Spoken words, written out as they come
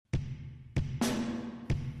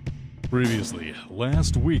Previously,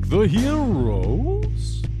 last week, the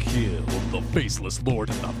heroes killed the faceless lord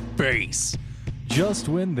in the face. Just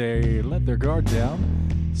when they let their guard down,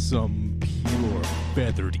 some pure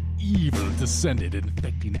feathered evil descended,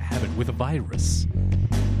 infecting Abbott with a virus.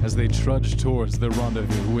 As they trudged towards their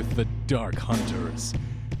rendezvous with the Dark Hunters,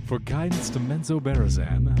 for guidance to Menzo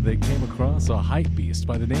Berezan, they came across a hype beast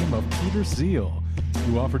by the name of Peter Seal,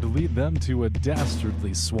 who offered to lead them to a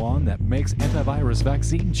dastardly swan that makes antivirus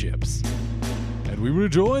vaccine chips. And we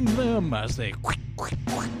rejoined them as they...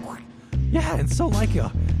 Yeah, and so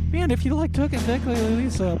man, if you took exactly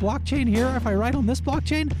this blockchain here, if I write on this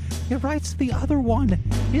blockchain, it writes to the other one.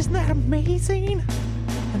 Isn't that amazing?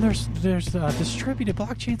 And there's distributed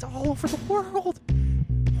blockchains all over the world.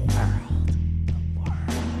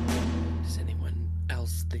 Does anyone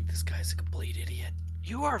else think this guy's a complete idiot?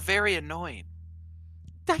 You are very annoying.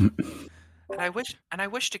 and I wish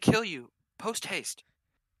to kill you post haste.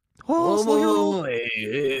 Oh,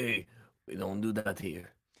 hey, we don't do that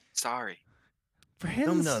here. Sorry. Friends?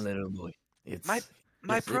 Come down, little boy.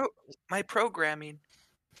 My programming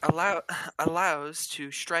allows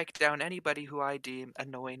to strike down anybody who I deem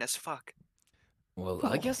annoying as fuck. Well,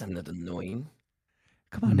 I guess I'm not annoying.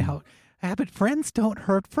 Come on now, Abbott. Friends don't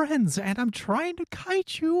hurt friends, and I'm trying to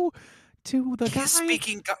guide you to the guy.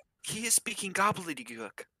 He is speaking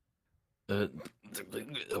gobbledygook.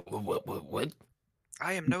 What?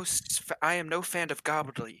 I am no fan of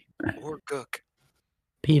gobbledygook or gook.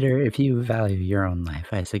 Peter, if you value your own life,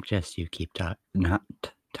 I suggest you keep not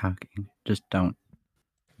talking. Just don't.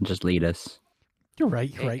 Just lead us. You're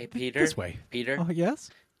right. Hey, Peter. This way. Peter. Oh,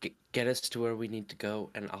 yes? Get us to where we need to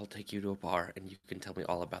go, and I'll take you to a bar, and you can tell me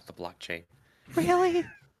all about the blockchain. Really?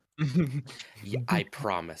 Yeah, I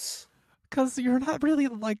promise. Because you're not really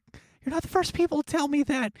you're not the first people to tell me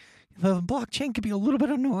that the blockchain could be a little bit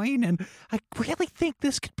annoying, and I really think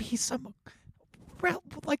this could be some,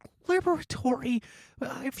 liberatory.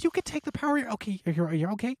 If you could take the power, you're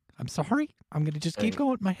okay. I'm sorry. I'm gonna just keep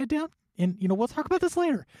going with my head down, and we'll talk about this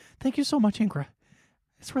later. Thank you so much, Ingra.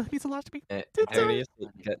 This really means a lot to me.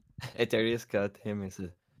 Eterius got him and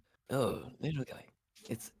said, Oh, little guy,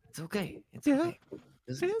 it's okay. It's Yeah, okay.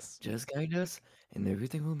 it is. Just guide us, and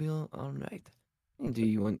everything will be all right. Do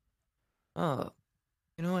you want? Oh,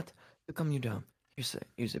 you know what? To calm you down, here's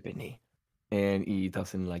a penny. and he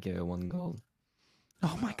tossed him like a 1 gold.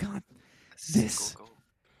 Oh my God! This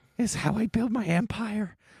is how I build my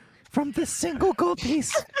empire. From this single gold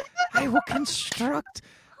piece, I will construct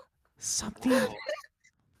something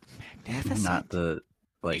magnificent. Not the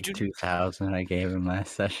 2,000 I gave him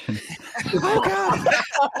last session. Oh God!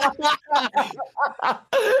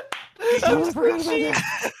 Totally forgot about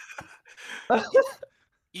that.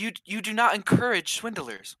 You do not encourage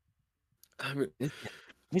swindlers.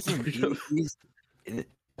 Listen, do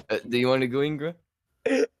you want to go, Ingra?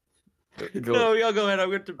 Go. No, y'all go ahead. I'm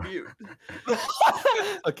going to mute.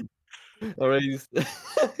 Okay. All right.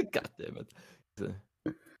 God damn it.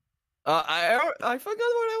 I forgot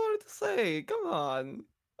what I wanted to say. Come on.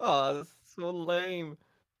 Oh, that's so lame.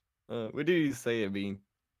 What did you say, Abin?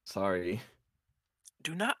 Sorry.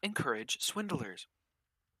 Do not encourage swindlers.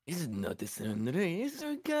 He's not a swindler. He's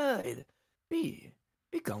a guide. Be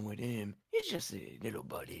calm with him. He's just a little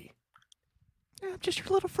buddy. I'm just your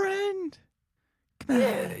little friend. Come on.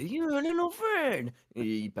 Yeah, you're a little friend.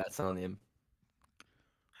 He pats on him.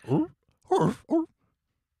 Or. Oh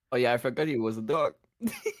yeah, I forgot he was a dog.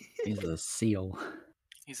 He's a seal.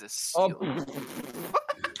 He's a seal. Oh.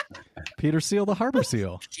 Peter Seal, the harbor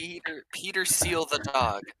seal. Peter Seal the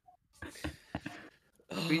dog.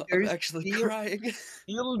 Oh, I'm actually crying.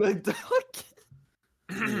 Seal the dog.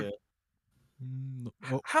 Yeah.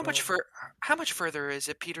 How much further is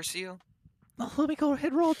it, Peter Seal? Let me go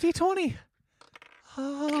ahead and roll a D20.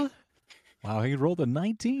 Wow, he rolled a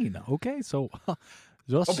 19. Okay, so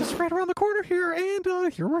Just right around the corner here, and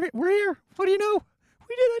here we're here. What do you know?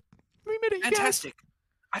 We did it. We made it. you guys. Fantastic.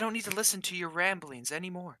 I don't need to listen to your ramblings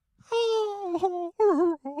anymore.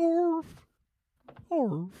 Oh,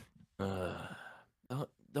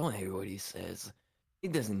 Don't hear what he says. He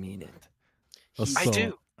doesn't mean it. I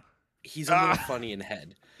do. He's a little funny in the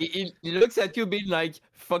head. He looks at you being like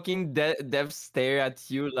fucking death stare at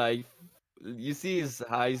you like you see his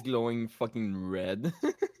eyes glowing fucking red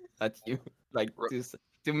at you like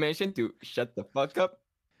to mention to shut the fuck up.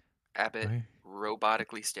 Abbott Right.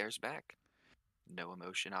 robotically stares back. No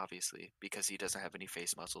emotion, obviously, because he doesn't have any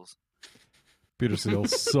face muscles. Peter Seal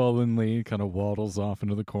sullenly kind of waddles off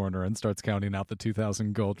into the corner and starts counting out the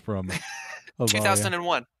 2,000 gold from Avalia.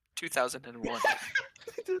 2001. 2001.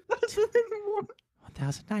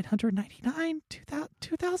 1,999,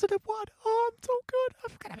 2,001. Oh, I'm so good.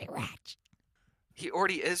 I'm going to be rich. He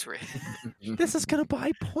already is rich. This is going to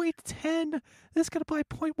buy 0.10. This is going to buy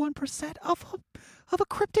 0.1% of a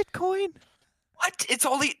cryptid coin. What? It's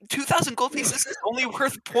only 2,000 gold pieces is only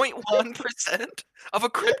worth 0.1% of a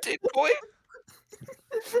cryptid coin?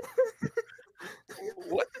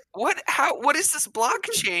 What? How? What is this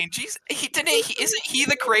blockchain? Jeez, isn't he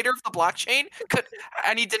the creator of the blockchain?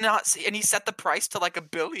 And he did not see, and he set the price to like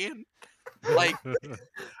 $1 billion. Like,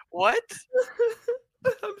 what?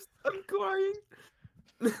 I'm crying.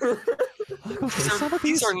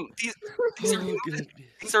 These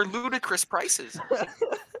are ludicrous prices.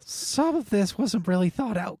 Some of this wasn't really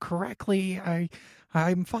thought out correctly.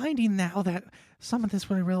 I'm finding now that some of this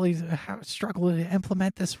would really struggle to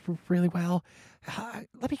implement this really well.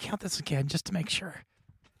 Let me count this again just to make sure.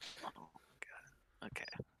 Oh, God. Okay.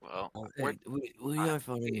 Well, we are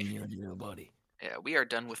following your little body. yeah, we are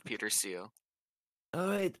done with Peter Seal. All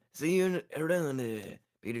right, see you around,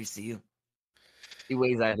 Peter Seal. He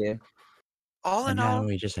waves at him. All And in now all,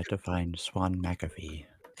 we just have to find Swan McAfee.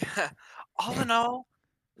 all in all,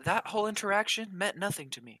 that whole interaction meant nothing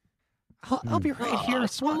to me. I'll be right here.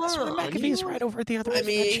 Swan McAfee's right over at the other I end of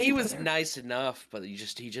the mean, he chamber was there. nice enough, but he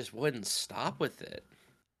just wouldn't stop with it.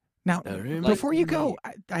 Now, Like before you me. go,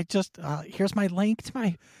 I just here's my link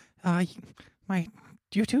to my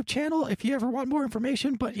YouTube channel if you ever want more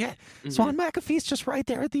information. But yeah, Swan McAfee's just right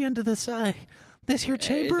there at the end of this this here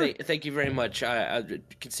chamber. Thank you very much. I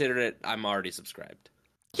consider it. I'm already subscribed.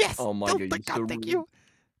 Yes. Oh my God, you're so thank rude. you.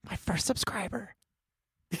 My first subscriber.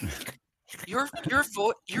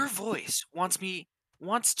 Your voice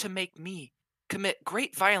wants to make me commit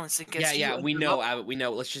great violence against you. Yeah, and we your know. love- Abbott, we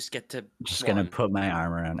know. Let's just get to. Just Swan. gonna put my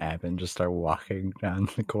arm around Ab and just start walking down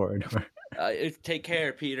the corridor. Take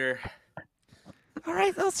care, Peter. All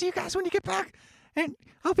right, I'll see you guys when you get back, and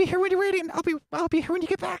I'll be here when you're waiting. I'll be here when you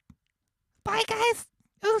get back. Bye, guys.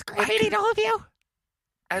 It was great meeting all of you.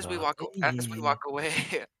 As we walk away,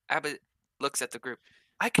 Abbott looks at the group.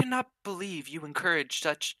 I cannot believe you encourage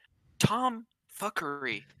such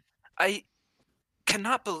tomfuckery. I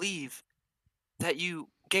cannot believe that you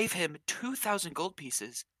gave him 2,000 gold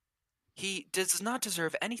pieces. He does not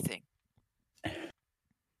deserve anything.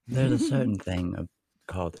 There's a certain thing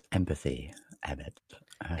called empathy, Abbott.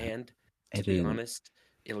 And to it be is- honest,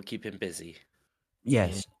 it'll keep him busy.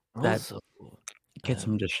 Yes, that Also, gets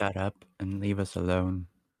him to shut up and leave us alone.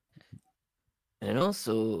 and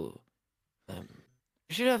also,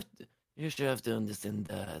 you should have to understand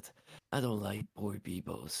that I don't like poor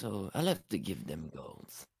people, so I'll have to give them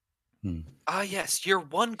golds. Ah, yes, your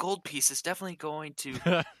 1 gold piece is definitely going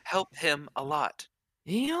to help him a lot.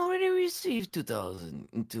 He already received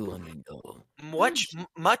 2,200 gold.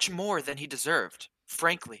 Much more than he deserved,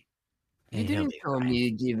 frankly. He He'll didn't be tell fine. me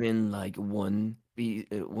giving like one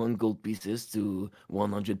gold pieces to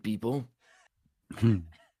 100 people.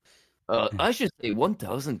 I should say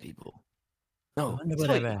 1,000 people. I No, wonder wait,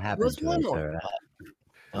 whatever it happened was to one us. or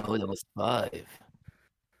five. Oh, that was 5.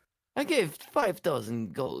 I gave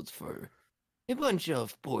 5,000 golds for a bunch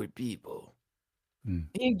of poor people. Hmm.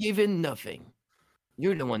 He ain't given nothing.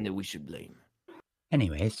 You're the one that we should blame.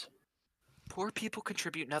 Anyways, Poor people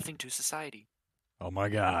contribute nothing to society. Oh my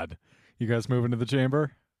God. You guys moving to the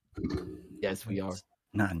chamber? Yes, we are.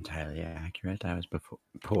 not entirely accurate. I was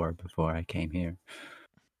poor before I came here.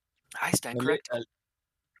 I stand correct.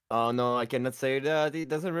 Oh no, I cannot say that. He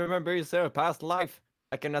doesn't remember his past life.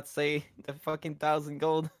 I cannot say the fucking 1,000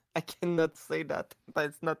 gold. I cannot say that.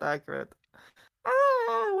 That's not accurate.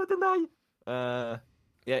 Ah, what an eye.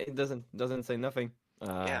 Yeah, it doesn't say nothing.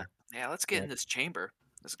 Yeah, let's get in this chamber.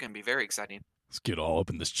 This is going to be very exciting. Let's get all up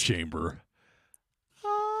in this chamber.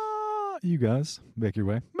 You guys, make your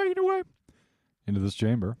way into this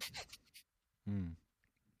chamber.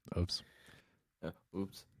 Oops.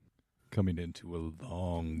 Oops. Coming into a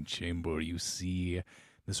long chamber, you see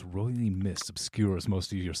this roily mist obscures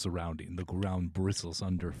most of your surrounding. The ground bristles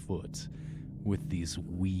underfoot with these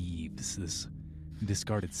weaves, this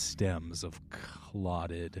discarded stems of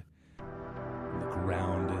clotted. The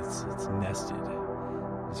ground, it's nested.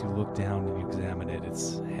 As you look down and you examine it,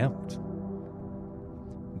 it's hemmed.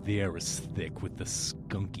 The air is thick with the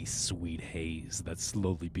skunky sweet haze that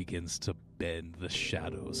slowly begins to bend the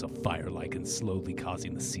shadows of firelight and slowly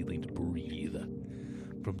causing the ceiling to breathe.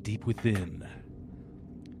 From deep within,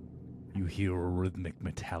 you hear a rhythmic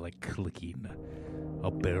metallic clicking, a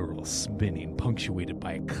barrel spinning punctuated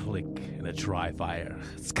by a click and a dry fire.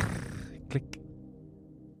 Click.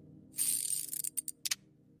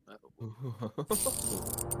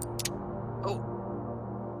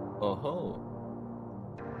 Oh ho.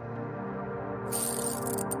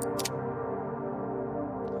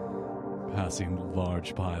 Passing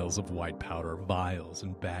large piles of white powder, vials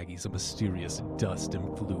and baggies of mysterious dust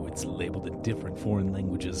and fluids labeled in different foreign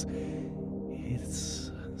languages.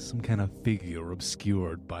 It's some kind of figure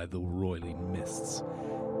obscured by the roiling mists.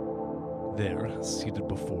 There, seated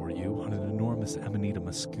before you on an enormous Amanita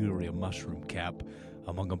muscaria mushroom cap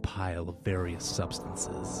among a pile of various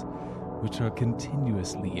substances, which are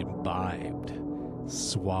continuously imbibed,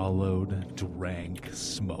 swallowed, drank,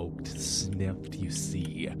 smoked, sniffed, you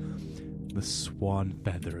see. The swan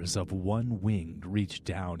feathers of one wing reach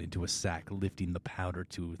down into a sack, lifting the powder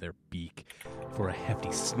to their beak for a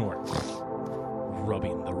hefty snort,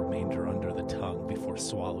 rubbing the remainder under the tongue before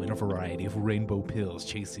swallowing a variety of rainbow pills,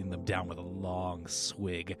 chasing them down with a long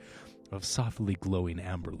swig of softly glowing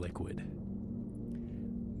amber liquid.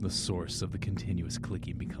 The source of the continuous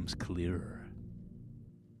clicking becomes clearer.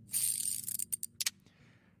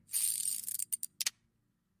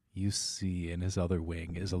 You see in his other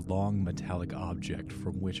wing is a long metallic object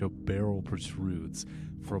from which a barrel protrudes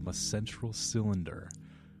from a central cylinder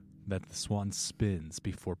that the swan spins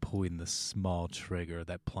before pulling the small trigger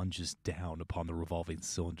that plunges down upon the revolving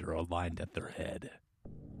cylinder aligned at their head.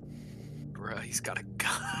 Bruh, he's got a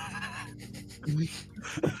gun.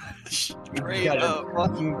 Straight Got a up.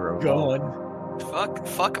 fucking gun.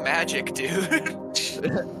 Fuck magic, dude.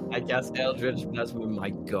 I cast Eldritch Blast with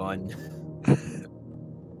my gun.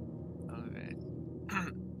 Okay.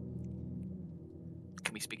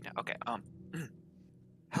 Can we speak now? Okay.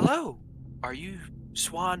 Hello. Are you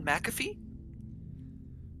Swan McAfee?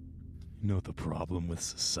 You know what the problem with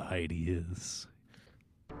society is?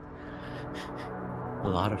 A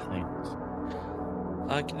lot of things.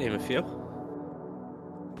 I can name a few.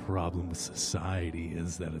 Problem with society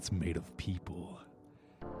is that it's made of people.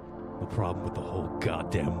 The problem with the whole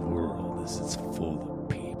goddamn world is it's full of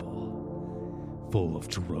people. Full of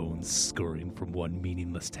drones scurrying from one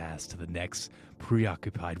meaningless task to the next,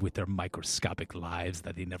 preoccupied with their microscopic lives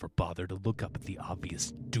that they never bother to look up at the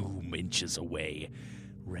obvious doom inches away,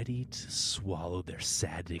 ready to swallow their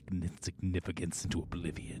sad insignificance into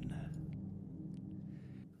oblivion.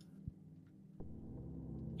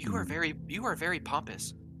 You are very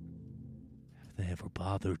pompous. If they ever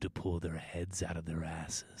bothered to pull their heads out of their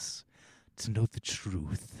asses to know the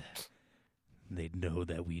truth, they'd know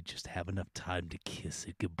that we just have enough time to kiss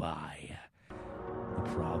it goodbye. The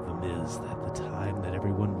problem is that the time that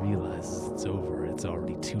everyone realizes it's over, it's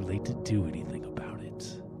already too late to do anything about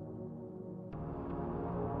it.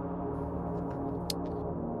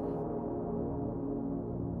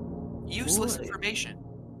 Useless information.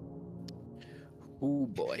 Oh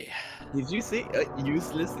boy. Did you say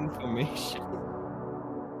useless information?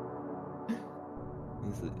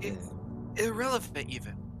 Irrelevant,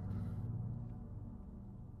 even.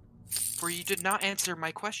 For you did not answer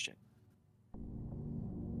my question.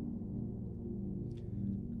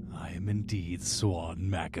 I am indeed Swan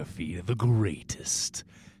McAfee, the greatest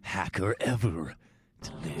hacker ever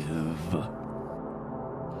to live.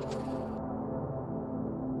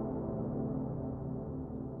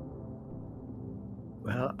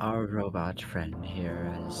 Well, our robot friend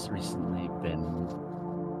here has recently been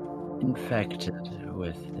infected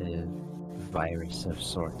with a virus of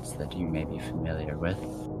sorts that you may be familiar with.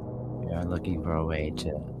 We are looking for a way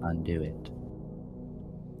to undo it.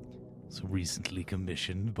 So recently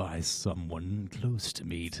commissioned by someone close to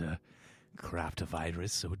me to craft a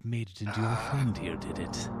virus so it made it into your friend here, did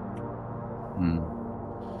it?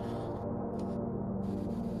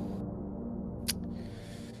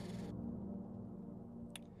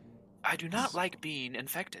 I do not like being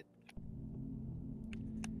infected.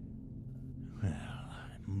 Well,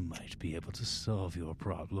 I might be able to solve your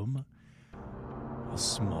problem. A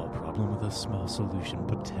small problem with a small solution,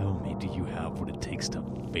 but tell me, do you have what it takes to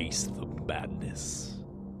face the madness?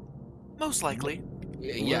 Most likely.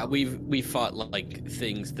 Yeah, we fought like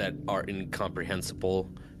things that are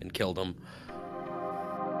incomprehensible and killed them.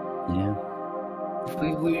 Yeah.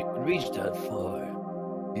 If we reach that far,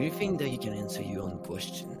 do you think that you can answer your own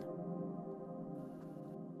question?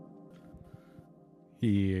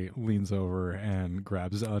 He leans over and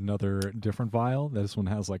grabs another different vial. This one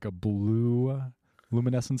has like a blue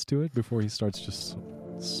luminescence to it before he starts just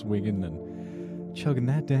swinging and chugging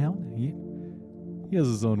that down. He has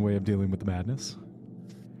his own way of dealing with the madness.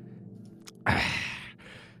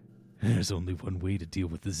 There's only one way to deal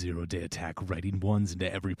with the zero-day attack, writing ones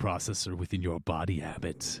into every processor within your body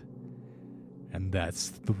habit. And that's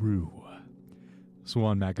through.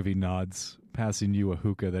 Swan McAfee nods, passing you a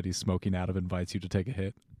hookah that he's smoking out of, invites you to take a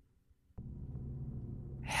hit.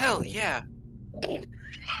 Hell yeah.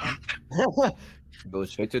 Go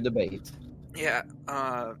straight to the bait. Yeah,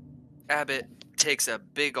 Abbott takes a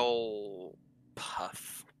big ol'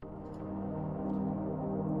 puff.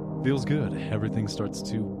 Feels good. Everything starts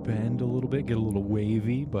to bend a little bit, get a little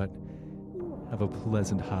wavy, but have a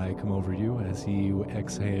pleasant high come over you as you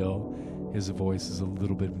exhale. His voice is a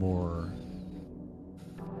little bit more...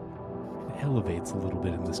 It elevates a little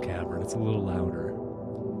bit in this cavern. It's a little louder.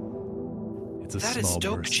 It's a That is small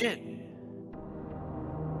dope mercy. shit.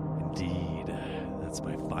 Indeed. That's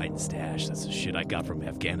my fine stash. That's the shit I got from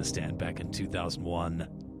Afghanistan back in 2001.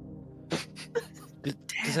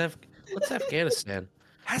 What's Afghanistan?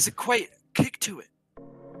 Has a quite kick to it.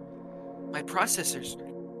 My processors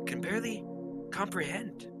can barely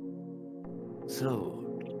comprehend.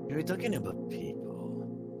 So, you're talking about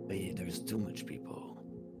people. Hey, there's too much people.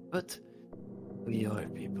 But we are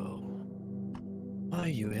people. Why are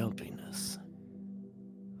you helping us?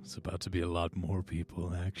 It's about to be a lot more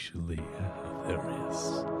people, actually. There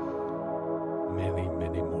is. Many,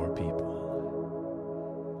 many more people.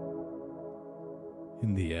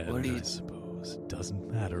 In the end, What do you- I suppose. It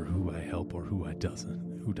doesn't matter who I help or who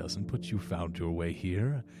doesn't, but you found your way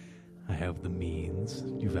here. I have the means.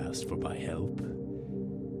 You've asked for my help.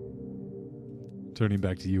 Turning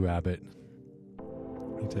back to you, Abbott.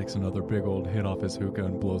 He takes another big old hit off his hookah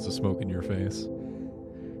and blows the smoke in your face.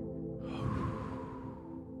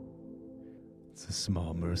 It's a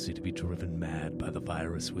small mercy to be driven mad by the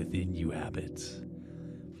virus within you, Abbott.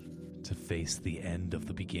 To face the end of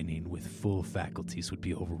the beginning with full faculties would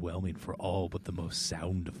be overwhelming for all but the most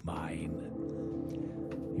sound of mind.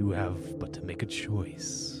 You have but to make a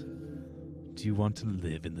choice. Do you want to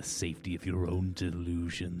live in the safety of your own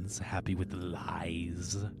delusions, happy with the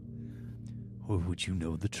lies? Or would you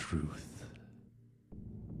know the truth?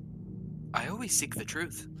 I always seek the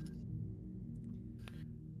truth.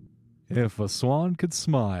 If a swan could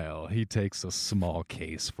smile, he takes a small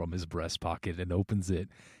case from his breast pocket and opens it,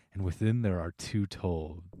 and within there are two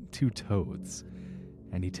toads,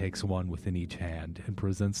 and he takes one within each hand and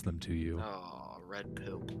presents them to you. Oh, red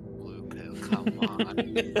pill, blue pill, come on.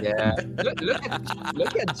 Yeah.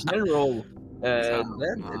 Look at General.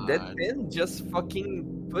 That on. pin just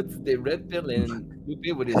fucking puts the red pill in blue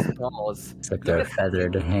pill with his paws. It's like their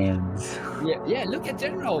feathered hands. Yeah, look at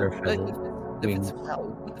General. Their Like, feathered if it's wings. well,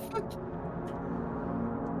 what the fuck?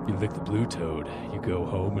 You lick the blue toad, you go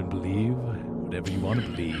home and believe whatever you want to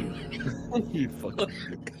believe. You fucking.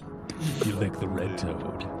 You lick the red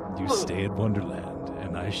toad, you stay at Wonderland,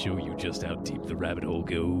 and I show you just how deep the rabbit hole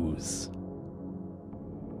goes.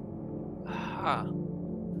 Ah.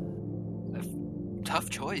 Tough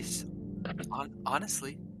choice.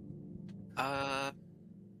 Honestly. I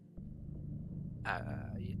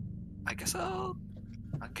guess I'll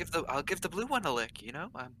give the blue one a lick, you know?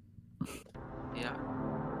 Yeah.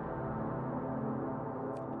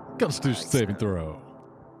 Constitution saving throw.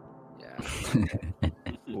 Yeah.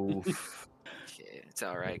 Oof. Okay, it's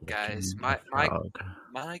all right, guys.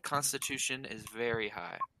 My constitution is very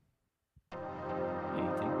high.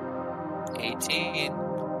 18.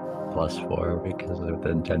 +4 because of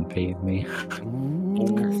the 10 paid me.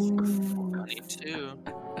 22.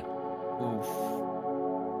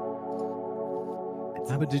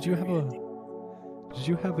 But did you have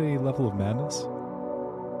a level of madness?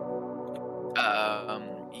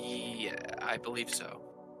 Yeah, I believe so.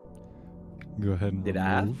 Go ahead and Did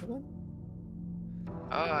I remove. have one?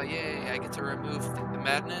 Oh, yeah, I get to remove the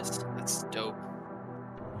madness. That's dope.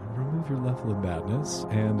 Remove your level of madness,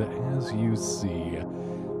 and as you see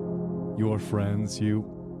your friends, you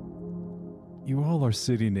all are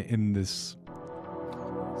sitting in this.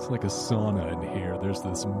 It's like a sauna in here. There's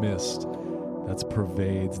this mist that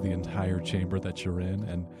pervades the entire chamber that you're in,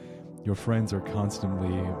 and your friends are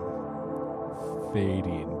constantly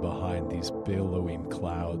fading behind these billowing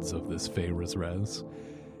clouds of this Pharaoh's res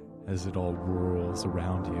as it all whirls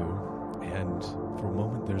around you. And for a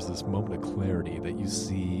moment, there's this moment of clarity that you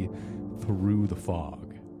see through the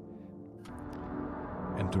fog.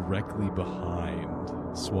 And directly behind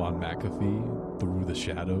Swan McAfee, through the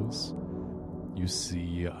shadows, you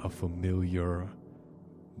see a familiar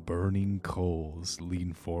burning coals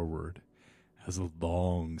lean forward as a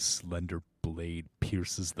long, slender blade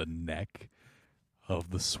pierces the neck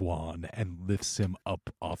of the swan and lifts him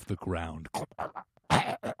up off the ground.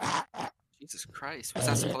 Jesus Christ, was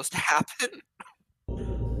that supposed to happen?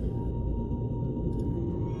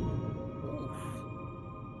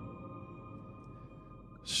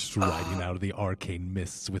 Striding out of the arcane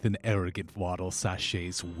mists with an arrogant waddle,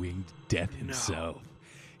 sachets winged death himself,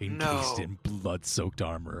 encased in blood-soaked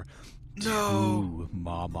armor. No. 2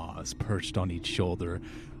 mamas perched on each shoulder,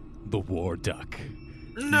 the war duck,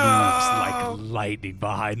 moves like lightning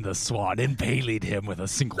behind the swan, impaling him with a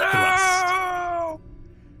single thrust.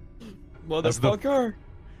 Motherfucker!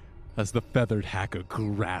 As the feathered hacker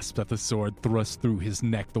grasps at the sword thrust through his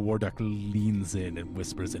neck, the war duck leans in and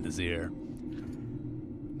whispers in his ear.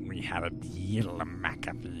 We have a deal,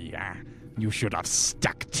 McAfee. You should have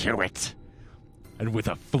stuck to it. And with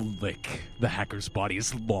a flick, the hacker's body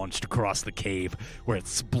is launched across the cave, where it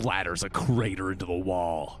splatters a crater into the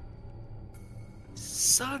wall.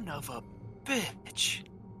 Son of a bitch.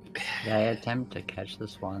 Did I attempt to catch the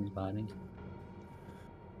swan's body?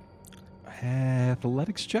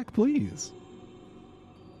 Athletics check, please.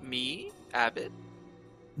 Me? Abbott?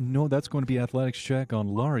 No, that's going to be athletics check on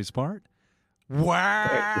Laurie's part.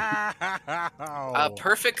 Wow! A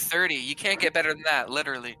perfect 30. You can't get better than that,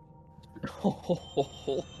 literally.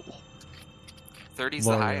 30's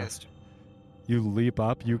the Laurie, highest. You leap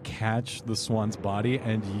up, you catch the swan's body,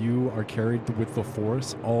 and you are carried with the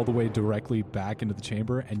force all the way directly back into the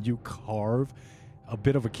chamber, and you carve a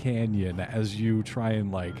bit of a canyon as you try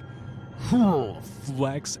and,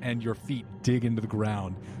 flex, and your feet dig into the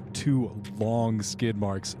ground. 2 long skid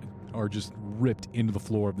marks are just ripped into the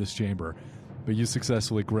floor of this chamber. But you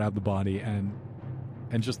successfully grab the body, and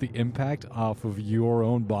just the impact off of your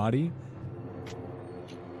own body,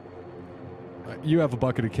 you have a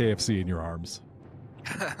bucket of KFC in your arms.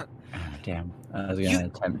 Damn. I was going to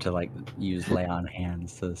attempt to, use lay on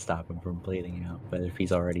hands to stop him from bleeding out, but if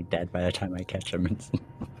he's already dead by the time I catch him, it's...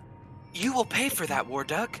 You will pay for that, War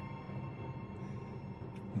Duck.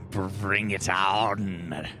 Bring it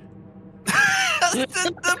on.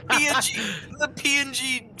 the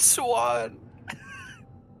PNG swan.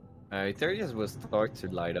 Therius will start to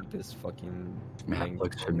light up his fucking... Map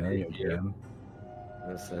looks familiar to him.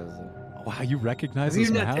 This is... Wow, you recognize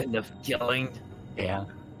this map? enough killing. Yeah.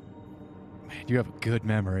 Man, you have a good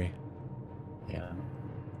memory. Yeah.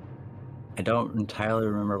 I don't entirely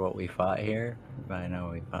remember what we fought here, but I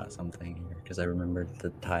know we fought something here, because I remembered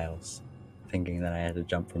the tiles, thinking that I had to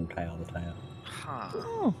jump from tile to tile.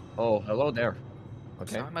 Huh. Oh, hello there.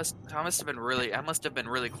 Okay. So I must have been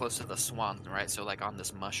really close to the swan, right? So on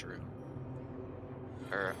this mushroom.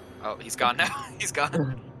 Oh, he's gone now. He's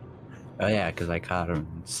gone. Oh yeah, because I caught him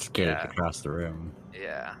and skidded across the room.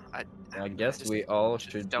 Yeah. I guess we all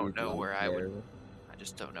should don't be know where I there. would. I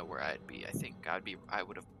just don't know where I'd be. I think I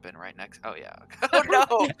would have been right next. Oh yeah.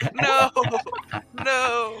 Oh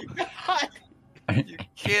no! You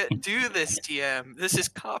can't do this, TM. This is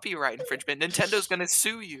copyright infringement. Nintendo's gonna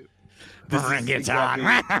sue you. Bring it on.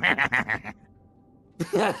 I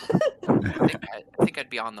think I'd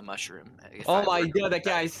be on the mushroom. Oh my god,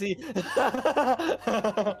 okay, I see.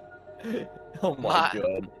 Oh my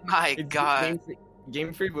god. My god.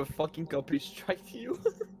 Game Freak will fucking copy strike you.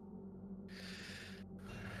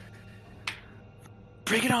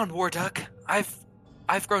 Bring it on, War Duck.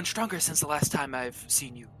 I've grown stronger since the last time I've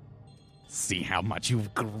seen you. See how much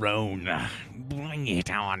you've grown. Bring it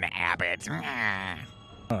on, Abbott.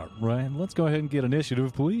 All right, let's go ahead and get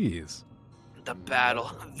initiative, please. The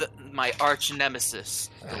battle, my arch nemesis,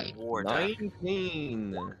 the War Duck.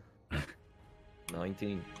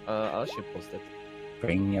 19. I should post it.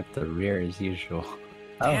 Bringing up the rear as usual.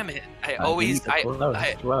 Damn it! I always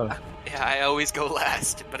go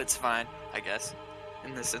last, but it's fine, I guess,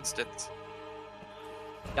 in this instance.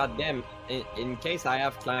 God damn! In case I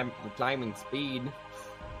have climbing speed,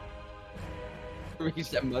 reach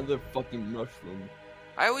that motherfucking mushroom.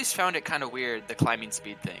 I always found it kind of weird, the climbing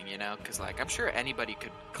speed thing, because I'm sure anybody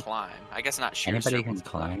could climb. I guess not sheer. Anybody can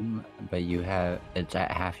climb, but it's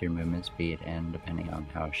at half your movement speed, and depending on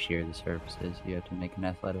how sheer the surface is, you have to make an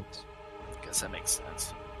athletics. I guess that makes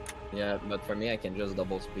sense. Yeah, but for me, I can just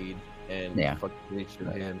double speed and reach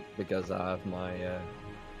to him because I have my.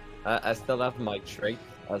 I still have my trait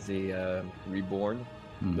as a reborn,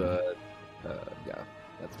 but yeah,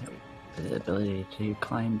 that's me. The ability to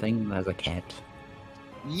climb things as a cat.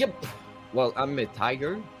 Yep. Well, I'm a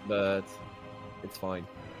tiger, but it's fine.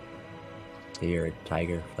 So you're a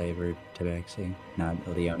tiger-flavored tabaxi, not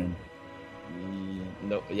a Leonin?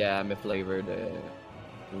 No, yeah, I'm a flavored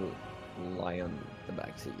lion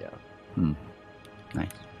tabaxi, yeah.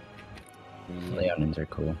 Nice. Yeah. Leonins are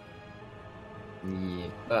cool. Yeah.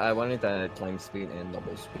 But I wanted climb speed and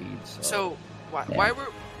double speed, So why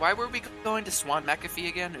were we going to Swan McAfee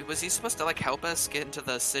again? Was he supposed to help us get into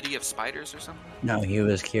the city of spiders or something? No, he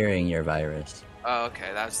was curing your virus. Oh,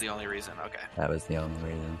 okay, that was the only reason. Okay. That was the only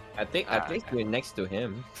reason. I think we're next to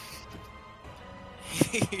him.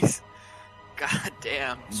 He's god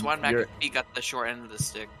damn. Swan McAfee got the short end of the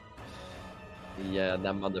stick. Yeah,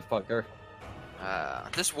 that motherfucker.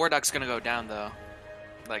 This War Duck's gonna go down though.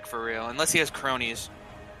 For real. Unless he has cronies.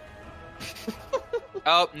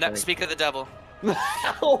 Oh, no, speak of the devil.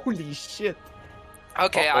 Holy shit!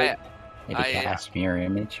 Okay, Maybe cast mirror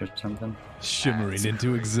image or something. Shimmering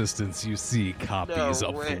into existence, you see copies No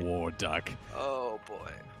of way. the War Duck. Oh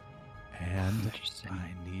boy. And Interesting.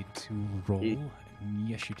 I need to roll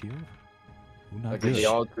initiative. Ooh, not Okay, good. the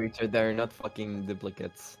all creature, they're not fucking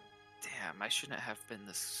duplicates. Damn, I shouldn't have been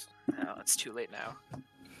this. No, it's too late now.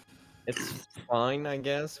 It's fine, I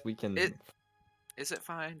guess. We can. Is it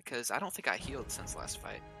fine? Because I don't think I healed since last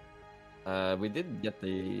fight. We did get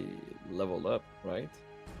the level up, right?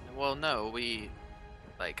 Well, no, I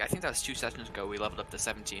think that was 2 sessions ago. We leveled up to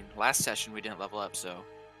 17. Last session we didn't level up, so.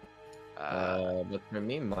 But for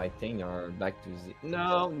me, my thing are back to zero.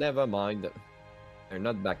 No, never mind. They're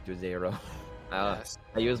not back to zero. Yes.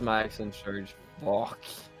 I use my action surge. Fuck.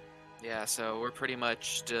 Yeah, so we're pretty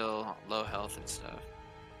much still low health and stuff.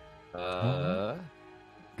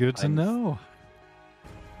 Good to I'm- know.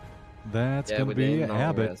 That's Yeah, going to be within long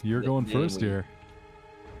Abbott. rest, You're going within first we- here.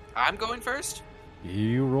 I'm going first?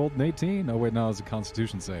 You rolled an 18. Oh, wait, no, it was a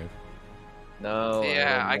Constitution save. No.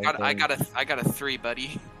 Yeah, I my got thing- a 3,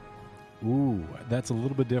 buddy. Ooh, that's a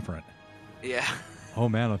little bit different. Yeah. Oh,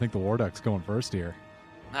 man, I think the War Duck's going first here.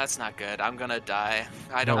 That's not good. I'm gonna die.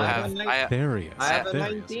 I don't No, have. Therius. I have a Therius.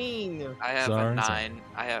 19. I have Sorry, a sorry. 9.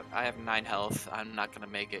 I have 9 health. I'm not gonna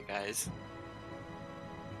make it, guys.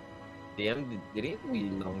 DM, didn't we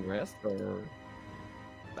long rest or?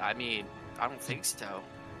 I mean, I don't think so.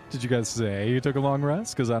 Did you guys say you took a long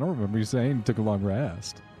rest? Because I don't remember you saying you took a long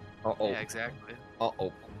rest. Uh-oh. Yeah, exactly.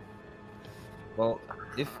 Uh-oh. Well,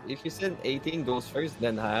 if you said 18 goes first,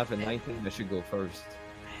 then I have a 19 that should go first.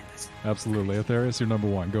 Man, that's... Absolutely. Aetherius, you're number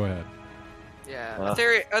one. Go ahead. Yeah.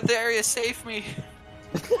 Aetherius, save me!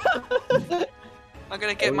 I'm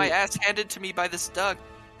gonna get my ass handed to me by this duck.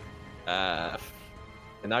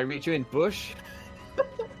 Can I reach you in push?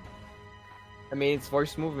 I mean, it's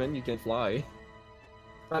force movement. You can fly.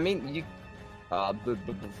 I mean, you. I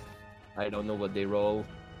don't know what they roll.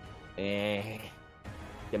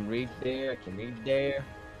 Can reach there. Can reach there.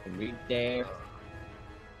 Can reach there.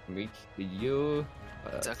 Can reach to you.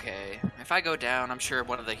 It's okay. If I go down, I'm sure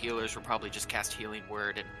one of the healers will probably just cast Healing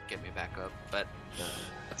Word and get me back up. But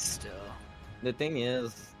still. The thing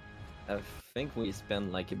is, I think we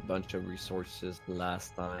spent like a bunch of resources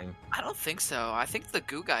last time. I don't think so. I think the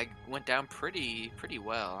goo guy went down pretty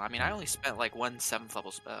well. I mean, I only spent like 1 7th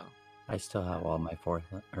level spell. I still have all my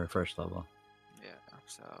first level. Yeah,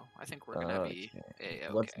 so I think we're gonna be a-okay.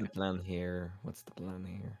 What's the plan here?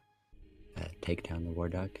 Take down the War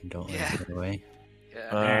Duck and don't let Yeah. it get away.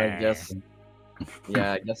 Yeah. I guess.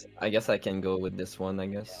 Yeah, I guess I can go with this one. I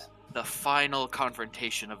guess. The final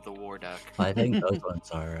confrontation of the War Duck. I think those ones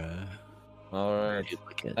are All right.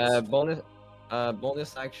 duplicates.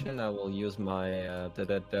 Bonus action. I will use my Give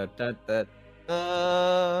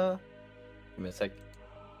me a sec.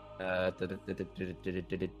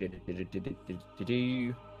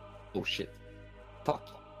 Oh shit! Fuck!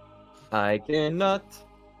 I cannot.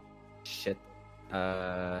 Shit.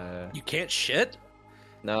 You can't shit?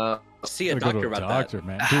 No. See a Gotta go doctor to a about doctor,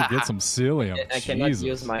 man. Dude, get some psyllium. I cannot Jesus.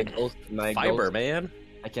 use my ghost. that. Fiber, man.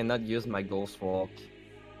 I cannot use my ghost walk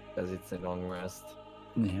because it's a long rest.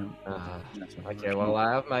 Yeah. Okay, That's well unfortunate.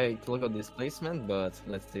 I have my cloak of displacement, but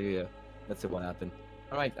let's see what happened.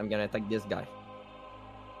 All right, I'm gonna attack this guy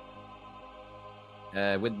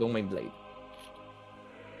with domain blade.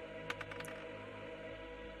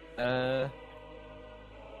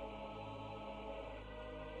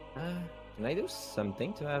 Can I do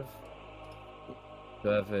something to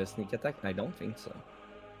have a sneak attack? I don't think so.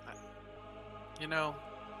 You know,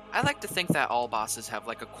 I like to think that all bosses have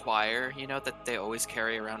like a choir, that they always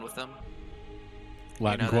carry around with them.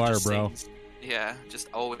 Latin that choir, just bro. sings- Yeah, just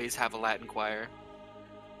always have a Latin choir.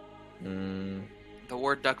 Mm, The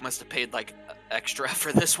War Duck must have paid like extra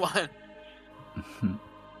for this one.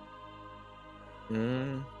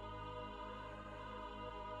 mm.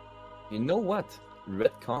 You know what?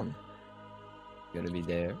 Retcon. Gonna be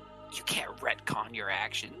there. You can't retcon your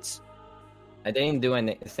actions. I didn't do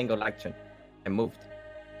a single action. I moved.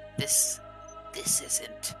 This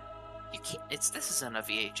isn't. You can't. This isn't a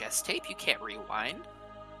VHS tape. You can't rewind.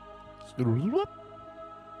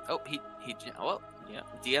 Oh, he. Well, yeah.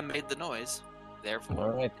 DM made the noise. Therefore.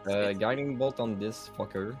 All right, it's guiding bolt on this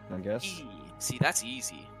fucker, I guess. easy. See, that's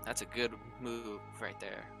easy. That's a good move right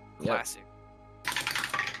there. Yep. Classic.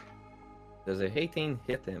 Does a 18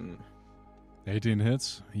 hit him? 18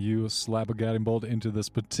 hits. You slap a guiding bolt into this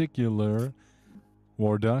particular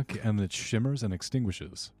War Duck, and it shimmers and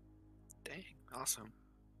extinguishes. Dang, awesome.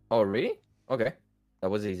 Oh, really? Okay, that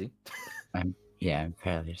was easy. Yeah, I'm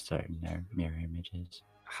fairly certain they're mirror images.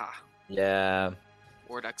 Ha. Yeah.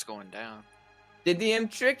 Warduck's going down. The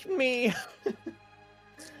DM tricked me.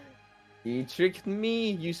 He tricked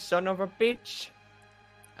me, you son of a bitch.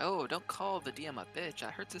 Oh, don't call the DM a bitch.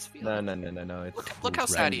 That hurts his feelings. No. It's Look how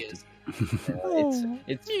sad he is.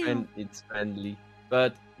 it's friendly.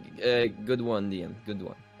 But good one, DM. Good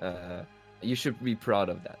one. You should be proud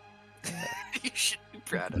of that. You should be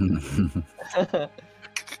proud of it.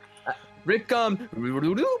 Rickon,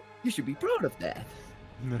 you should be proud of that.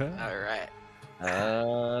 All right.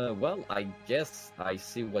 Well, I guess I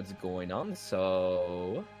see what's going on.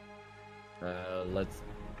 So, let's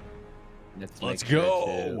make sure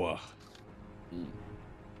go.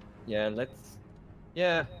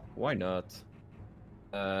 Yeah, why not?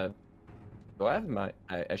 Do I have my?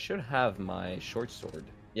 I should have my short sword.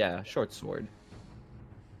 Yeah, short sword.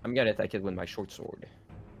 I'm gonna attack it with my short sword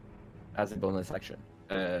as a bonus action.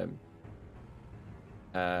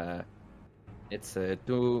 It's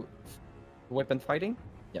two weapon fighting.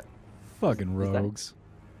 Yeah. Fucking Is that- rogues.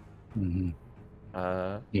 Hmm.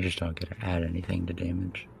 You just don't get to add anything to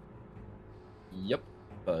damage. Yep.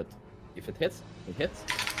 But if it hits, it hits.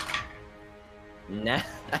 Nah,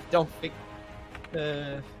 I don't think.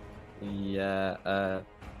 Yeah.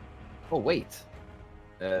 Oh wait.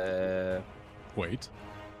 Wait.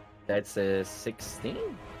 That's a 16.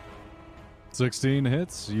 16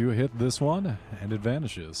 hits. You hit this one, and it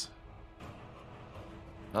vanishes.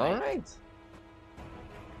 All right.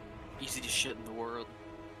 Easiest shit in the world.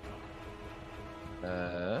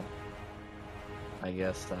 I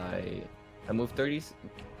guess I move 30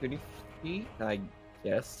 feet. I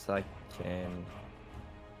guess I can.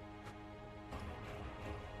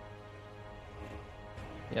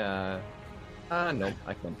 Yeah. No,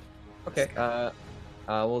 I can't. Okay.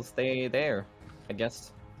 I will stay there. I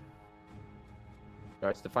guess.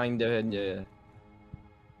 Starts to find the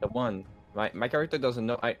one. My character doesn't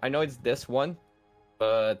know. I know it's this one,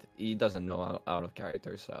 but he doesn't know out of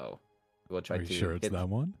character. So we'll try Are you to. sure it's hit. that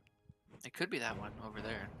one? It could be that one over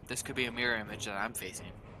there. This could be a mirror image that I'm facing.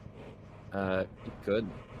 It could,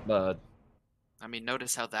 but I mean,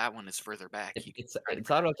 notice how that one is further back. it's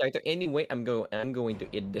out of character. Anyway, I'm going to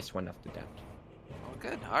hit this one after that. Oh,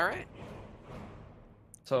 good. All right.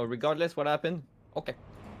 So regardless what happened, okay.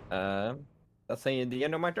 That's the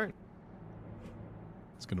end of my turn.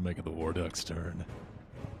 It's gonna make it the War Duck's turn.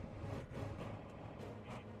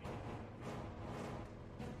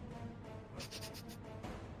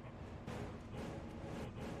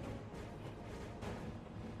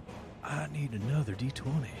 I need another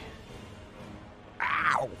D20.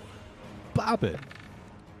 Ow! Pop it.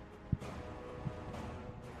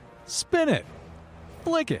 Spin it.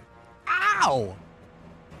 Flick it. Ow!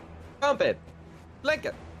 Bump it, flick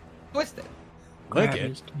it, twist it. Lick Grab it.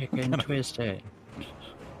 his stick and twist it.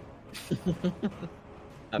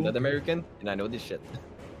 I'm not American, and I know this shit.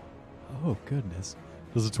 Oh, goodness.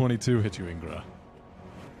 Does a 22 hit you, Ingra?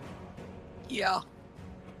 Yeah.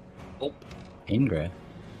 Oh, Ingra.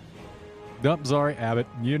 Nope, sorry, Abbott.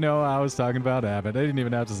 You know I was talking about Abbott. I didn't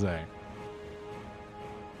even have to say.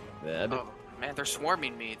 that. Oh, man, they're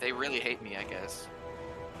swarming me. They really hate me, I guess.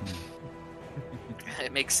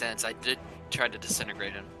 It makes sense. I did try to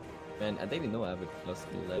disintegrate him. Man, I didn't know I have a plus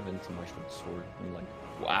 11 to my short sword. I'm like,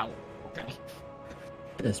 wow, okay.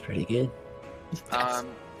 That's pretty good.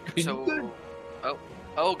 So,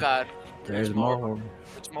 oh god, There's more.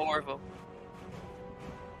 there's more of them.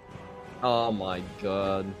 Oh my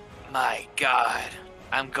god. My god,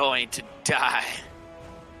 I'm going to die.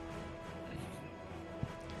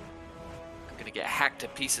 I'm gonna get hacked to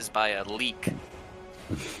pieces by a leak.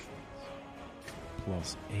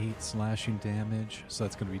 Plus 8 slashing damage. So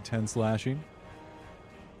that's going to be 10 slashing.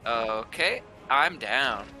 Okay, I'm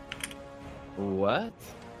down. What?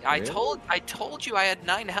 I Really? told you I had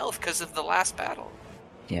 9 health because of the last battle.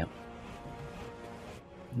 Yeah.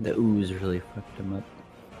 The ooze really fucked him up.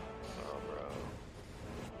 Oh, bro.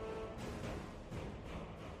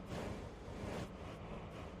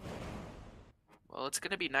 Well, it's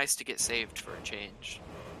gonna be nice to get saved for a change.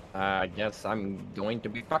 I guess I'm going to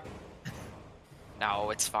be fucked.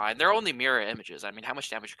 No, it's fine. They're only mirror images. I mean, how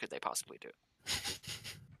much damage could they possibly do?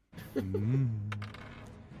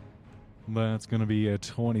 That's going to be a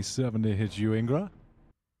 27 to hit you, Ingra.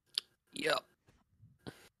 Yep.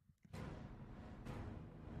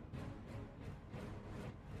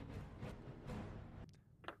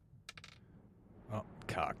 Oh,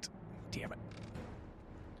 cocked. Damn it.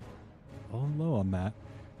 Oh, low on that.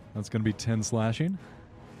 That's going to be 10 slashing.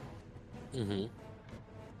 Mm-hmm.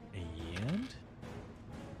 And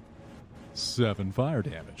 7 fire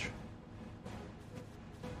damage.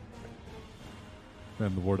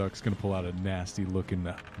 And the Warduck's going to pull out a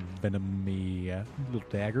nasty-looking venomy little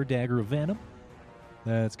dagger of venom.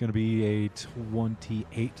 That's going to be a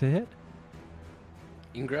 28 to hit.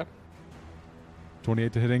 Ingra?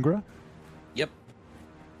 28 to hit Ingra. Yep.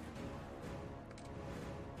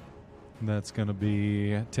 And that's going to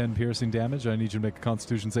be 10 piercing damage. I need you to make a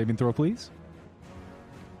Constitution saving throw, please.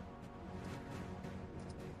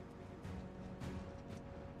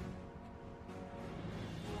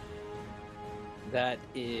 That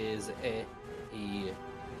is a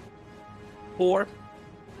 4.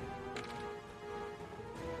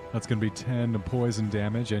 That's going to be 10 poison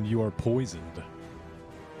damage, and you are poisoned.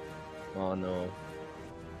 Oh no.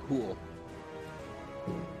 Cool.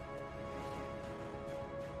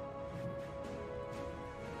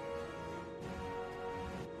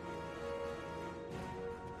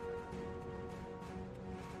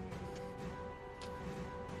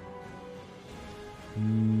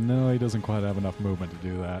 No, he doesn't quite have enough movement to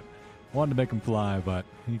do that. Wanted to make him fly, but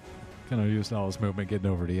he kind of used all his movement getting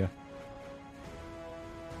over to you.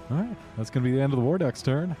 All right, that's going to be the end of the Warduck's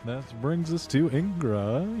turn. That brings us to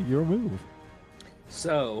Ingra. Your move.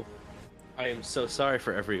 So, I am so sorry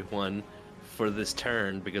for everyone for this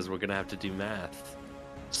turn because we're going to have to do math.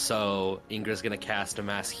 So, Ingra's going to cast a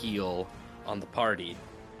mass heal on the party.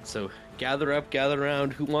 So, gather up, gather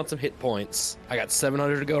around. Who wants some hit points? I got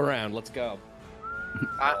 700 to go around. Let's go.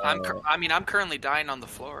 I'm currently dying on the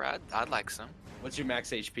floor. I'd like some. What's your max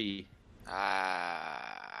HP?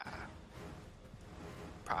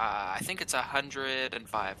 I think it's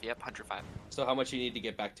 105. Yep, 105. So how much you need to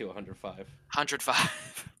get back to 105?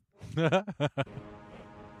 105. Yeah.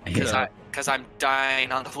 Because I'm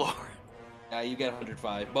dying on the floor. Yeah, you get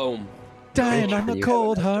 105. Boom. Dying on the You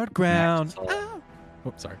cold, have enough hard to ground. max all. Ah.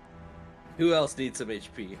 Oh, sorry. Who else needs some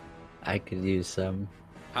HP? I could use some.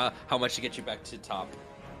 How much to get you back to top?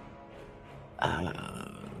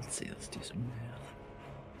 Let's see. Let's do some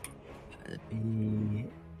math. That'd be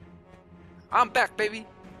I'm back, baby.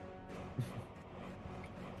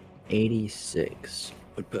 86.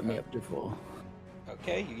 Would put me up to full.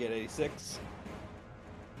 Okay, you get 86.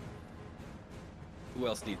 Who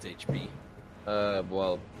else needs HP?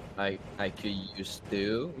 Well, I could use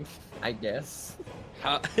 2, I guess.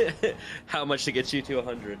 How much to get you to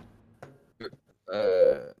 100?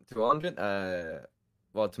 200.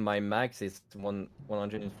 Well, to my max is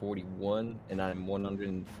 141, and I'm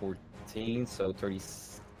 114, so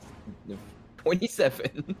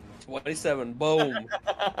 27. 27. Boom.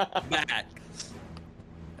 Back.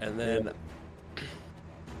 And then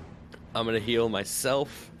I'm gonna heal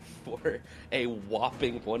myself for a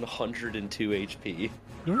whopping 102 HP.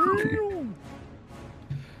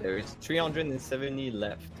 There's 370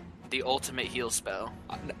 left. The ultimate heal spell.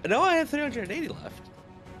 No, I have 380 left.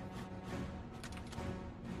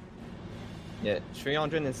 Yeah,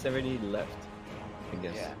 370 left, I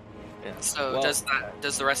guess. Yeah. So Well,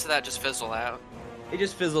 does the rest of that just fizzle out? it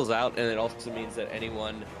just fizzles out, and it also means that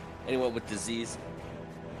anyone with diseases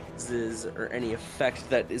or any effect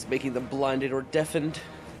that is making them blinded or deafened.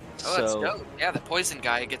 Oh, that's so dope. Yeah, the poison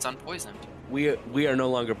guy gets unpoisoned. we are no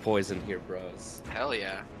longer poisoned here, bros. Hell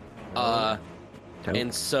yeah. Dope.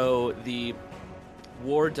 And so the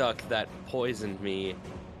war duck that poisoned me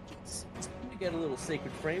is gonna get a little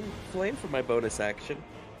sacred flame for my bonus action.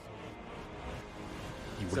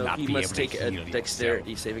 You will So not he be must able take to a heal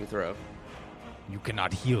dexterity yourself. saving throw. You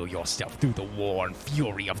cannot heal yourself through the war and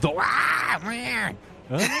fury of the... Ah, man!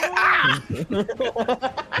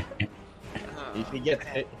 If he gets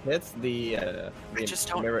hits, the I just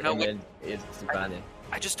don't mirror know what- image is vanished.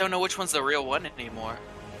 I just don't know which one's the real one anymore.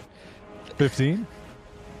 15?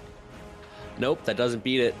 Nope, that doesn't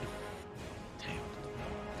beat it.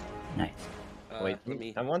 Nice. Wait, Let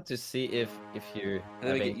me. I want to see if you're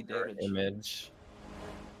Let me get having you damage.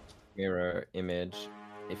 mirror image,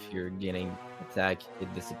 if you're getting attack,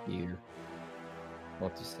 it disappears.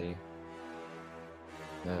 What to see?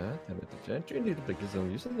 I don't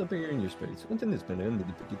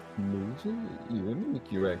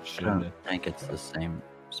think it's the same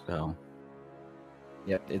spell,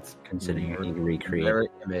 Yeah, it's considering you need to recreate. mirror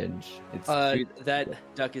image. It's That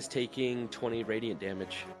duck is taking 20 radiant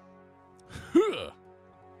damage.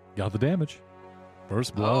 Got the damage.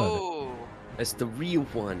 First blood. Oh, That's the real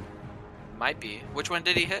one. might be. Which one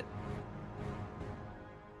did he hit?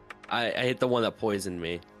 I hit the one that poisoned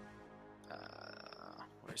me.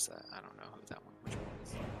 Where's that? I don't know who that one. Which one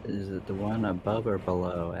is? Is it the one above or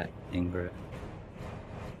below at Ingrid?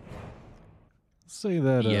 Say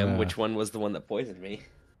that. Yeah, which one was the one that poisoned me?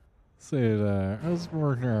 Say that.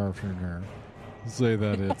 Say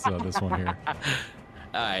that it's this one here.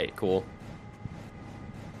 Alright, cool.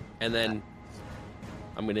 And then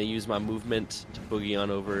I'm gonna use my movement to boogie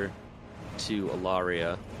on over to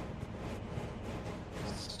Alaria.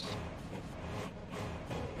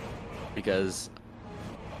 Because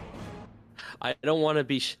I don't want to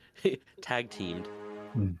be tag teamed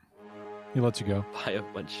He lets you go. by a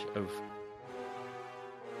bunch of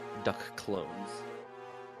duck clones.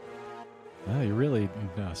 You're really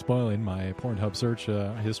spoiling my Pornhub search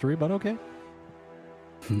history, but okay.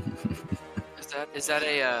 Is that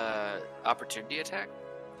a opportunity attack?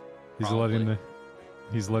 He's Probably.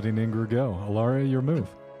 letting Ingrid go. Alaria, your move.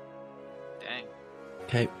 Dang.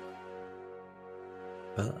 Okay.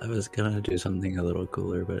 Well, I was gonna do something a little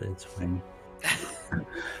cooler, but it's fine.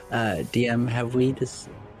 DM, have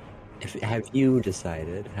you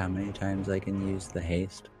decided how many times I can use the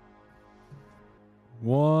haste?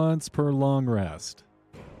 Once per long rest.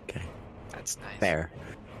 Okay, That's nice. fair.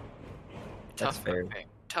 That's Tough fair. but fair.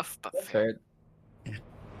 Tough but That's fair. fair.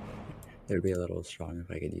 It would be a little strong if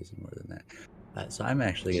I could use more than that. So I'm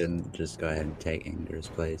actually gonna just go ahead and take Ingrid's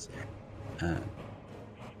place, and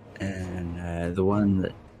the one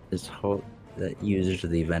that that uses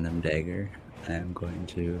the venom dagger, I'm going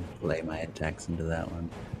to lay my attacks into that one.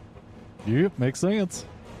 Yep, makes sense.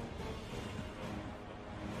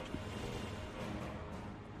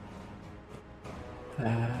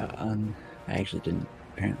 I actually didn't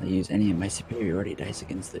apparently use any of my superiority dice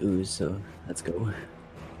against the ooze, so let's go.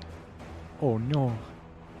 Oh no.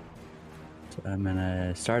 So I'm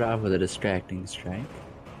gonna start off with a distracting strike.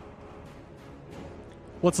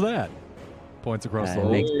 What's that? Points across the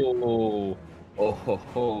Make- hole. Oh ho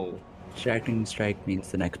ho. Distracting strike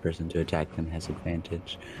means the next person to attack them has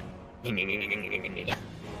advantage. I'm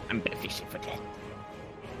beneficial for that.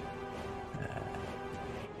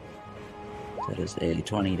 That is a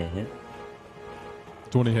 20 to hit.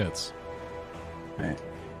 20 hits. Alright.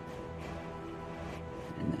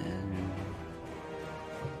 And then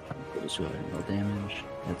go to roll damage.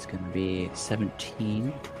 That's gonna be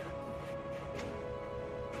 17.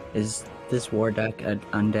 Is this war duck an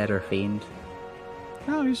undead or fiend?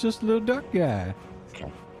 Oh, he's just a little duck guy.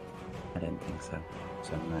 Okay. I didn't think so.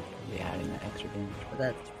 So I'm not gonna be adding that extra damage, but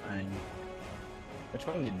that's fine. Which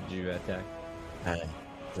one did you attack?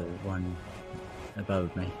 The one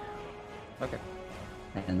above me. Okay.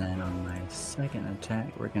 And then on my second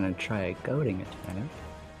attack, we're gonna try a goading attack.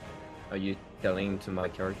 Are you telling to my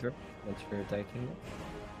character that you're attacking it?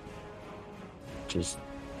 Just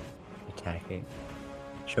attacking.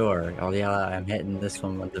 Sure, I'll yell out, I'm hitting this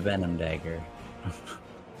one with the venom dagger.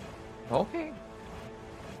 Okay.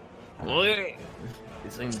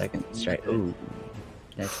 Second strike. Ooh,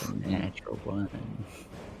 that's a natural one.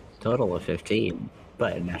 Total of 15,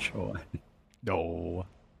 but a natural one. No.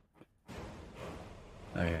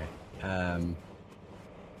 Okay.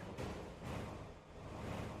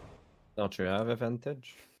 Don't you have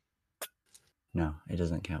advantage? No, it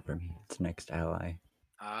doesn't count for me. It's next ally.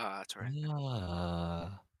 Ah, that's right.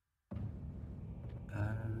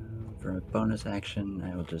 For a bonus action,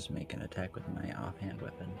 I will just make an attack with my offhand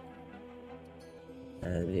weapon.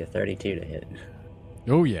 That'd be a 32 to hit.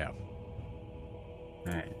 Oh, yeah.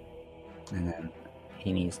 Alright. And then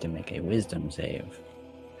he needs to make a wisdom save.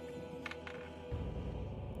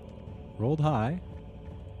 Rolled high.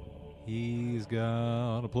 He's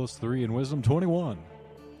got a +3 in wisdom, 21.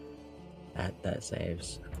 That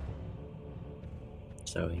saves.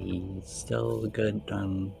 So he's still good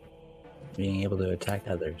on being able to attack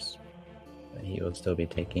others. But he will still be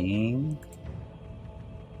taking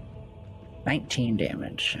 19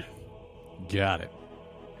 damage. Got it.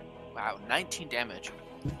 Wow, 19 damage.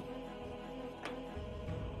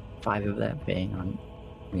 5 of that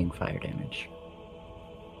being fire damage.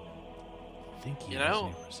 You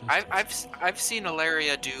know, I've seen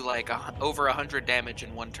Alaria do like over 100 damage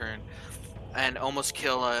in one turn, and almost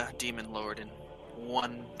kill a demon lord in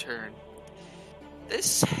one turn.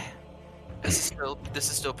 This is still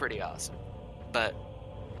pretty awesome, but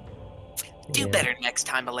do better next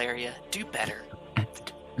time, Alaria. Do better.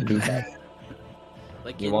 Do that.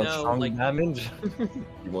 Like, You want strong like, damage?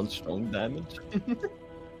 You want strong damage?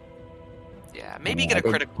 Yeah, maybe get a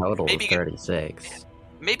critical. Total Maybe of get, 36.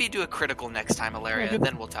 maybe do a critical next time, Alaria. good.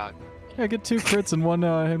 Then we'll talk. Yeah, get 2 crits in one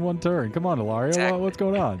turn. Come on, Ilaria. Exactly. What's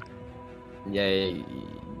going on? Yeah, you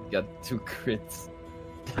got 2 crits.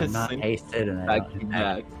 I'm not hasted and I Back don't to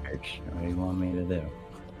have back. search. What do you want me to do?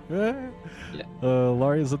 Yeah.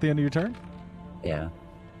 Ilaria, is at the end of your turn? Yeah.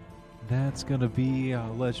 That's going to be a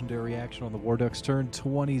legendary action on the War Duck's turn.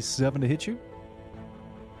 27 to hit you.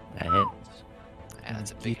 That hits. Yeah,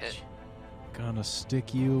 that's a big hit. Gonna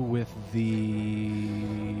stick you with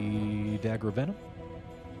the Dagger of Venom.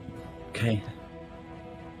 Okay.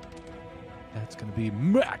 That's going to be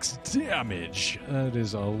max damage. That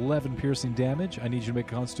is 11 piercing damage. I need you to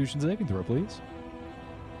make a Constitution saving throw, please.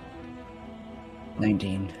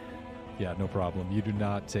 19. Yeah, no problem. You do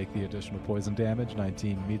not take the additional poison damage.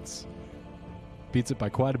 19 beats it by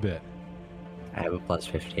quite a bit. I have a plus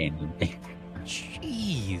 15.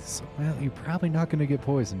 Jeez. Well, you're probably not going to get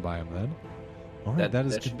poisoned by him then. All right,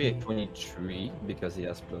 that should be a 23 because he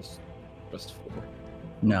has plus 4.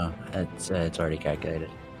 No, it's already calculated.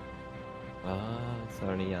 Ah, it's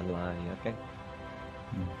already online. Okay.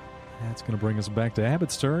 That's going to bring us back to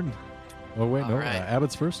Abbott's turn. Oh, wait, no. right.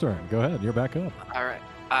 Abbott's first turn. Go ahead. You're back up. All right.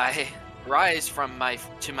 I rise to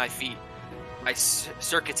my feet. My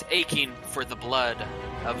circuit's aching for the blood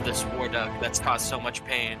of this war duck that's caused so much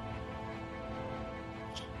pain.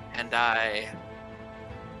 And I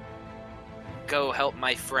go help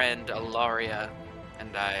my friend Alaria,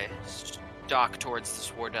 and I stalk towards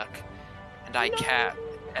this war duck, and I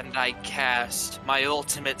cast my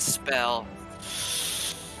ultimate spell.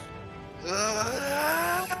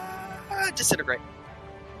 Disintegrate.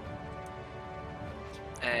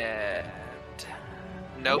 And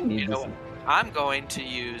nope, you know what? I'm going to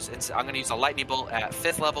use a lightning bolt at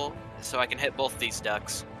 5th level so I can hit both these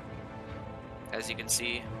ducks. As you can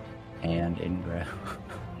see. And Ingra.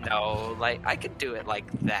 No, like I could do it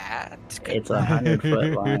like that. It's a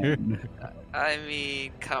 100-foot line. I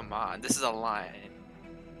mean, come on. This is a line.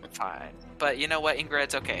 Fine. But you know what, Ingrid?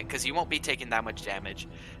 It's okay, because you won't be taking that much damage,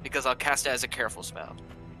 because I'll cast it as a careful spell.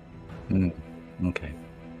 Okay.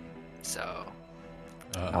 So.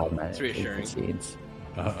 It's reassuring.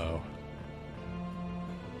 Uh-oh.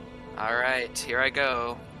 Alright, here I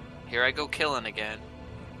go. Here I go killing again.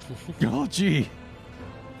 Oh, gee.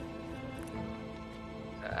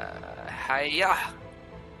 Hiya!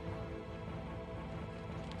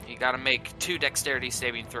 You gotta make 2 dexterity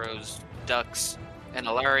saving throws, ducks. And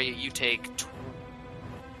Alaria, you take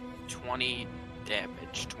 20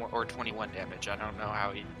 damage, or 21 damage. I don't know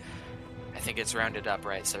how I think it's rounded up,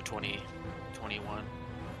 right? So 21.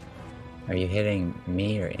 Are you hitting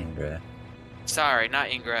me or Ingra? Sorry, not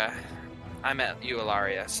Ingra. I meant you,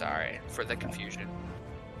 Alaria. Sorry for the confusion.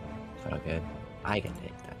 It's all good. I can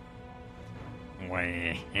take that.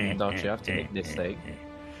 Don't you have to make this save?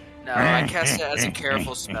 No, I cast it as a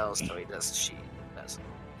careful spell, so he doesn't. She doesn't.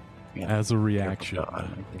 Yeah. As a reaction,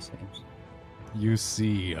 Make these saves. you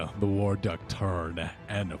see the war duck turn,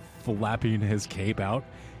 and flapping his cape out,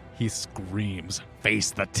 he screams,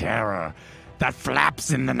 "Face the terror that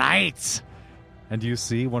flaps in the night!" And you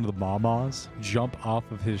see one of the mamas jump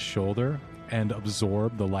off of his shoulder and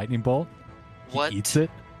absorb the lightning bolt. What? He eats it.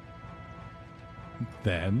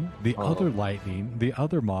 Then the other lightning, the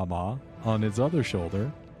other mama on his other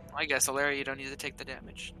shoulder, I guess, Alaria, you don't need to take the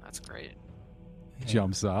damage. That's great.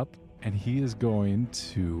 jumps up, and he is going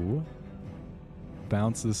to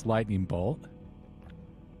bounce this lightning bolt.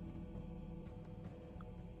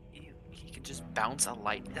 He can just bounce a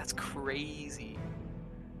light. That's crazy.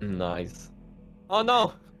 Nice. Oh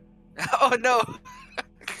no! Oh no!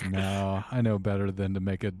 No, I know better than to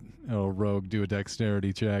make a rogue do a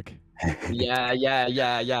dexterity check. Yeah.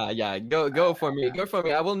 Go for me. Go for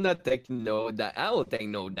me. I will not take I will take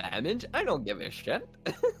no damage. I don't give a shit.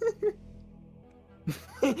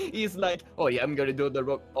 He's like, oh yeah, I'm gonna do the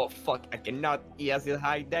rogue. Oh fuck, I cannot. He has a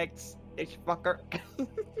high dex. This fucker. Man,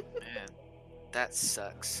 that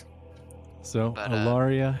sucks. So, But,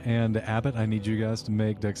 Alaria and Abbott, I need you guys to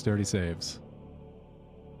make dexterity saves.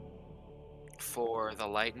 For the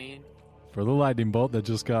lightning, For the lightning bolt that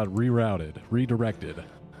just got redirected.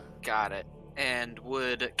 got it. And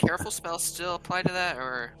would careful spell still apply to that,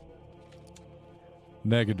 or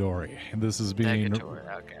Negatory. This is being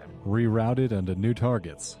negatory? Okay. rerouted into new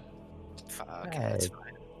targets. Okay, that's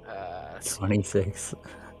fine. Let's see. 26.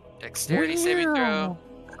 Dexterity saving throw.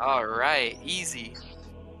 All right, easy.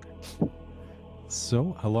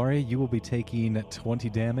 So, Alaria, you will be taking 20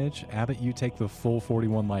 damage. Abbott, you take the full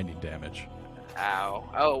 41 lightning damage. Ow.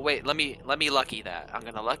 Oh wait, let me lucky that. I'm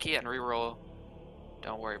gonna lucky it and reroll.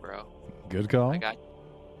 Don't worry, bro. Good call.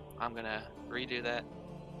 I'm gonna redo that.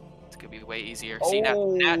 It's gonna be way easier. See,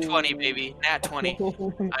 nat 20, baby. Nat 20.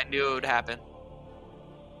 I knew it would happen.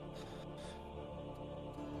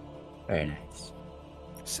 Very nice.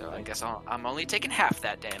 So I guess I'm only taking half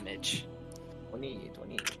that damage. 20.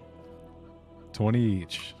 20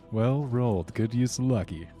 each. Well rolled. Good use of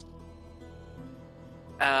lucky.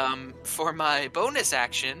 For my bonus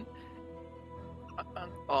action,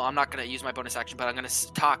 I'm not gonna use my bonus action, but I'm gonna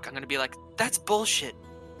talk. I'm gonna be like, "That's bullshit,"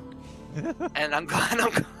 and I'm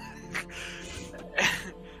glad.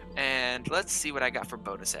 And let's see what I got for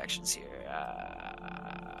bonus actions here.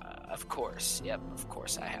 Of course, yep, of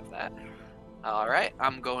course I have that. All right,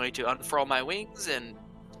 I'm going to unfurl my wings and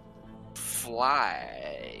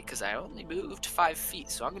fly because I only moved 5 feet,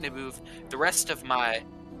 so I'm going to move the rest of my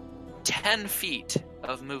 10 feet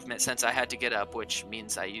of movement since I had to get up, which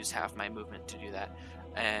means I used half my movement to do that.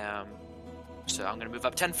 So I'm going to move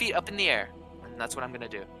up 10 feet up in the air, and that's what I'm going to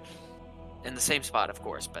do. In the same spot, of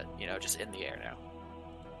course, but, just in the air now.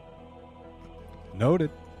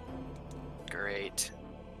 Noted. Great.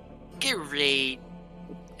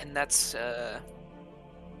 And that's going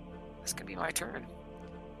to be my turn.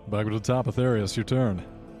 Back to the top of Therius, your turn.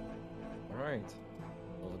 All right.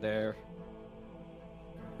 Over there.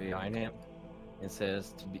 Behind him. It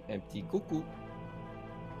says to be empty cuckoo.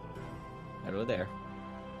 Hello there.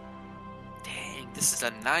 Dang, this is a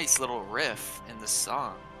nice little riff in the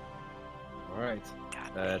song. All right.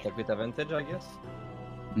 God, Attack with advantage, I guess.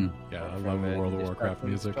 Yeah, I From, love uh, World of distract Warcraft from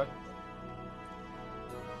music. distract.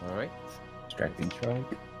 All right. Distracting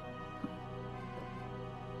strike.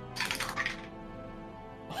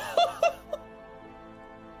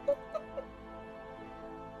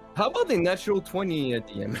 How about the natural 20 at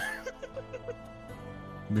the end?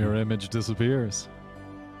 Mirror image disappears.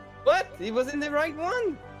 What? He was in the right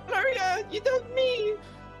one. Gloria, you don't me.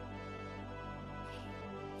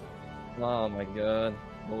 Oh my god.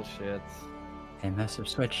 Bullshit. They must have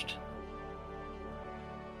switched.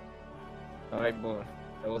 Alright, boy.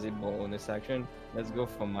 That was a bonus action. Let's go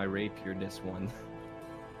for my rapier this one.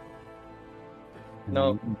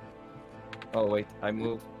 No. Oh wait, I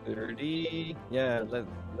moved 30. Yeah,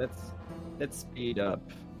 let's speed up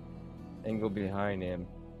and go behind him.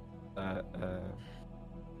 Are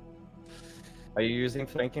you using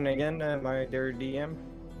flanking again, my dear DM?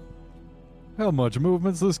 How much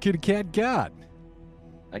movement's this kitty cat got?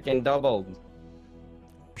 I can double.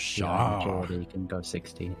 Yeah, majority can go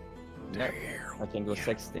 60. Yep, I can go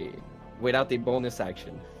 60 without the bonus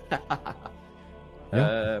action.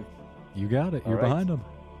 Yeah. You got it. You're alright. behind him.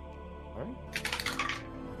 Alright.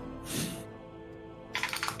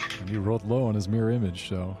 And he rolled low on his mirror image,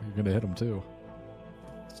 so you're going to hit him too.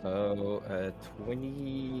 So,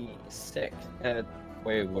 26.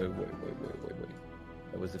 Wait.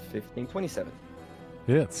 That was a 15. 27.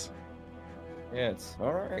 Hits. Yeah, it's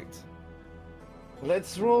alright.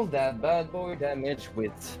 Let's roll that bad boy damage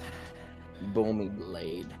with Bony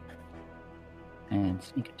Blade. And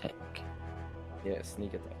sneak attack. Yeah,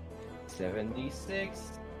 sneak attack.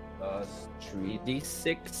 7d6 plus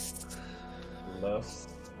 3d6 plus.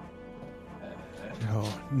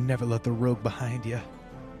 Oh, never let the rogue behind you.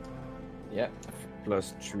 Yeah,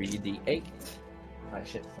 plus 3d8. I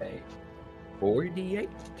should say 4d8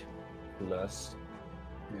 plus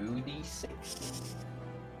 2d6.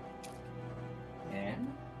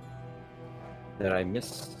 And did I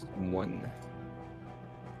miss one?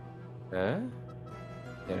 Did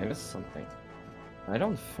I miss something? I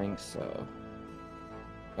don't think so.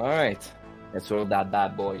 Alright, let's roll that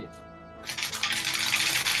bad boy.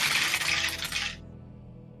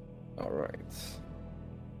 Alright.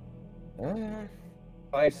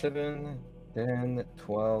 5, 7, 10,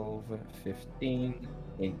 12, 15,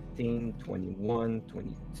 18, 21,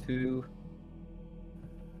 22,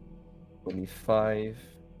 25,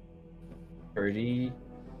 30,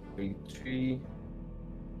 33,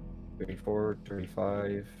 34,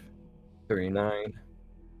 35, 39,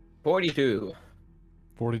 42.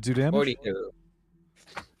 42 damage? 42.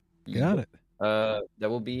 Got it. That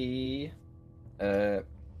will be 3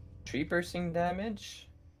 piercing damage,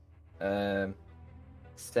 7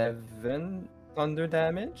 thunder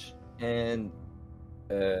damage, and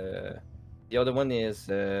the other one is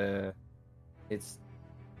it's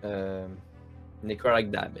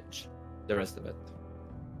necrotic damage. The rest of it.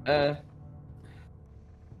 Yeah,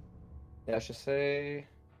 I should say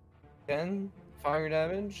 10 fire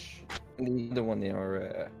damage. And the other one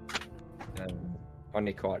are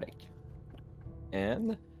necrotic.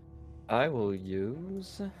 And I will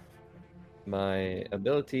use my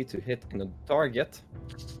ability to hit in a target,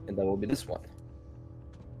 and that will be this one.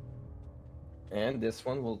 And this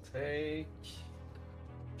one will take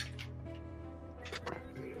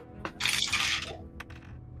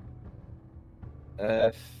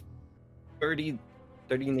 30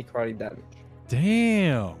 necrotic damage.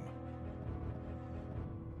 Damn.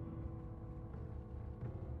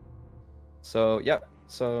 So yep.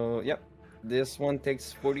 This one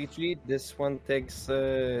takes 43. This one takes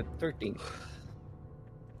 13.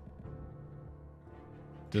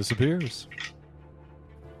 Disappears.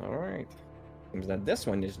 All right. Seems that this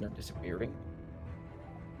one is not disappearing.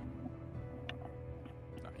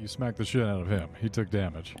 You smacked the shit out of him. He took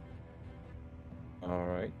damage. All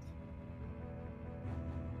right.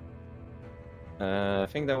 I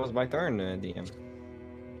think that was my turn, DM.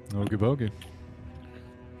 Okie bogie.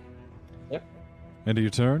 Yep. End of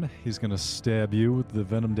your turn. He's gonna stab you with the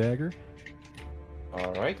venom dagger.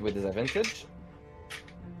 All right, with disadvantage.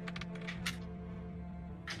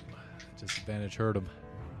 Disadvantage hurt him.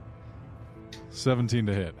 17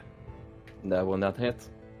 to hit. That will not hit.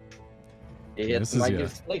 It hits Misses my ya.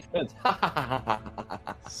 displacement.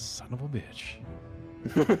 Son of a bitch.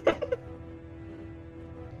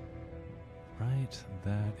 Right,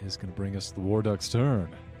 that is gonna bring us to the War Duck's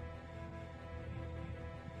turn.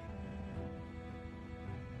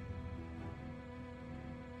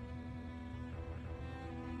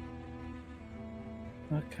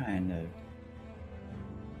 What kind of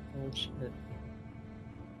bullshit?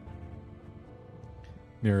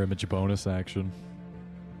 Mirror image bonus action.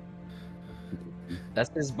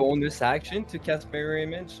 That's his bonus action to cast mirror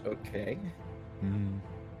image. Okay. Hmm.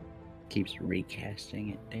 Keeps recasting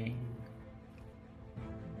it, dang.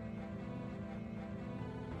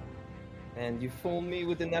 And you fooled me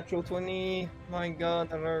with the natural 20. My god,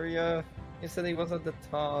 Alaria. You said he was at the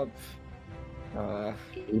top.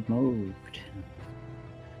 He moved.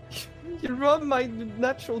 You robbed my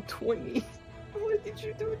natural 20. Why did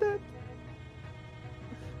you do that?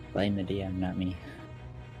 Blame the DM, not me.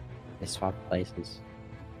 They swapped places.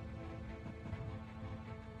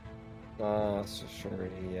 Oh, so sure,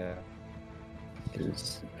 yeah.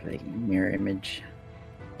 Because like mirror image.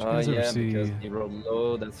 Did you guys ever Yeah, see- because he rolled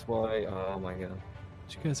low, that's why. Oh my god.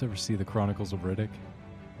 Did you guys ever see the Chronicles of Riddick?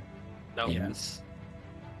 No. Yes.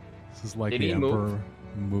 This is like Did the he Emperor move?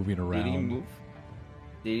 moving around. Did he move?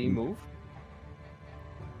 Did he move?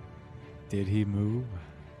 Did he move?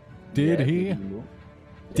 Did Yeah, he? Did he move?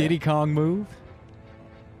 Diddy Kong move?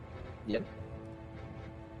 Yep.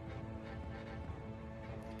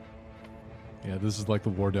 Yeah, this is like the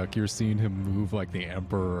War Duck. You're seeing him move like the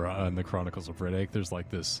Emperor in the Chronicles of Riddick. There's like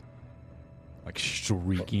this, like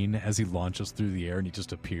shrieking as he launches through the air, and he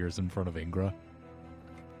just appears in front of Ingra.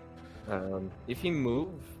 If he move,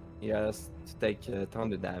 he has to take a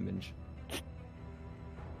ton of damage.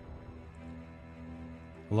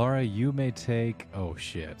 Laura, you may take. Oh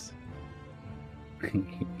shit!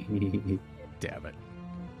 Damn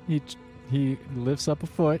it! He lifts up a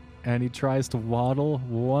foot and he tries to waddle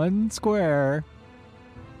one square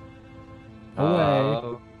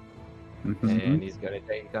away. And he's gonna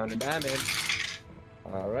take down the damage.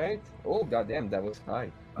 Alright. Oh, goddamn, that was high.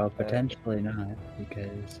 Well, potentially not,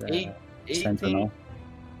 because Eight- 18. Sentinel.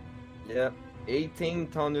 Yep. 18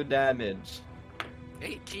 ton of damage.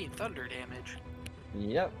 18 thunder damage.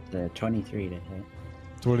 Yep. The 23 to hit.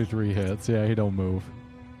 23 hits. Yeah, he don't move.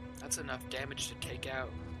 That's enough damage to take out.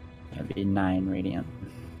 That'd be 9 radiant.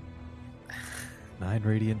 9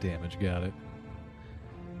 radiant damage. Got it.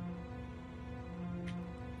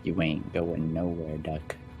 You ain't going nowhere,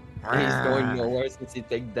 Duck. He's going nowhere since he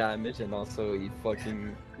take damage, and also he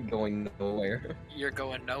fucking going nowhere. You're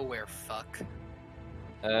going nowhere, fuck.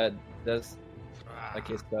 Does Ah.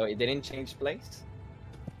 okay? So it didn't change place.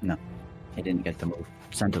 He didn't get to move.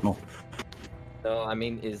 Sentinel. So I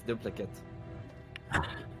mean, it's duplicate.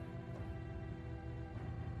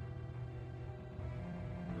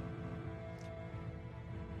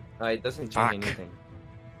 It doesn't change Fuck. anything.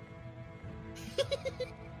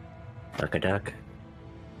 Duck a duck.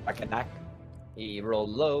 Attack. He rolled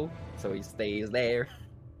low, so he stays there.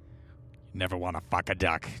 Never want to fuck a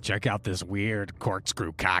duck. Check out this weird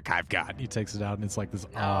corkscrew cock I've got. He takes it out, and it's like this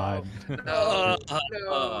odd, No,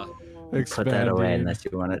 no. Put that away expanding. unless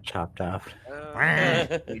you want it chopped off.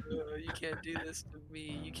 You can't do this to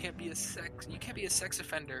me. You can't be a sex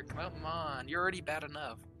offender. Come on, you're already bad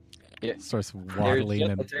enough. Starts There's waddling just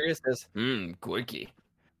and material says, quickie.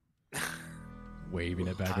 waving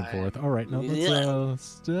it back and Hi. forth. All right, now let's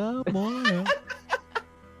stop more. No.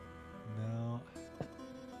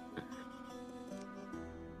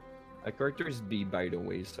 A character is B, by the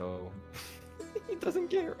way, so he doesn't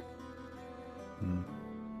care. Hmm.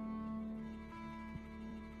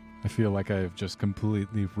 I feel like I've just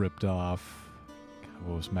completely ripped off. God,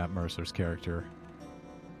 what was Matt Mercer's character?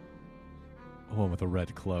 The one with the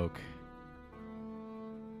red cloak.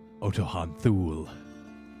 Otohan Thule.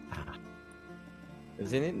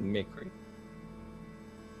 Isn't it Mikri?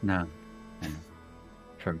 No. No.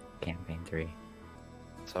 For campaign 3.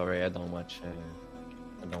 Sorry, I don't watch that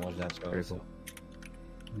show. Very So. cool.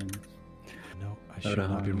 Hmm. No, I should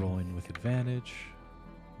not be Otohan. rolling with advantage.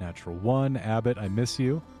 Natural 1. Abbott, I miss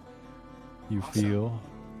you. You feel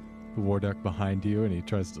the war duck behind you, and he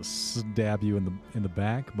tries to stab you in the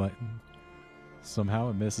back, but somehow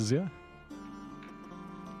it misses you.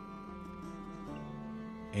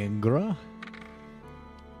 Ingra.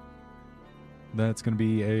 That's going to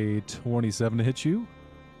be a 27 to hit you.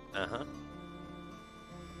 Uh-huh.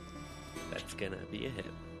 That's gonna be a hit.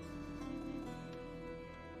 Man,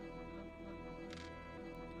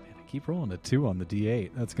 I keep rolling a 2 on the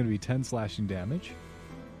D8. That's going to be 10 slashing damage.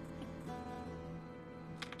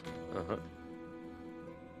 Uh-huh.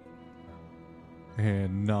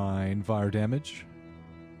 And 9 fire damage.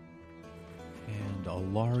 And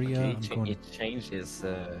Alaria, Okay, I'm going to... it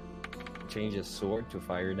changes sword to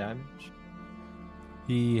fire damage.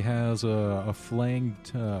 He has a flame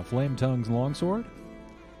tongue's longsword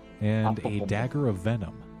and a dagger of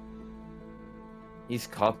venom. He's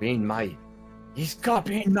copying my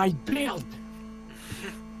build.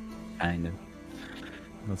 Kind of.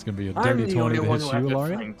 That's going to be a I'm dirty the 20 only to one hit who you, has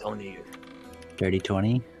the Alaria. flame tongue here. Dirty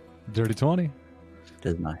 20 Dirty 20.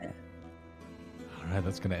 does not hit. All right,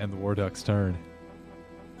 that's going to end the War Duck's turn.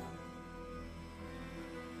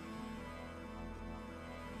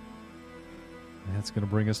 That's going to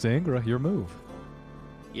bring us to Ingra. Your move.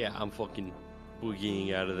 Yeah, I'm fucking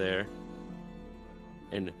boogieing out of there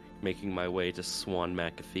and making my way to Swan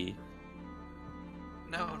McAfee.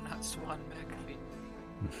 No, not Swan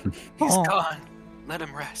McAfee. He's gone. Let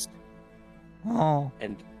him rest. Oh.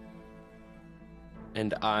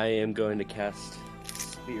 And I am going to cast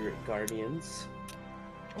Spirit Guardians.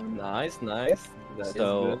 Oh, nice. That is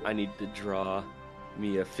So good. I need to draw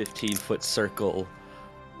me a 15-foot circle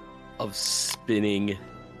of spinning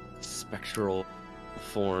spectral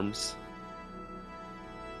forms.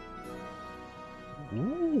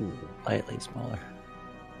 Ooh, slightly smaller.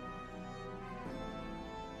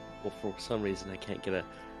 Well, for some reason I can't get a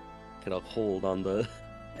hold on the.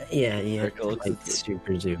 Yeah, yeah. Circle, Like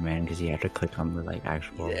super zoom in because you have to click on the like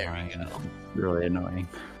actual There line. we go. It's really annoying.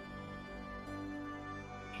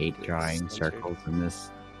 Hate Good drawing center. circles in this.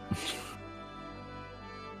 If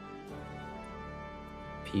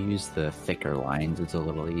you use the thicker lines, it's a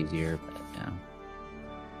little easier, but yeah.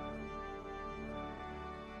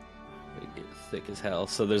 They get thick as hell.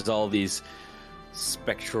 So there's all these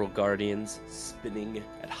spectral guardians spinning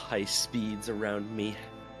at high speeds around me,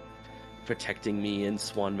 protecting me and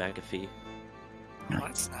Swan McAfee. Oh,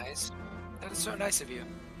 that's nice. That is so nice of you.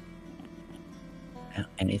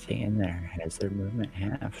 Anything in there has their movement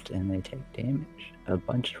halved and they take damage. A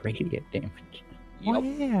bunch of radiant damage. Oh,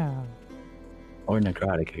 yeah. Or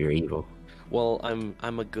necrotic if you're evil. Well,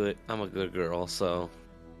 I'm a good girl, so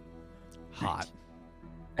Hot.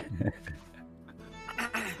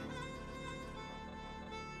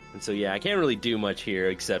 and so yeah, I can't really do much here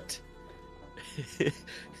except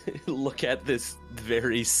look at this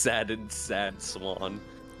very sad swan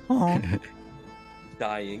Oh.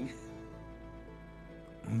 dying.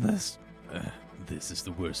 This is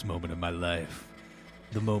the worst moment of my life.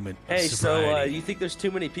 The moment of Hey, so sobriety. you think there's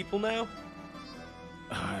too many people now?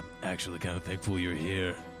 I'm actually kind of thankful you're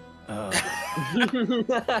here. In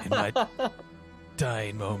my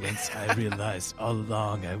dying moments, I realized all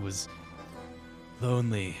along I was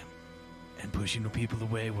lonely, and pushing the people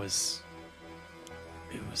away I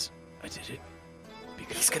did it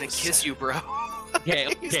because He's I gonna was kiss sad. you, bro.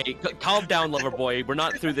 Okay, calm down, lover boy. We're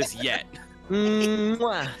not through this yet.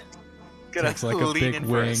 Mwah. Gonna Takes like a lean big in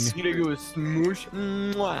for a wing. s- You gonna go smoosh?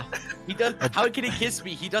 Mwah. He does. How can he kiss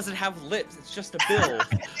me? He doesn't have lips. It's just a bill.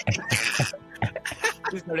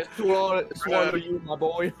 He's gonna swallow you, my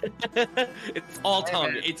boy. It's all Hey,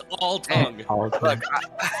 tongue. man. It's all tongue. All Look,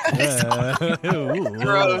 Ooh,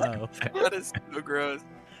 Gross. wow. that is so gross.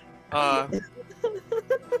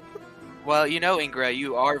 Well, you know, Ingra,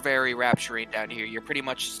 you are very rapturing down here. You're pretty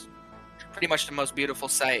much the most beautiful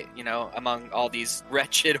sight, you know, among all these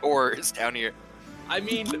wretched horrors down here. I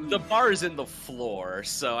mean, the bar is in the floor,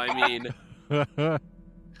 so I mean,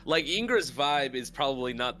 like Ingra's vibe is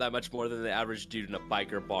probably not that much more than the average dude in a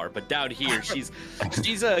biker bar. But down here, she's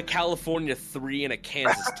a California 3 and a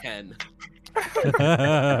Kansas 10.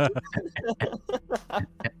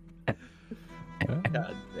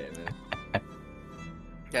 God damn it.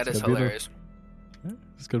 That It's is gonna be the- hilarious.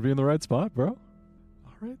 It's gonna be in the right spot, bro. All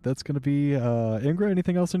right, that's gonna be Ingra.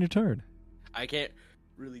 Anything else on your turn? I can't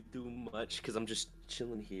really do much because I'm just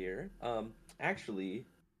chilling here. Actually,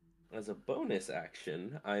 as a bonus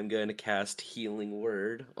action, I'm going to cast Healing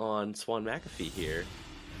Word on Swan McAfee here.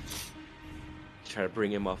 Try to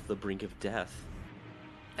bring him off the brink of death.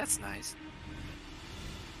 That's nice.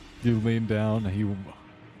 You lean down. You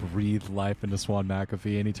breathe life into Swan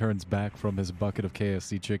McAfee, and he turns back from his bucket of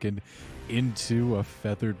KFC chicken into a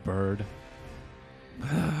feathered bird.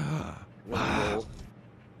 Roll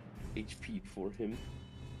HP for him.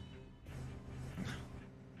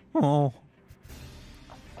 Oh.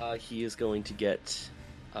 He is going to get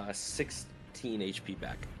 16 HP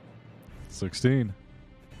back. 16.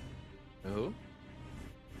 Who?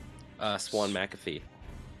 Swan McAfee.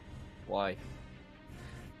 Why?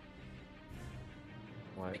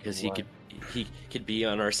 Why? Because why? he could be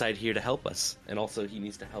on our side here to help us, and also he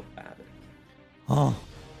needs to help Abbott. Oh,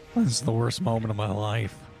 this is the worst moment of my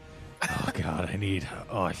life. Oh, God,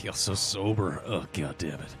 I feel so sober. Oh, God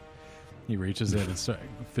damn it. He reaches in and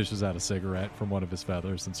fishes out a cigarette from one of his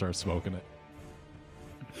feathers and starts smoking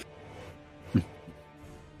it.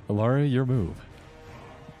 Alaria, your move.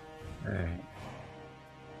 Alright.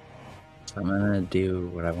 So I'm gonna do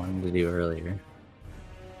what I wanted to do earlier.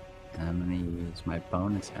 I'm gonna use my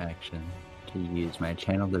bonus action to use my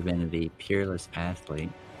Channel Divinity Peerless Athlete.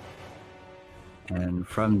 And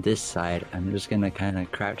from this side, I'm just gonna kind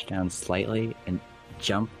of crouch down slightly and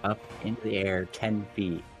jump up into the air 10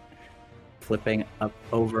 feet, flipping up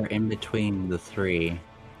over in between the three.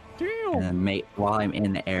 And then while I'm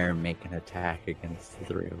in the air, make an attack against the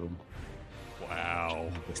three of them. Wow.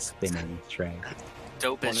 The spinning strike.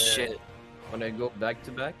 Dope as shit. When I go back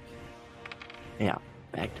to back? Yeah,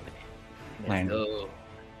 back to back. Let's go.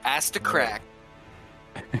 Ass to crack.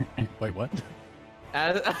 Wait, what?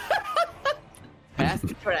 Ass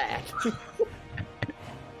to crack.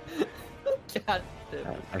 God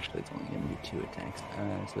damn. Actually, it's only going to be 2 attacks.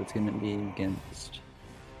 So it's going to be against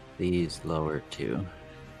these lower 2.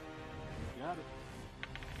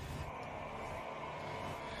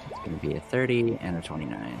 It's going to be a 30 and a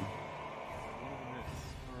 29.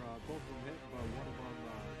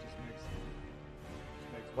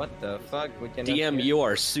 What the fuck? We cannot DM, hear- you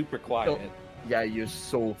are super quiet. Yeah, you're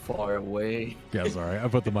so far away. Yeah, sorry. I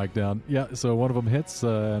put the mic down. Yeah, so one of them hits,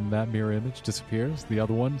 and that mirror image disappears. The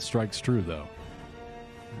other one strikes true, though.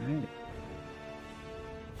 Alright.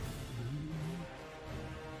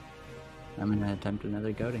 I'm going to attempt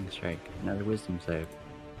another goading strike. Another wisdom save.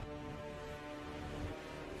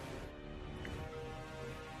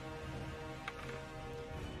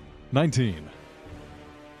 $19.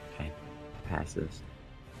 Okay. Passes.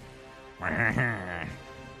 I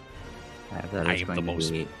That is am going the to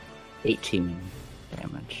most- be 18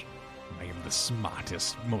 damage. am the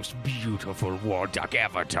smartest, most beautiful war duck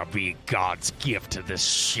ever to be God's gift to this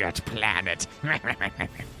shit planet.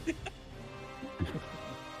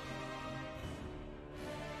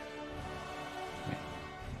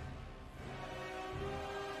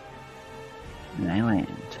 And I land.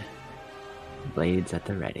 Blades at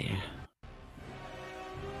the ready.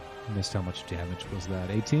 Missed how much damage was that?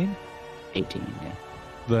 18? 18, yeah.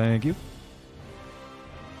 Thank you.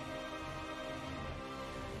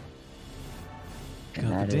 And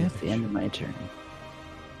Got that the is the damage. end of my turn.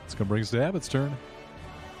 It's going to bring us to Abbott's turn.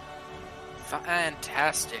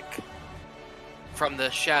 Fantastic. From the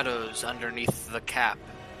shadows underneath the cap,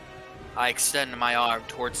 I extend my arm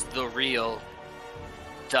towards the real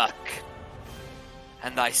duck.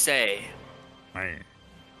 And I say,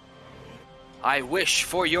 I wish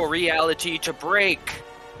for your reality to break.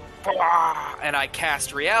 And I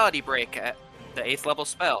cast Reality Break at the 8th level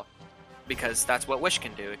spell. Because that's what Wish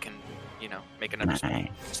can do. It can, make another spell. Nice.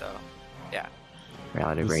 So, yeah.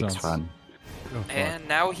 Reality This breaks sounds- fun. Oh, fuck. And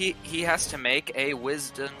now he has to make a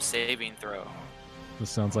Wisdom saving throw. This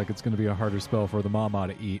sounds like it's going to be a harder spell for the mama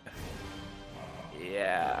to eat.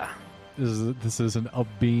 Yeah. This isn't a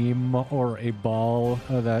beam or a ball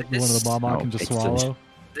that one of the mama No, can just it's just- swallow.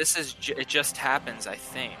 This is it just happens, I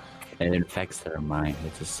think. It infects their mind.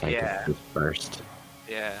 It's a psychic Yeah. burst.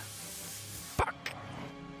 Yeah. Fuck.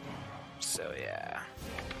 So yeah.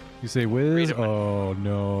 You say whiz? Read it. Oh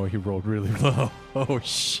no, he rolled really low. Oh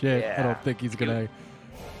shit! I Yeah. don't think he's gonna.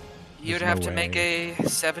 You'd There's have no to make way. a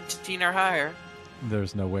 17 or higher.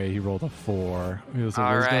 There's no way he rolled a 4. It was a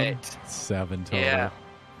All wisdom? right. 7 total. Yeah.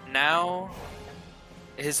 Now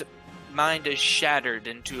his mind is shattered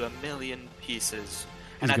into a million pieces.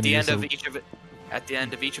 And He's at the gonna end use of a- each of it at the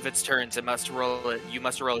end of each of its turns you must roll a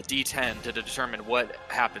D10 to determine what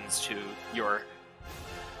happens to your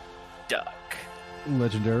duck.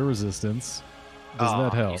 Legendary resistance. Does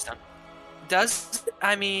that help? he's done.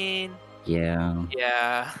 I mean, Yeah.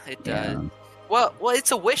 yeah, it does. Yeah. Well,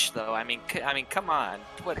 it's a wish though. I mean, come on.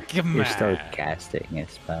 What? Give him You're still that. casting a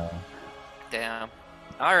spell. Damn.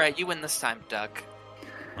 All right, you win this time, duck.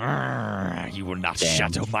 You will not Damn.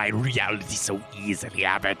 shatter my reality so easily,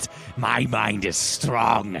 Abbott. My mind is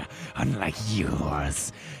strong, unlike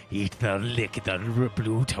yours. Lick the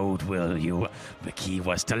blue toad, will you? The key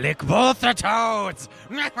was to lick both the toads.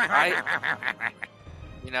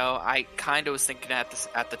 I kind of was thinking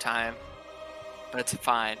at the time, but it's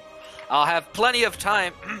fine. I'll have plenty of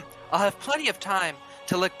time. I'll have plenty of time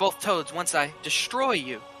to lick both toads once I destroy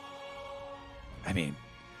you. I mean,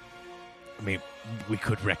 I mean, we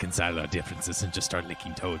could reconcile our differences and just start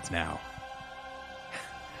licking toads now.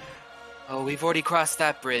 Oh, we've already crossed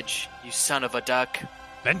that bridge, you son of a duck.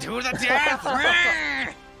 Then to the death!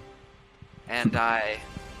 And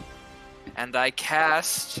I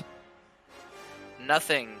cast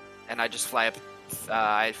nothing, and I just fly up.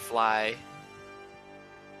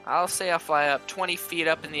 I'll say I'll fly up 20 feet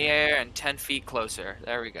up in the air and 10 feet closer.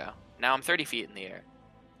 There we go. Now I'm 30 feet in the air.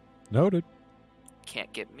 Noted.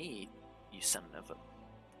 Can't get me, you son of a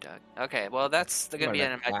duck. Okay, well that's going to be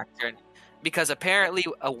an my turn. Because apparently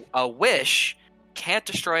a wish can't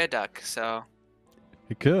destroy a duck, so...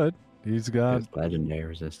 He could. He's got... His legendary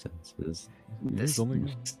resistance is...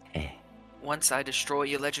 Once I destroy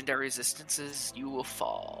your legendary resistances, you will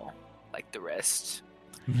fall. Like the rest.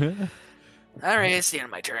 Alright, it's the end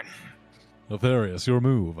of my turn. Altharius, your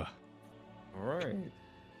move. Alright.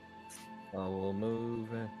 I will move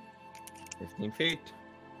 15 feet.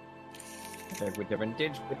 Attack with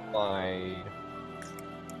advantage with wide.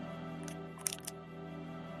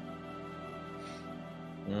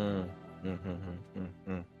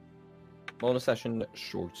 Bonus session,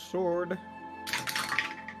 short sword.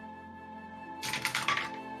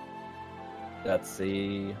 That's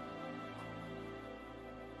a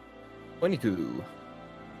 22.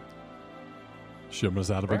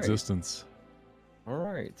 Shimmer's out of Right. existence.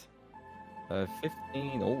 Alright.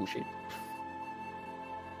 15. Oh shit.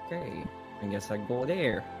 Okay. I guess I go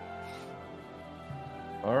there.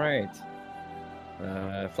 Alright.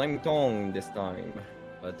 Flaming Tongue this time.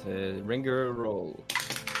 But Ringer roll.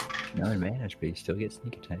 No advantage, but you still get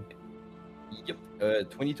sneak attack. Yep.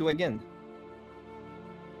 22 again.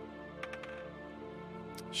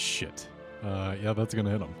 Shit. Yeah, that's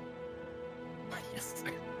gonna hit him. Yes.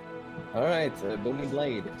 Alright, Booming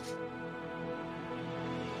Blade.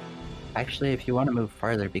 Actually, if you want to move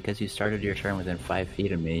farther, because you started your turn within 5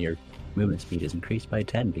 feet of me, your movement speed is increased by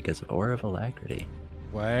 10 because of Aura of Alacrity.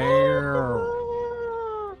 Wow.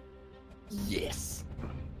 Yes.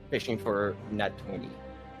 Fishing for nat 20.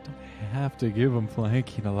 Have to give him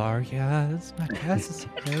flanking, Alaria. It's not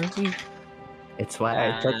necessary. It's why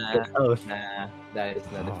I took the oath. Nah, that is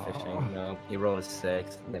not a fishing. No, he rolled a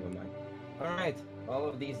 6. Never mind. Alright, all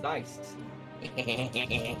of these dice.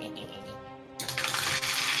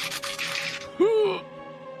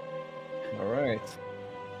 Alright.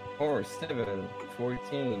 4, 7,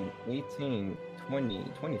 14, 18, 20,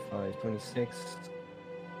 25, 26,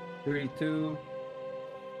 32.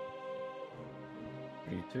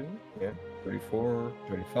 32, yeah. 34,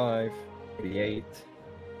 35, 38,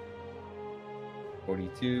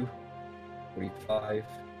 42, 45,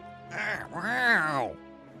 Wow.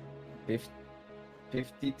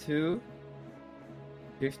 52,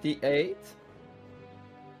 58,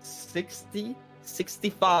 60,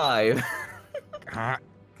 65.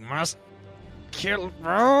 Must kill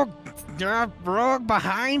Rogue. Rogue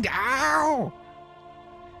behind. Ow!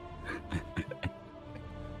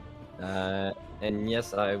 And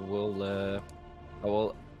yes, I will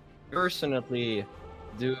personally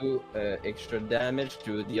do extra damage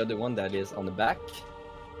to the other one that is on the back.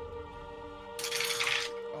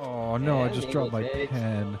 Oh no! I And just it dropped will my take-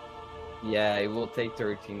 pen. Yeah, it will take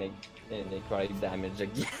 13 necrotic damage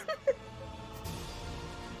again.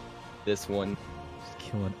 This one. Just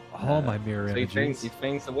killing all my mirror So he images.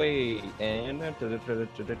 faints away, and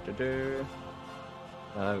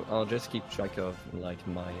I'll just keep track of like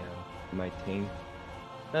my thing.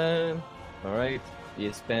 All right.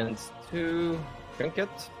 He spends 2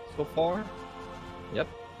 trinkets so far. Yep,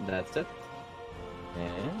 that's it.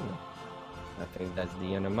 And I think that's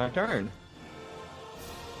the end of my turn.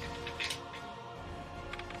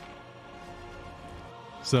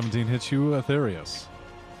 $17 hits you, Aetherius.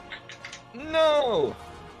 No.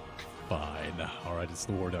 Fine. Alright, it's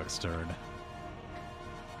the War Duck's turn.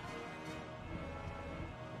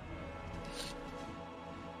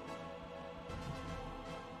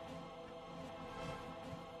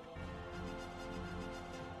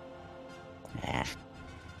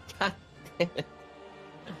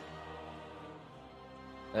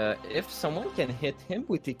 If someone can hit him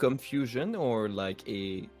with a confusion or like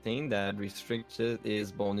a thing that restricts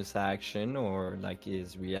his bonus action or like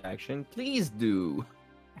his reaction, please do.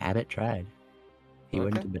 Abbott tried. He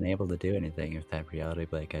wouldn't Okay. have been able to do anything if that reality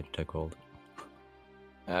blade had took hold.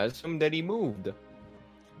 I assume that he moved.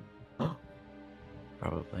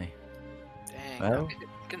 Probably. Dang, Well-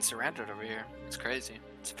 I'm getting surrounded over here. It's crazy.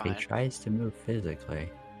 It's He fine. tries to move physically.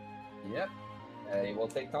 Yep. He will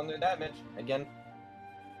take thunder damage again.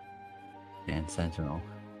 And Sentinel.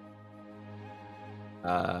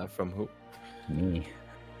 From who? Me.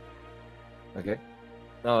 Okay.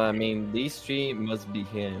 No, I mean these 3 must be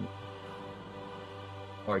him.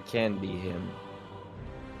 or can be him.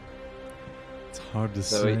 It's hard to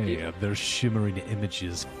So say. There's shimmering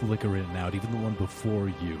images flickering out. Even the one before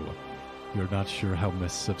you. You're not sure how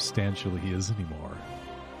substantial he is anymore.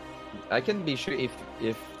 I can be sure if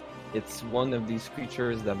it's one of these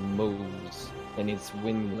creatures that moves and it's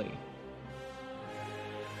Winley.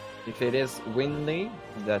 If it is Winley,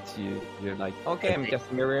 that you're like, okay, I'm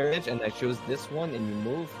casting mirror image, and I choose this one, and you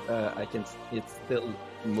move. It's still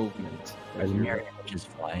movement. Are the mirror images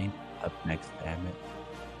flying up next to Emmett?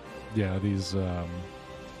 Yeah, these.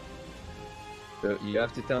 So you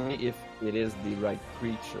have to tell me if it is the right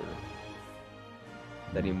creature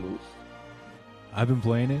that he moves. I've been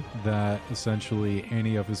playing it that essentially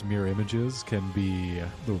any of his mirror images can be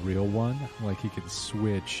the real one. Like he can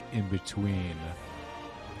switch in between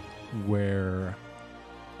where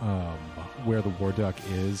the war duck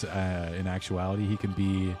is. In actuality, he can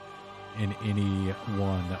be in any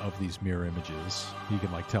one of these mirror images. He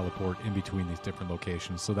can like teleport in between these different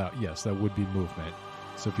locations. So that, yes, that would be movement.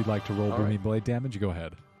 So if you'd like to roll Booming Blade damage, go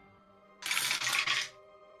ahead.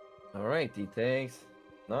 Alright, he takes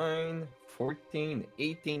 9, 14,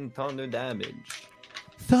 18 thunder damage.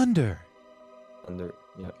 Thunder! Thunder,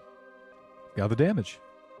 yeah. Got the damage.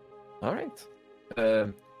 Alright.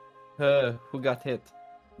 Who got hit?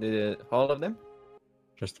 All of them?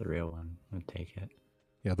 Just the real one would take it.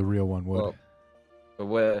 Yeah, the real one would.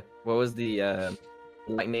 What was the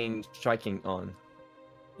lightning striking on?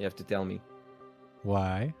 You have to tell me.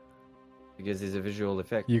 Why? Because it's a visual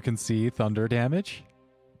effect. You can see thunder damage?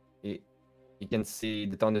 You can see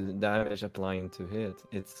the thunder damage applying to hit.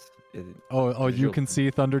 Oh, you visual. can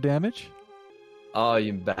see thunder damage? Oh,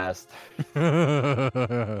 you bastard.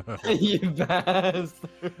 You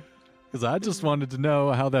bastard. Because I just wanted to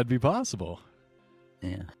know how that'd be possible.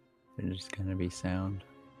 Yeah. They're just gonna be sound.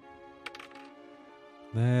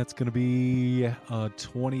 That's going to be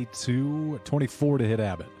 24 to hit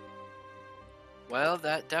Abbott. Well,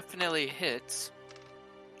 that definitely hits.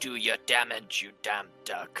 Do your damage, you damn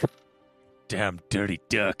duck. Damn dirty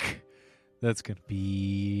duck. That's going to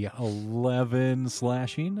be 11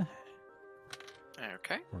 slashing.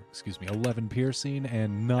 Okay. Or, excuse me, 11 piercing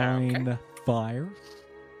and 9 fire.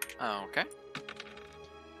 Okay.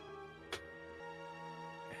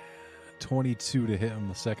 22 to hit on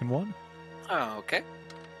the second one. Okay.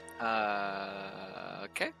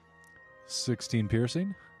 Okay. 16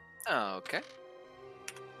 piercing. Okay.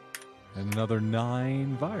 And another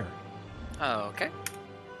 9 fire. Okay.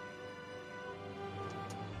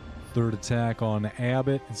 Third attack on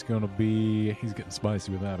Abbott is going to be... He's getting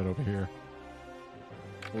spicy with Abbott over here.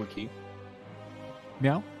 Okay.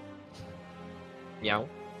 Meow. Meow.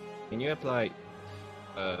 Can you apply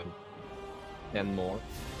 10 more?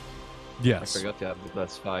 Yes. I forgot to have the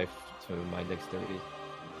 +5 to my dexterity.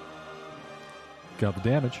 Got the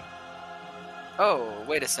damage. Oh,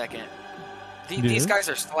 wait a second. These guys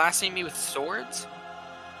are slashing me with swords?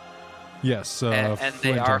 Yes. And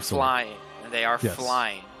they are flint sword. flying. They are Yes.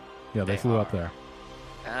 flying. Yeah, they flew up there.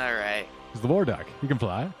 All right. He's the war duck. He can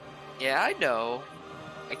fly. Yeah, I know.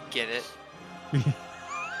 I get it.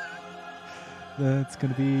 That's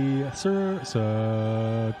going to be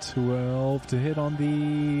 12 to hit on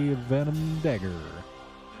the Venom Dagger.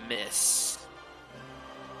 Miss.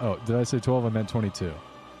 Oh, did I say 12? I meant 22.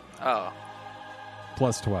 Oh,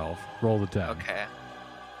 Plus 12. Roll the 10. okay.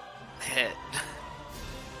 Hit.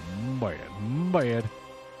 Bad.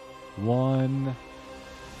 1.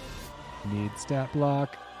 Need stat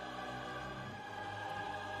block.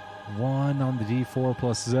 1 on the D4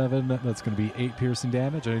 plus 7. That's going to be 8 piercing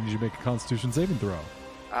damage. I need you to make a Constitution saving throw.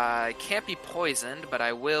 I can't be poisoned, but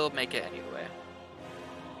I will make it anyway.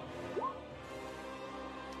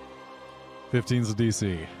 15's the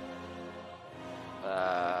DC.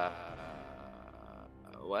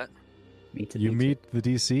 What? You meet the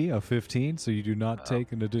DC of 15, so you do not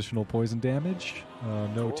take an additional poison damage.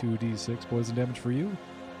 No Cool. 2d6 poison damage for you.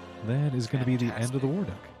 That is going to be the end of the War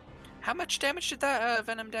Duck. How much damage did that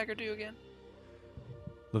Venom Dagger do again?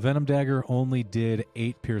 The Venom Dagger only did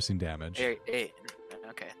 8 piercing damage. 8. Okay,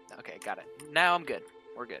 got it. Now I'm good.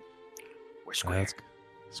 We're good. We're square. That's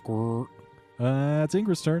squirt. It's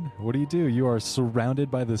Ingra's turn. What do? You are surrounded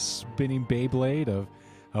by the spinning Beyblade of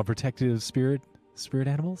protective spirit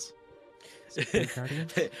animals.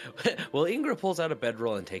 Well, Ingra pulls out a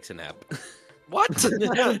bedroll and takes a nap. What?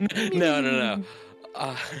 No.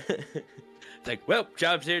 It's like, well,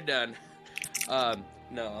 job's here done.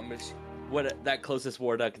 No, I'm just that closest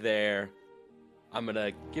war duck there. I'm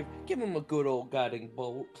gonna give him a good old guiding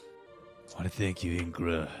bolt. I want to thank you,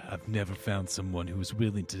 Ingra. I've never found someone who's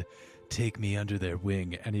willing to take me under their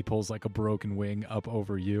wing. And he pulls like a broken wing up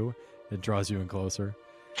over you and draws you in closer.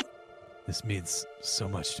 This means so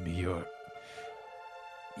much to me. You're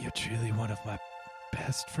truly one of my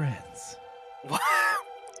best friends. What?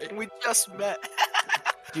 We just met.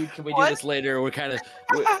 Dude, can we What? do this later?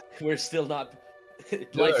 We're still not.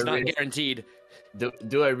 Life's not guaranteed.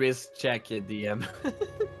 Do a risk check, DM.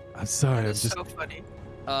 I'm sorry. I'm It's just so funny.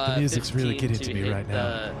 the music's really 15 getting to me hit right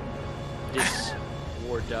now. This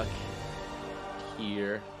war duck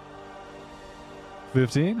here.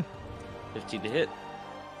 15. 15 to hit.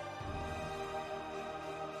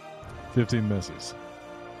 15 misses.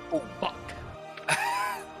 Oh fuck.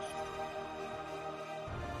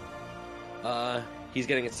 He's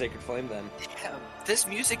getting a sacred flame then. Damn, this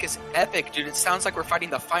music is epic, dude. It sounds like we're fighting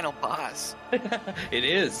the final boss. It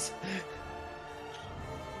is.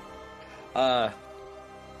 You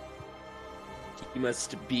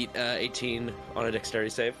must beat 18 on a dexterity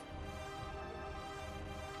save.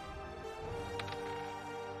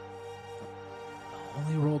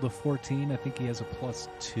 Only rolled a 14. I think he has a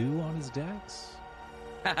 +2 on his dex.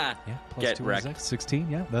 Yeah, plus Get 2 wrecked. on his dex. 16.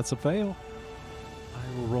 Yeah, that's a fail.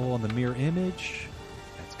 I will roll on the mirror image.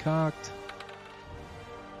 That's cocked.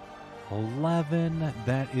 11.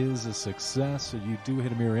 That is a success. So you do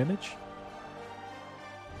hit a mirror image.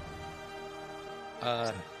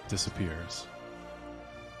 Disappears.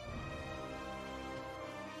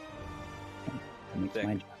 That makes Sick.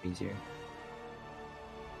 my job easier.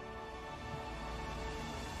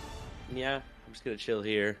 Yeah, I'm just gonna chill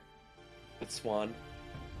here with Swan.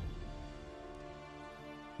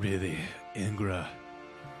 Really, Ingra,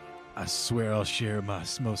 I swear I'll share my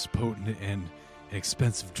most potent and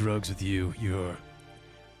expensive drugs with you. You're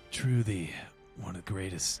truly one of the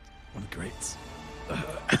greatest, one of the greats.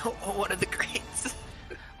 One of the greats.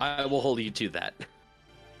 I will hold you to that.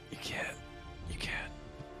 You can't. You can't.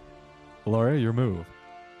 Laura, your move.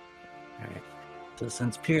 Alright. So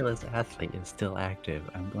since Peerless Athlete is still active,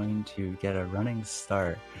 I'm going to get a running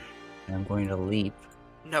start, and I'm going to leap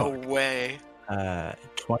No way.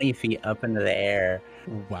 20 feet up into the air,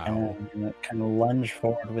 Wow. and I'm going to kind of lunge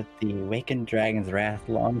forward with the Awakened Dragon's Wrath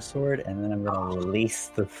longsword, and then I'm going to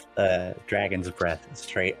release the Dragon's Breath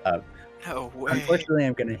straight up. No way. Unfortunately,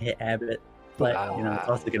 I'm going to hit Abbott, but it's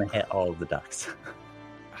also going to hit all of the ducks.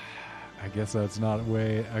 I guess that's not a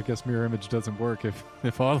way. I guess mirror image doesn't work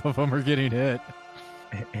if all of them are getting hit.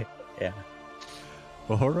 Yeah.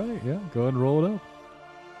 All right, yeah. Go ahead and roll it up.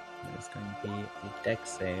 It's going to be a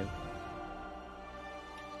dex save.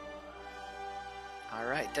 All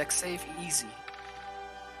right, deck save easy.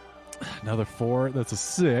 Another 4. That's a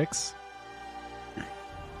 6.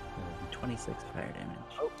 26 fire damage.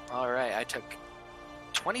 Oh, all right. I took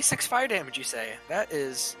 26 fire damage. You say that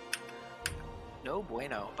is no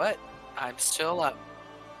bueno, but I'm still up.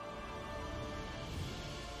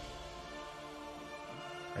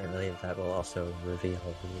 I believe that will also reveal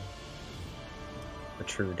the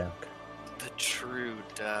true duck. The true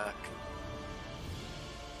duck.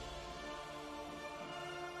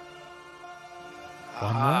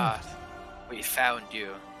 One Ah, left. we found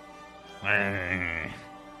you.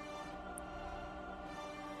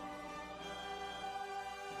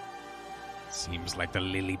 Seems like the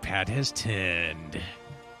lily pad has turned.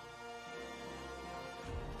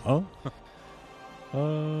 Oh?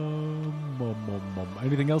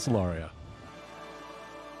 Anything else, Ilaria?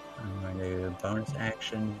 I'm going to do bonus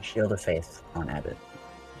action Shield of Faith on Abbott.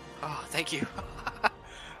 Oh, thank you.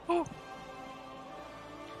 Oh.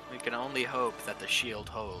 We can only hope that the shield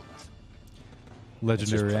holds.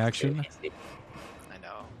 Legendary action. I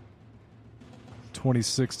know.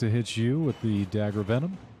 26 to hit you with the dagger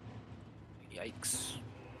venom. Yikes.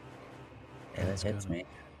 Yeah, that hits me.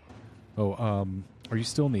 Oh, are you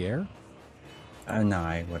still in the air? Oh no,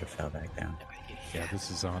 I would have fell back down. Yeah,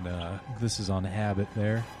 this is on habit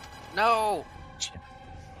there. No!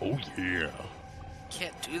 Oh yeah.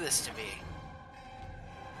 Can't do this to me.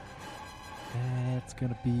 That's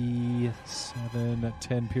gonna be 7,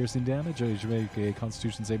 10 piercing damage. You should make a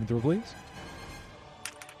Constitution saving throw, please.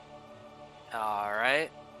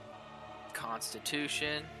 Alright.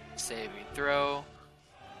 Constitution. Saving throw.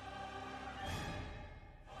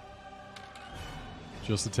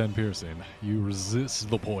 Just a 10 piercing. You resist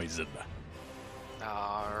the poison.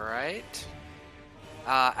 Alright.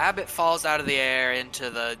 Abbott falls out of the air onto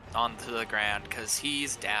the ground because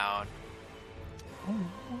he's down.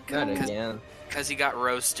 Not again. Because he got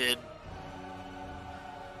roasted.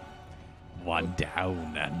 One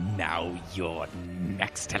down. Now you're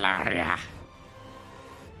next, Ilaria.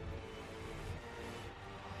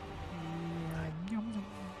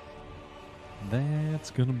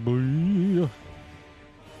 That's gonna be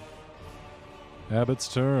Abbott's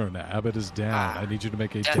turn. Abbott is down. I need you to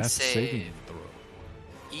make a Death death save. saving throw.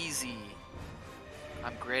 Easy.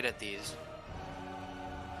 great at these.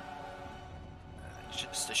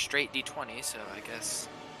 Just a straight D20, so I guess.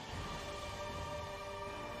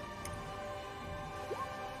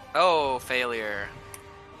 Oh, failure.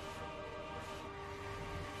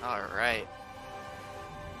 All right.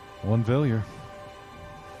 One failure.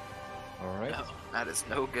 All right. No, that is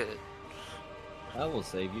no good. I will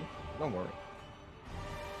save you. Don't worry.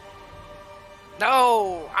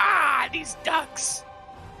 No! Ah, these ducks!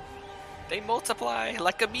 They multiply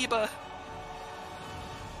like amoeba.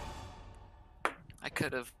 I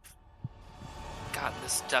could have gotten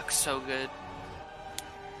this duck so good.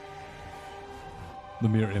 The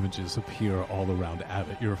mirror images appear all around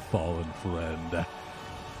Abbott, your fallen friend.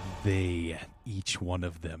 They, each one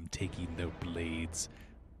of them, taking their blades,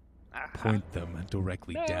 point them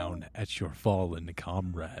directly down at your fallen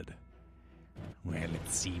comrade. Well, it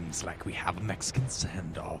seems like we have a Mexican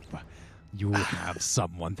standoff. You have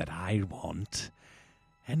someone that I want,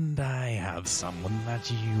 and I have someone that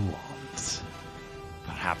you want.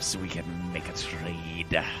 Perhaps we can make a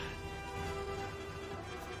trade.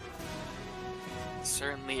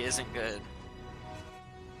 Certainly isn't good.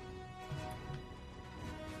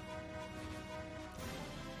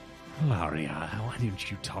 Laria, why don't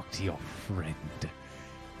you talk to your friend?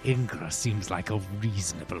 Ingra seems like a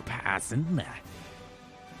reasonable person.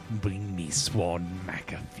 Bring me Swan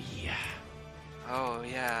McAfee. Oh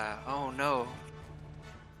yeah. Oh no.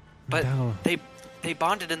 But No. they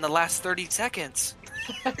bonded in the last 30 seconds.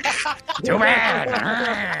 Too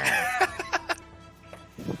bad!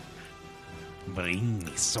 Bring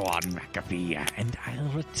me Swan McAfee, and I'll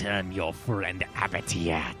return your friend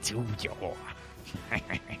Abatia to you.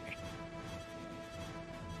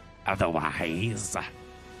 Otherwise...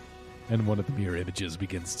 And one of the mirror images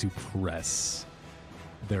begins to press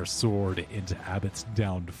their sword into Abbott's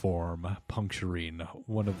downed form, puncturing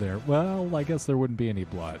one of their... Well, I guess there wouldn't be any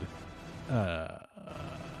blood.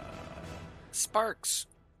 Sparks.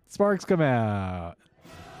 Sparks come out.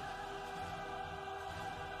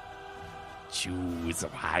 Choose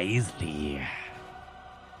wisely.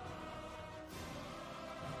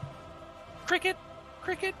 Cricket.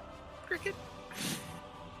 Cricket. Cricket.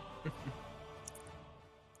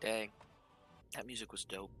 Dang. That music was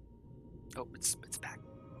dope. Oh, it's back.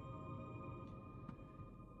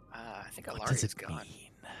 I think What does Alari's it gone. mean?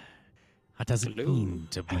 What does it Hello. mean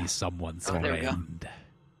to be someone's Oh, there we go. friend?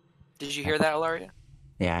 Did you hear that, Alaria?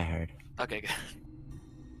 Yeah, I heard. Okay, good.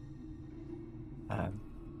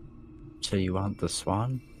 So you want the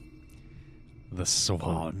swan? The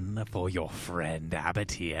swan for your friend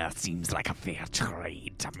Abbott here seems like a fair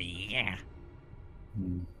trade to me.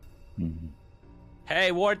 Mm-hmm.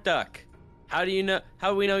 Hey, Wart Duck. How do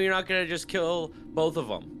we know you're not gonna just kill both of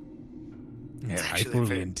them? Yeah, I actually fully.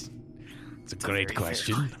 very- It's a a great very fair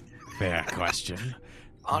question. Fair question.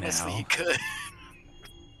 Honestly, Now, you could.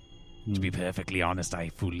 to be perfectly honest, I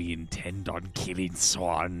fully intend on killing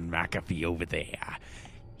Swan McAfee over there.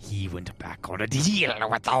 He went back on a deal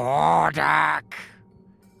with the Wardock.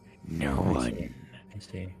 No one, I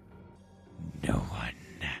see. no one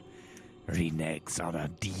reneges on a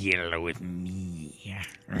deal with me.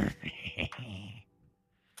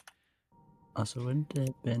 Also, wouldn't it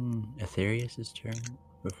have been Aetherius' turn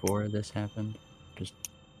before this happened? Just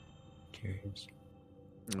curious.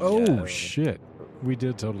 Oh, Yeah. shit. We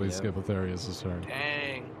did totally Yeah. skip Aetherius' turn.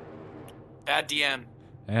 Dang. Bad DM.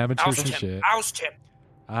 Amateur Oust him. shit. Oust him.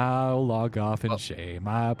 I'll log off in Oh. shame.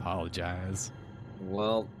 I apologize.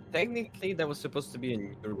 Well, technically, that was supposed to be a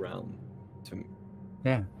new round. To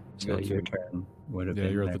Yeah. So Go your to- turn would have Yeah,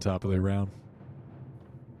 been you're at the top of the round.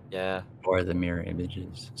 yeah. or the mirror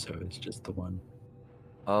images, so it's just the one.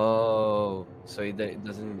 Oh, so it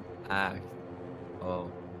doesn't act.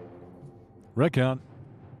 Oh, Retcon.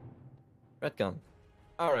 retcon.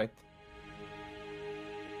 All right.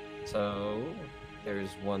 So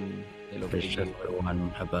there's one little There's baby. just the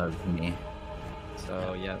one above me.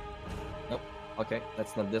 So yeah. Nope. Okay,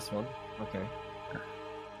 that's not this one. Okay.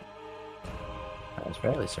 I was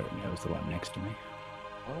fairly certain it was the one next to me.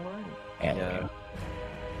 All right. And Yeah.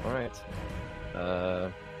 All right.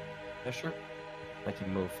 Yeah, sure. I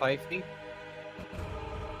can move 5 feet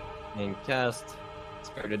and cast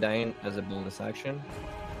Spare the Dying as a bonus action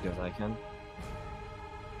because I can.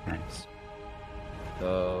 nice.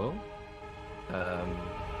 So,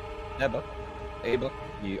 Eba,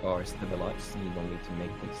 you are still alive, so you don't need to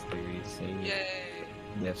make dexterity save, Yay.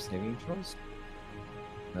 death saving throws.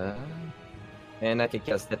 And I can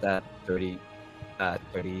cast it at 30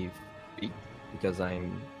 feet because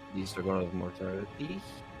these are going to mortality.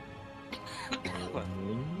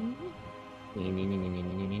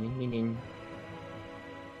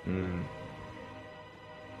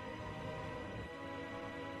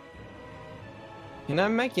 Can I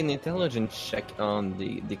make an intelligence check on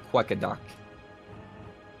the Quackadoc?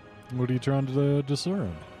 What are you trying to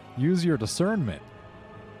discern? Use your discernment.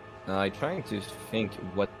 I'm trying to think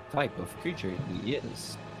what type of creature he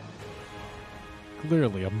is.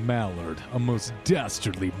 Clearly a mallard, a most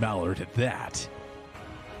dastardly mallard at that.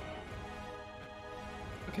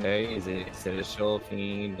 Okay, is it celestial,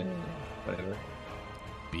 fiend, whatever?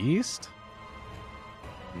 Beast?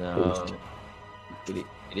 No, it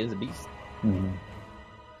is a beast. Mhm.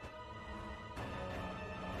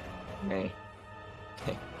 Okay.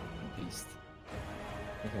 Okay. Beast.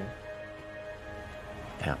 Okay.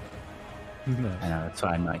 Yeah, No. I know. That's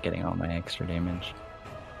why I'm not getting all my extra damage.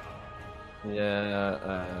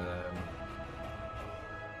 Yeah,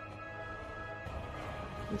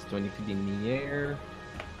 it's 20 feet in the air.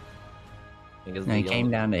 I guess No, he the came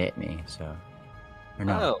only- down to hit me, so. Or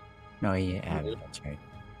no. Oh, No, he had me. That's right.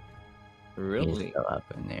 He's really? still up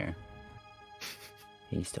in there.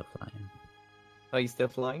 He's still flying. Oh, he's still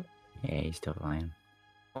flying? Yeah, he's still flying.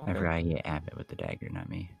 I Okay. forgot he hit Abbott with the dagger, not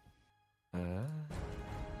me.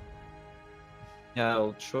 Yeah,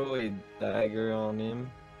 I'll throw a dagger on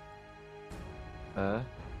him.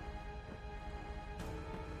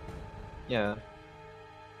 Yeah.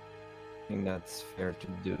 I think that's fair to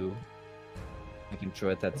do. I can throw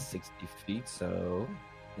it at 60 feet, so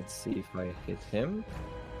let's see if I hit him.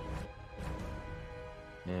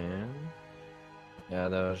 And yeah,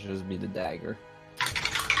 that'll just be the dagger.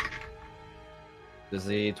 Does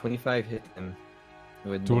a 25 hit him?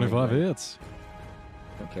 With 25 bonus? hits.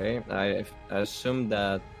 Okay, I assume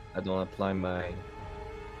that I don't apply my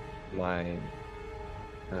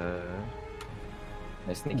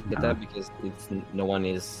sneak attack because it's no one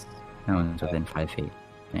is. No one's within 5 feet.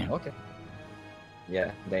 Yeah. Okay.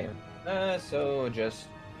 Yeah, damn. So just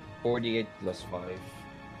 48 plus 5.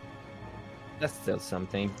 That's still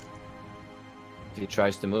something. If he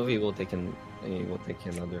tries to move, he will take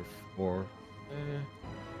another 4.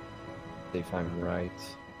 If I'm right.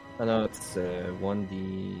 I know it's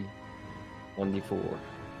 1d4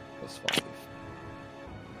 plus 5.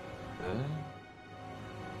 I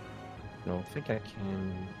don't think I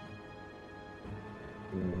can.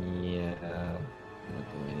 Yeah, I'm not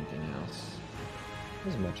doing anything else.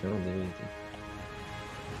 Doesn't matter, I don't do anything.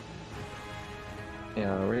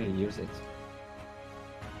 Yeah, I already use it.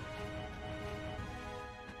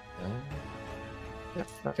 Yeah,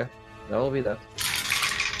 okay. That'll be that.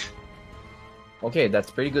 Okay, that's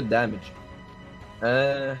pretty good damage.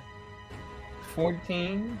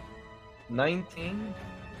 14, 19,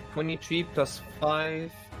 23 plus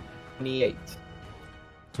 5, 28.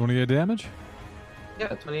 28 damage? Yeah,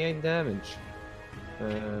 28 damage.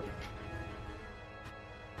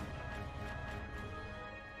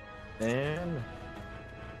 And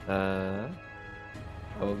I'll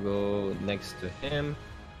go next to him.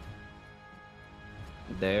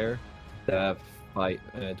 There.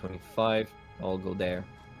 25. I'll go there.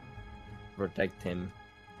 Protect him.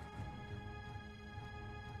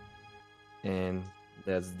 And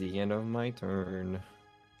that's the end of my turn.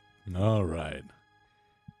 All right.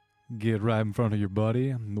 Get right in front of your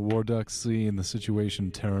buddy. The War Duck, seeing the situation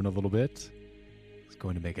turn a little bit, is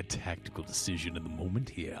going to make a tactical decision in the moment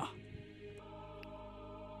here.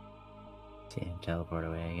 See him teleport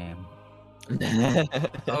away again.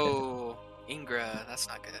 Oh, Ingra, that's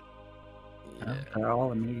not good. Well, they're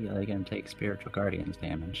all immediately going to take Spiritual Guardians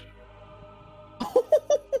damage.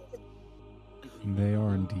 They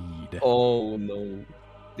are indeed. Oh no.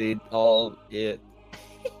 They all hit.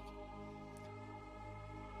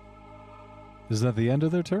 Is that the end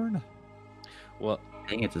of their turn? Well, I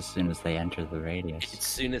think it's as soon as they enter the radius. as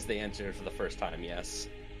soon as they enter for the first time, yes.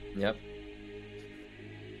 Yep.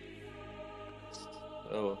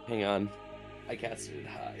 Oh, hang on. I casted it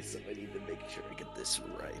high, so I need to make sure I get this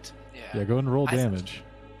right. Yeah, Yeah. go ahead and roll I th- damage.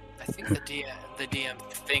 I think the DM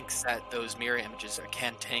thinks that those mirror images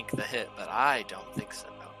can tank the hit, but I don't think so.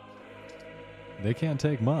 They can't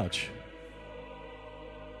take much.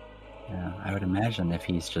 Yeah, I would imagine if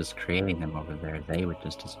he's just creating them over there, they would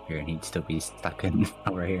just disappear and he'd still be stuck in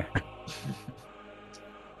over here.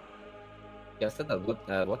 Yes, at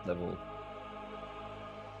what level?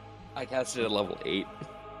 I casted at level 8.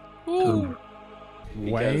 Ooh.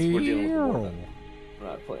 Because we're dealing with the war Wow. duck. We're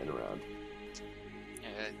not playing around.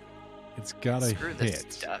 It's got to Screw this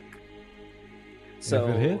hit. duck. So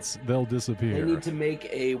if it hits, they'll they disappear. need to make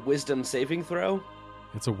a wisdom saving throw.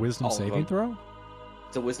 It's a wisdom all of saving them. throw?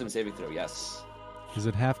 It's a wisdom saving throw, yes. Is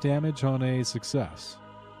it half damage on a success?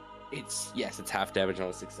 It's half damage on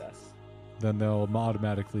a success. Then they'll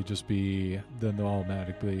automatically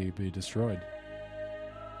be destroyed.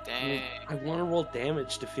 Dang. I want to roll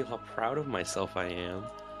damage to feel how proud of myself I am.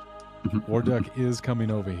 War Duck is coming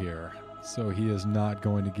over here, so he is not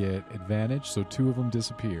going to get advantage, so 2 of them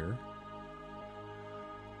disappear.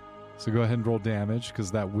 So go ahead and roll damage,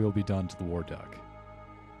 because that will be done to the War Duck.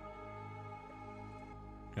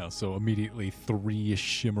 Yeah, so immediately 3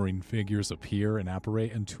 shimmering figures appear and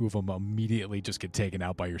apparate, and 2 of them immediately just get taken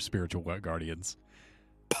out by your spiritual guardians.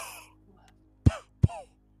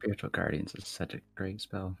 Spiritual Guardians is such a great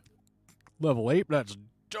spell. Level 8, that's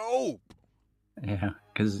dope! Yeah,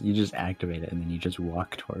 because you just activate it and then you just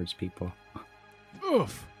walk towards people.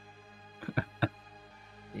 Oof!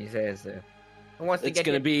 He says, "Who wants to It's get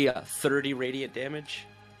going to hit?" be 30 radiant damage.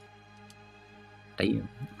 Damn.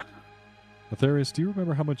 Aetherius, do you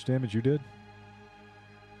remember how much damage you did?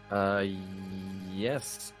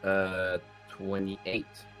 Yes. 28.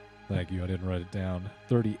 Thank you, I didn't write it down.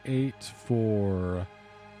 38 for...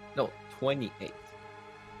 No, 28.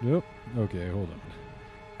 Yep. Okay, hold on.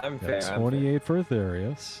 I'm Got fair. 28 for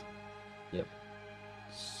Aetherius. Yep.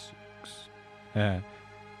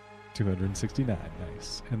 269.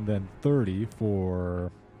 Nice. And then 30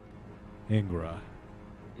 for Ingra.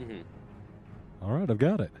 Mm-hmm. All right, I've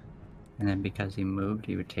got it. And then because he moved,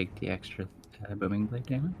 he would take the extra booming blade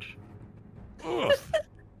damage.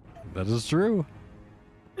 That is true.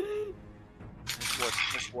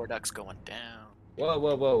 This War Duck's going down.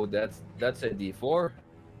 Whoa! That's a D4.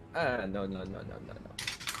 No.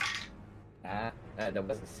 That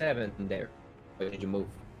was a 7 there. Where did you move?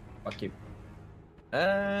 Fuck you.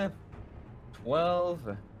 12,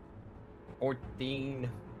 14,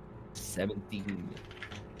 17.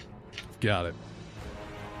 Got it.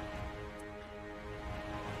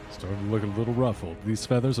 Starting to look a little ruffled. These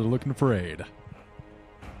feathers are looking afraid.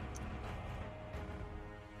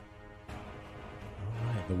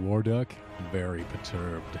 Alright, the War Duck, very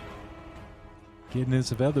perturbed. Getting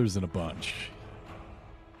his feathers in a bunch.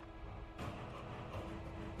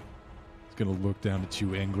 He's gonna look down at you,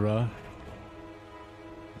 Ingra.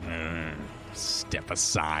 Step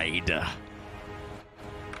aside. And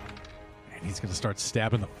he's gonna start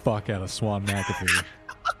stabbing the fuck out of Swan McAfee.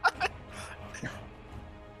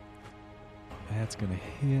 That's gonna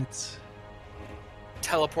hit.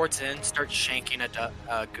 Teleports in, starts shanking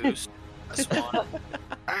a goose, a swan.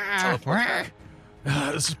 Teleports back.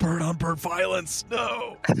 This is bird-on-bird violence.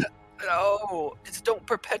 No. No, just don't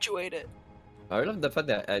perpetuate it. I love the fact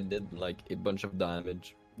that I did like a bunch of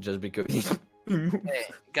damage just because. Hey,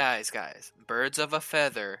 guys, birds of a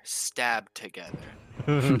feather stab together.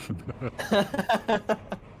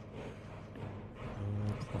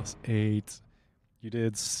 +8. You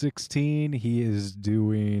did 16. He is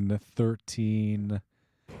doing 13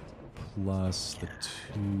 plus the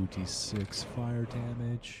 2d6 fire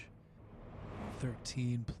damage.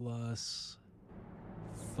 13 plus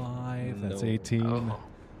 5. That's No. 18. Oh,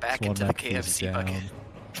 back Swan into the McAfee's KFC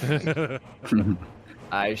bucket.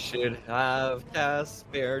 I should have cast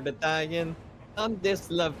Spare the Dying on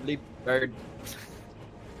this lovely bird.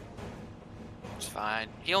 It's fine.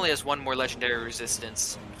 He only has 1 more legendary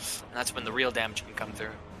resistance, and that's when the real damage can come through.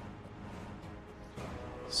 How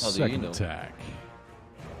do you Second know? attack.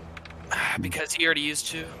 Because he already used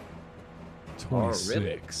 2.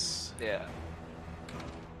 26. Yeah.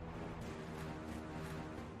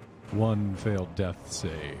 1 failed death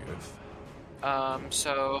save.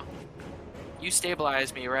 So you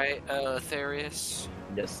stabilize me, right, Therius?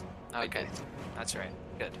 Yes. Okay, that's right.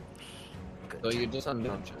 Good. So you're just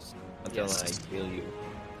unconscious until Yes. I heal you.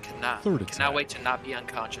 Cannot Third attack. wait to not be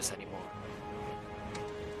unconscious anymore.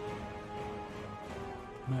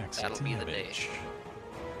 Max That'll be the day. damage.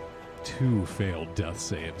 2 failed death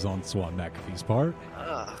saves on Swan McAfee's part.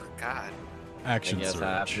 Ugh, God. I Action guess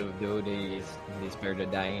I have surge. to do the Spare the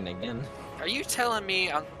Dying again. Are you telling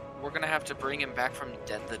me we're gonna have to bring him back from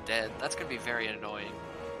the dead? That's gonna be very annoying.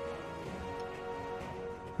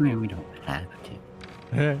 I mean, we don't have to.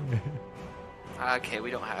 Okay, we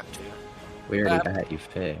don't have to. We already got you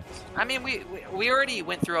fixed. I mean, we already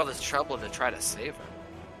went through all this trouble to try to save him.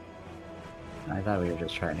 I thought we were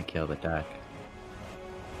just trying to kill the duck.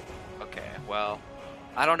 Okay, well,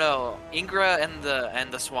 I don't know. Ingra and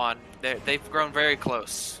the Swan, they've grown very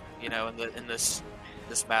close. You know, in this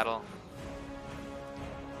battle.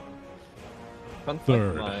 Fun fact,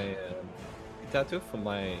 Third. my tattoo for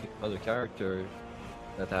my other character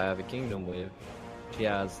that I have a kingdom with, she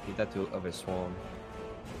has the tattoo of a swan.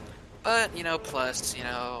 But, plus,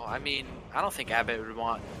 I mean, I don't think Abbott would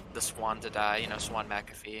want the Swan to die, Swan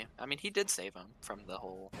McAfee. I mean, he did save him from the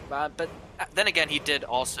whole... but then again, he did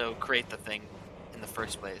also create the thing in the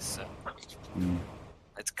first place, so...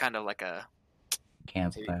 It's kind of like a...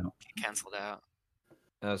 Cancel out. Cancelled out.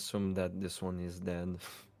 I assume that this one is dead.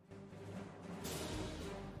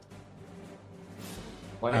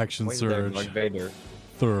 Action why is there surge. Darth Vader?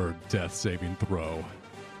 Third death saving throw.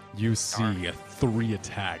 You see 3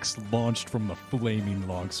 attacks launched from the flaming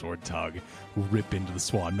longsword tug rip into the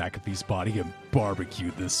Swan McAfee's body and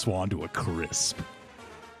barbecue this swan to a crisp.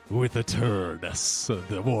 With a turn,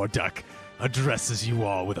 the war duck addresses you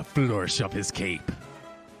all with a flourish of his cape.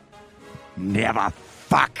 Never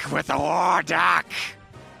fuck with the war duck!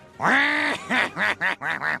 And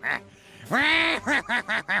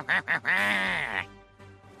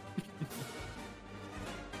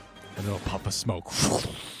it'll puff of smoke.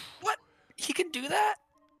 What? He can do that?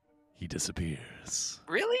 He disappears.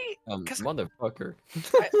 Really? 'Cause Motherfucker.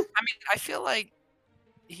 I mean, I feel like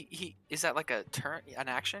he is that like a turn, an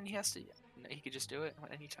action he has to. He could just do it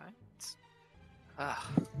at any time. That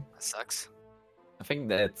sucks. I think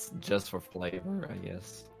that's just for flavor, I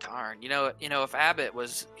guess. Darn. You know, if Abbott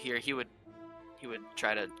was here, he would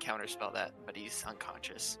try to counterspell that, but he's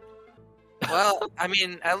unconscious. Well, I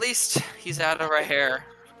mean, at least he's out of our hair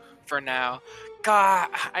for now. God,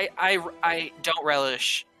 I don't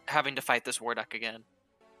relish having to fight this war duck again.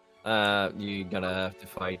 You're gonna have to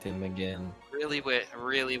fight him again.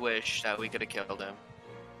 Really wish that we could have killed him.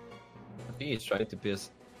 I think he's trying to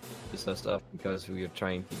piss us off because we're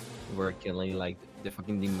killing like the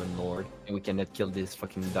fucking demon lord, and we cannot kill this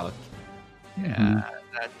fucking duck. Yeah,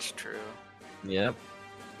 that's true. Yep.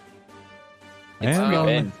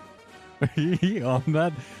 And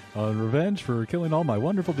on revenge for killing all my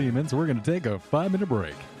wonderful demons, we're going to take a 5-minute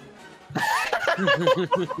break.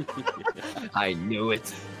 I knew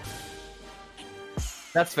it.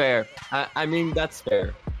 That's fair. I mean, that's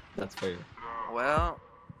fair. That's fair. Well,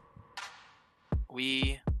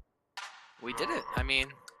 we did it. I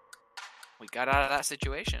mean, we got out of that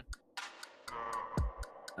situation.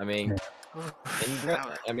 I mean,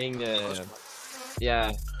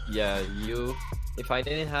 yeah. You. If I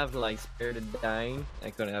didn't have like Spirited Dying, I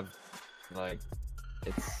could have like.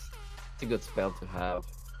 It's a good spell to have.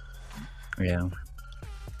 Yeah.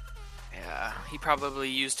 Yeah, he probably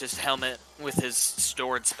used his helmet with his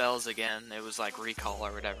stored spells again. It was like recall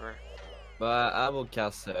or whatever. But I will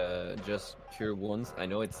cast just Cure Wounds. I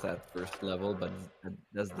know it's at first level, but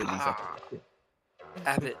that's the least.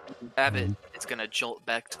 Abbott, it's gonna jolt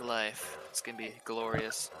back to life. It's gonna be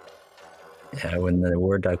glorious. Yeah, when the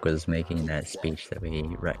war duck was making that speech that we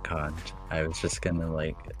retconned, I was just gonna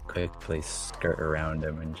like quickly skirt around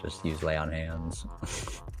him and just use lay on hands.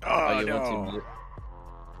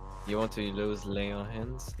 You want to lose lay on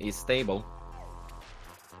hands? He's stable.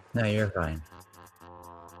 No, you're fine.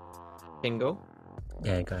 Can go.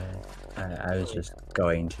 Yeah, go ahead. I was just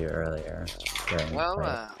going to earlier.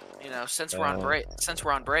 Well, since we're on break,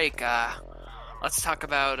 let's talk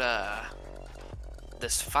about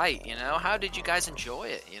this fight. How did you guys enjoy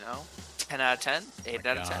it? 10 out of 10, 8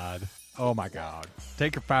 out of 10. Oh my God!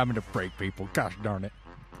 Take a 5-minute break, people. Gosh darn it!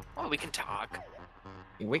 Well, we can talk.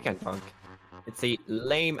 We can talk. It's a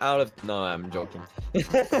lame out of. No, I'm joking.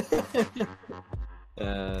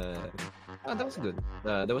 That was good.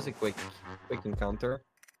 That was a quick encounter.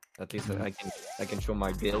 At least I can show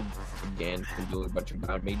my build again to do a bunch of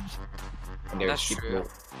damage. And That's true.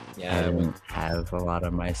 Yeah, I didn't have a lot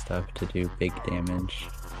of my stuff to do big damage.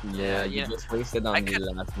 Yeah, you just wasted on the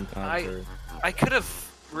last encounter. I could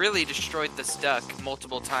have really destroyed this duck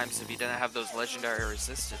multiple times if he didn't have those legendary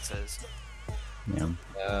resistances.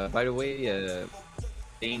 Yeah. By the way,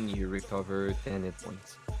 Dane, you recover 10 hit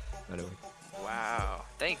points. By the way. Wow,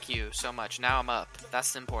 thank you so much. Now I'm up.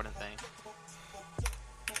 That's the important thing.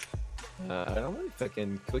 I don't know if I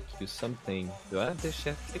can cook you something. Do I have the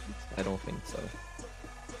chef ticket? I don't think so.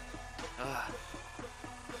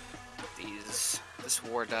 This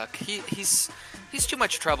war duck. He's too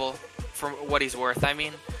much trouble for what he's worth. I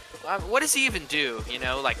mean, what does he even do?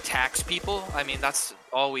 Like tax people? I mean, that's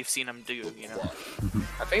all we've seen him do.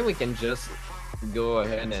 I think we can just go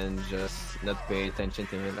ahead and just not pay attention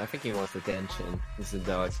to him. I think he wants attention. He's a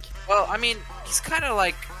dog. Well, I mean, he's kind of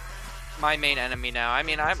like my main enemy now. I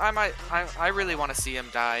mean, I really want to see him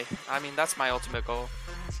die. I mean, that's my ultimate goal.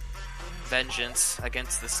 Vengeance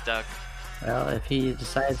against this duck. Well, if he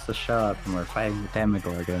decides to show up and we're fighting the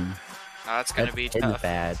Demogorgon, that's gonna be pretty tough.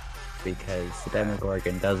 bad because the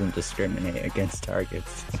Demogorgon doesn't discriminate against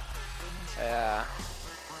targets. Yeah.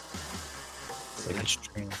 So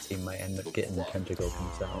he might end up getting the tentacles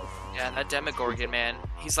himself. Yeah, and that Demogorgon, man,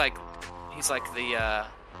 he's like the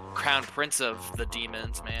crown prince of the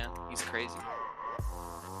demons, man. He's crazy.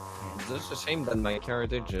 It's just a shame that my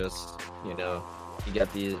character just, he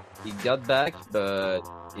got back, but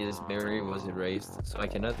his memory was erased, so I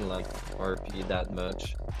cannot like RP that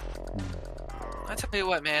much. I tell you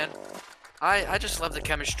what, man. I just love the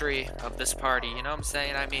chemistry of this party. You know what I'm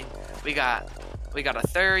saying? I mean, we got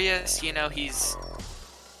Atherius. You know, he's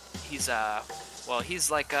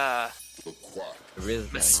like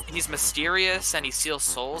he's mysterious and he steals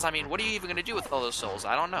souls. I mean, what are you even gonna do with all those souls?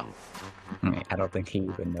 I don't know. I don't think he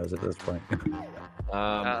even knows at this point.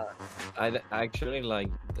 I actually like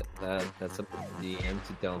that's up to the DM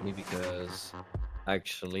to tell me, because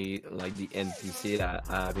actually like the NPC that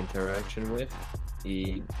I have interaction with,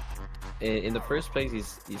 he in the first place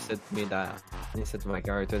he said to my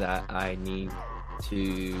character that I need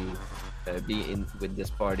to be in with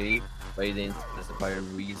this party, but he didn't specify a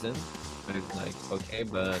reason. I was like, okay,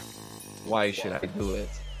 but why should I do it?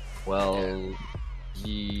 Well,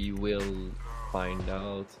 you will find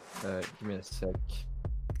out. Give me a sec.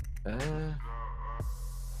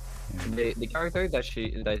 The character that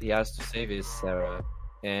he has to save is Sarah,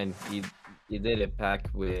 and he did a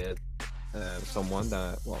pact with someone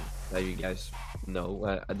that you guys know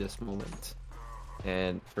at this moment.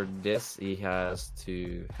 And for this, he has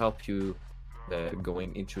to help you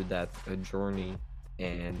going into that journey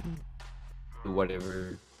and do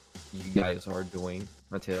whatever you guys are doing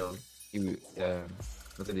until the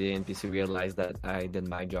NPC realized that I did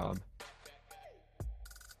my job.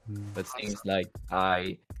 But seems like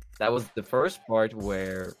that was the first part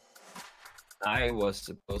where I was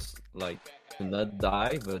supposed to not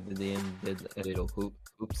die, but the DM did a little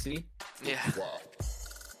oopsie. Yeah.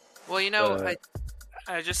 Well, you know,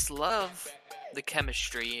 I just love the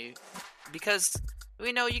chemistry, because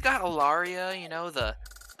you got Ilaria,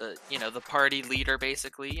 the party leader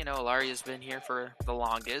basically. Ilaria's been here for the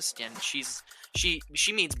longest, and she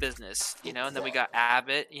means business, and then we got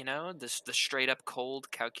Abbott, the straight up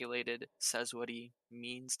cold calculated says what he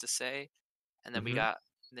means to say. And then we got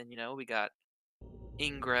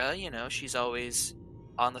Ingra, she's always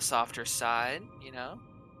on the softer side,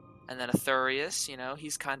 and then Athurius,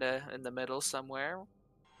 he's kind of in the middle somewhere.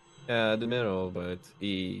 Yeah, the middle, but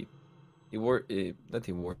not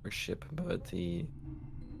he worship, but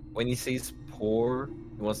when he sees poor,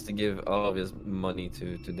 he wants to give all of his money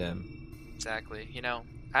to them. Exactly.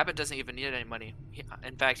 Abbott doesn't even need any money.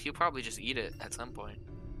 In fact, he'll probably just eat it at some point.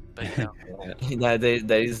 But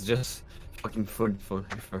that is just fucking food for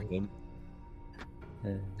him.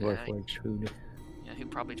 Work food. Yeah, he'll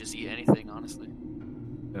probably just eat anything, honestly.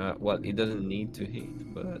 Well, he doesn't need to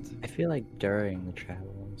eat, but I feel like during the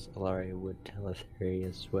travels, Ilaria would tell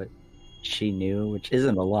Atherius what she knew, which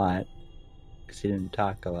isn't a lot, because he didn't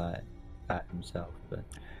talk a lot about himself. But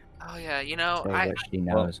oh yeah, what she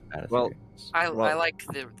knows about Atherius. I like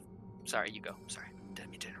the. Sorry, you go. Sorry,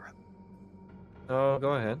 didn't mean to interrupt. Oh,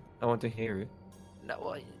 go ahead. I want to hear it.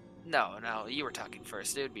 No, you were talking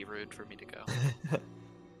first. It would be rude for me to go.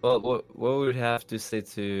 Well, what would you have to say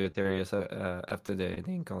to Atherius after the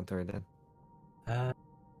encounter then? Let's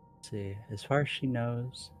see. As far as she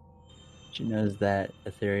knows that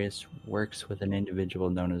Atherius works with an individual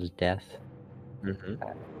known as Death. Mm-hmm.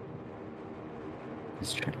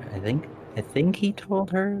 I think he told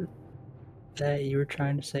her that you were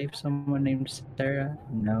trying to save someone named Sarah.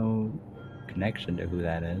 No connection to who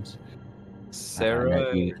that is.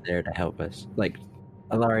 Sarah, you were there to help us. Like,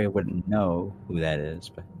 Ilaria wouldn't know who that is,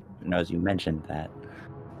 but knows you mentioned that,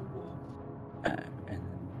 and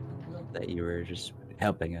that you were just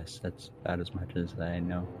helping us. That's about as much as I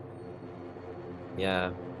know.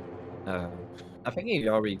 Yeah, I think he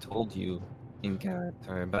already told you in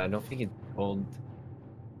character, but I don't think he told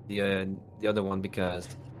the other one, because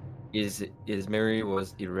his memory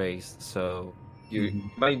was erased. So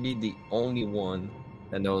you might be the only one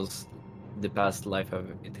that knows the past life of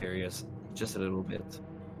Atherius just a little bit.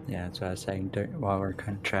 Yeah, that's what I was saying. While we're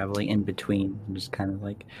kind of traveling in between, I'm just kind of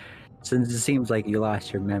like, since it seems like you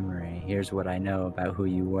lost your memory, here's what I know about who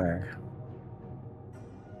you were.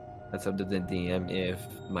 That's up to the DM if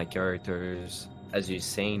my characters, as you're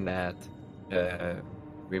saying that,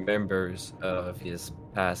 remembers of his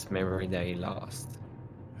past memory that he lost.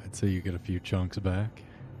 I'd say you get a few chunks back,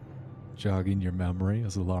 jogging your memory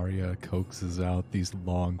as Ilaria coaxes out these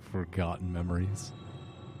long forgotten memories.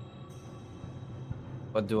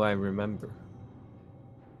 What do I remember?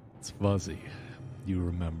 It's fuzzy. You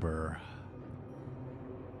remember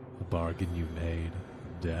a bargain you made,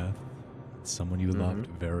 death, someone you loved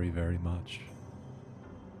very, very much.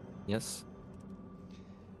 Yes.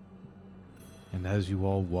 And as you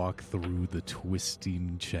all walk through the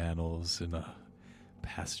twisting channels and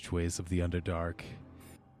passageways of the Underdark,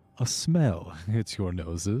 a smell hits your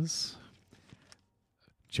noses.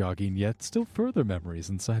 jogging yet still further memories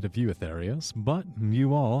inside of you, Aetherius. But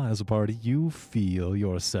you all, as a party, you feel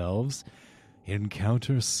yourselves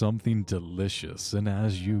encounter something delicious. And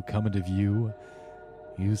as you come into view,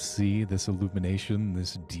 you see this illumination,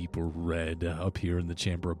 this deep red up here in the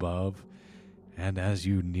chamber above. And as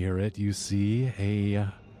you near it, you see a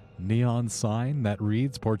neon sign that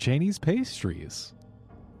reads Porcini's Pastries.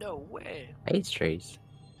 No way. Pastries.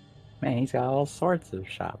 Man, he's got all sorts of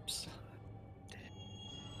shops.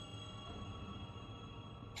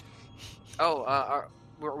 Oh,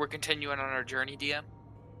 we're continuing on our journey, DM.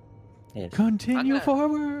 Yes. Continue gonna-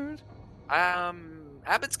 forward.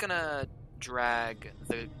 Abbott's gonna drag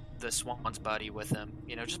the swan's body with him,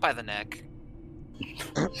 just by the neck,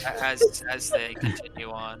 as they continue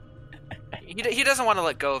on. He doesn't want to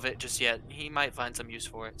let go of it just yet. He might find some use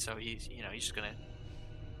for it, so he's just gonna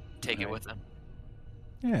take it with him.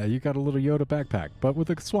 Yeah, you got a little Yoda backpack, but with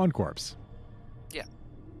a swan corpse.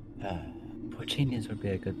 Porcini's would be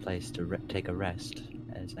a good place to take a rest,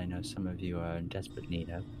 as I know some of you are in desperate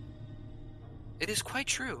need of. It is quite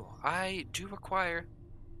true. I do require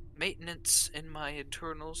maintenance in my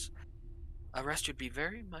internals. A rest would be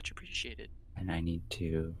very much appreciated. And I need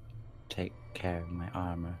to take care of my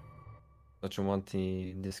armor. Don't you want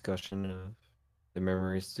the discussion of the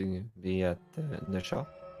memories to be at the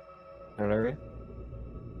shop? Larry?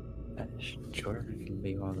 Sure, it can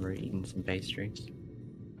be while we're eating some pastries.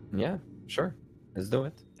 Yeah, sure. Let's do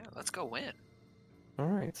it. Yeah, let's go win. All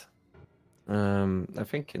right. I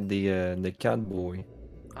think the cat boy.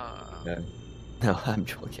 No, I'm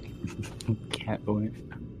joking. Cat boy.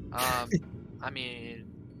 I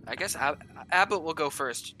mean, I guess Abbott will go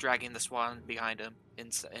first, dragging the swan behind him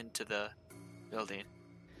into the building.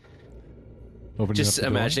 Opening Just up the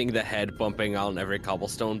door. imagining the head bumping on every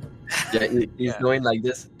cobblestone. Yeah, he's going like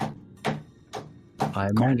this. I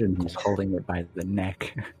imagine he's holding it by the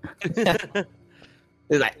neck.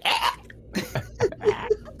 He's like,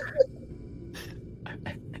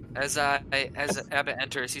 As Abbott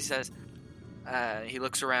enters, he says, he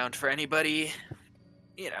looks around for anybody,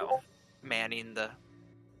 manning the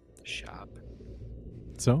shop.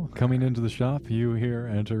 So, coming into the shop, you hear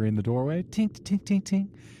entering the doorway, tink, tink, tink, tink.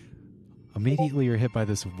 Immediately you're hit by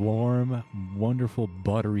this warm, wonderful,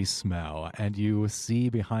 buttery smell, and you see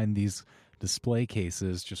behind these display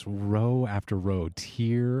cases just row after row,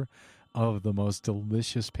 tier of the most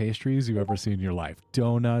delicious pastries you've ever seen in your life.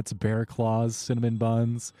 Donuts, bear claws, cinnamon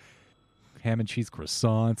buns, ham and cheese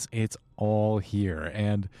croissants. It's all here.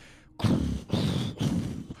 And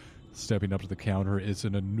stepping up to the counter is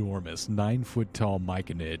an enormous 9-foot-tall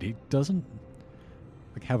myconid. He doesn't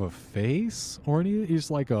have a face or anything.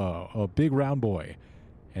 He's like a big round boy.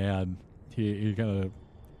 And he kind of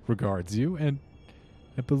regards you. And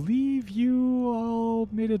I believe you all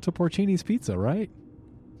made it to Porcini's Pizza, right?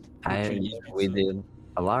 we did.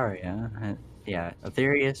 Alaria. Yeah,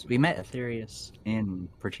 Aetherius. We met Aetherius in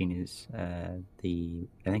Porcini's. I think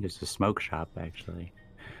it was the smoke shop, actually.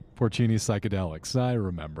 Porcini's Psychedelics. I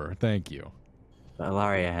remember. Thank you. But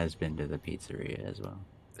Alaria has been to the pizzeria as well.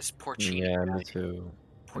 This Porcini Yeah, guy, me too.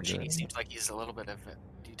 Porcini Yeah. seems like he's a little bit of it.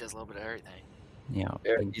 He does a little bit of everything. Yeah.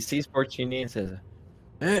 He sees Porcini and says,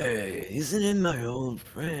 Hey, isn't it my old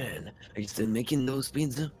friend? Are you still making those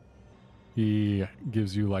pizza? He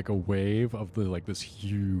gives you like a wave of this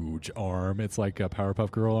huge arm. It's like a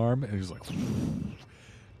Powerpuff Girl arm. And he's like,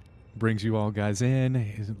 brings you all guys in.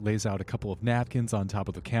 He lays out a couple of napkins on top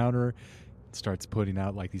of the counter. Starts putting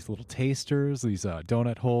out like these little tasters, these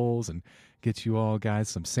donut holes, and gets you all guys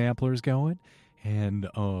some samplers going. And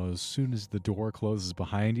as soon as the door closes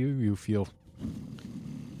behind you, you feel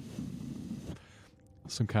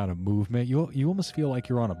some kind of movement. You almost feel like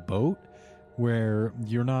you're on a boat where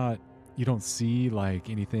you don't see like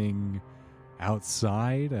anything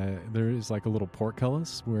outside. There is like a little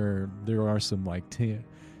portcullis where there are some like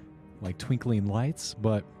twinkling lights,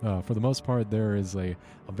 but for the most part there is a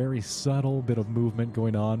very subtle bit of movement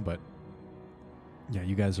going on. But yeah,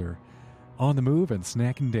 you guys are on the move and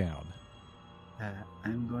snacking down.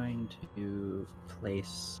 I'm going to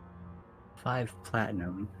place 5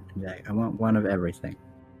 platinum. I want one of everything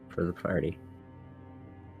for the party.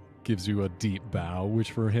 Gives you a deep bow,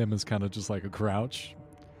 which for him is kind of just like a crouch.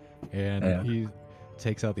 And he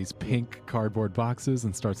takes out these pink cardboard boxes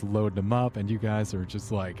and starts loading them up, and you guys are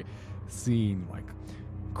just like seeing like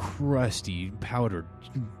crusty powdered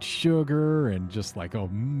sugar and just like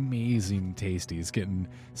amazing tasties getting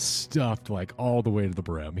stuffed like all the way to the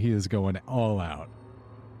brim. He is going all out.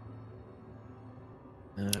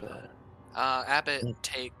 Abbott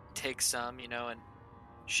takes some, and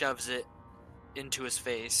shoves it into his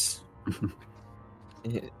face.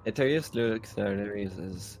 Eterius looks at her and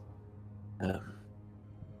says,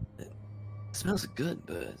 It smells good,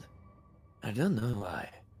 but I don't know why.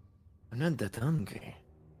 I'm not that hungry.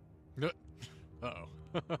 Uh-oh.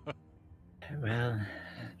 Well,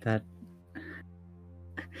 that.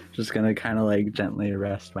 Just gonna kind of like gently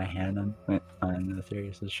rest my hand on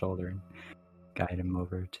Aetherius' shoulder and guide him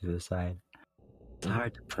over to the side. It's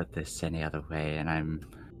hard to put this any other way, and I'm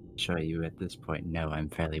sure you at this point know I'm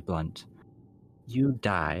fairly blunt. You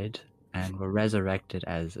died and were resurrected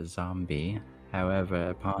as a zombie. However,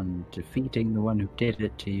 upon defeating the one who did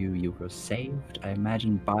it to you, you were saved, I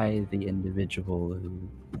imagine, by the individual who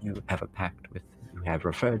you have a pact with, you have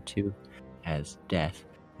referred to as Death.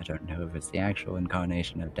 I don't know if it's the actual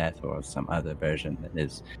incarnation of Death or some other version that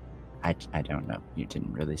is. I don't know. You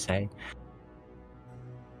didn't really say.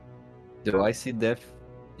 "Do I see death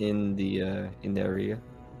in the area?"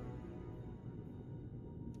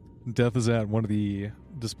 Death is at one of the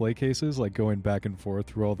display cases, like going back and forth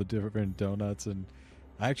through all the different donuts. And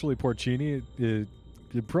actually, Porcini, it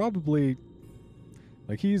probably,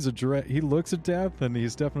 like, he looks at Death, and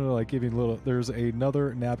he's definitely like giving little. There's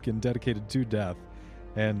another napkin dedicated to Death,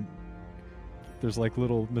 and there's like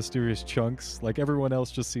little mysterious chunks. Like everyone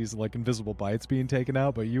else just sees like invisible bites being taken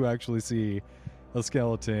out, but you actually see a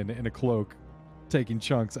skeleton in a cloak taking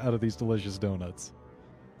chunks out of these delicious donuts.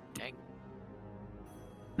 Dang.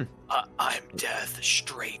 I'm Death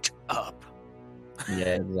straight up.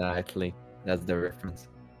 Yeah, exactly. That's the reference.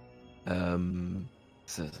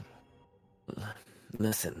 So,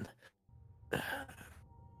 listen.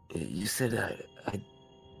 You said I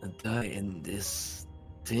die and this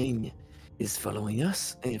thing is following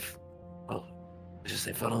us? I should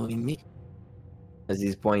say following me. As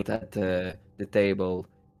he's pointing at the table,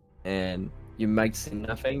 and you might see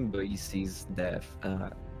nothing, but he sees death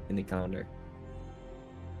in the counter.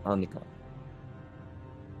 On the counter.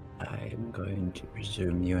 I'm going to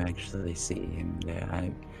presume you actually see him there.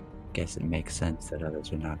 I guess it makes sense that others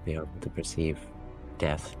would not be able to perceive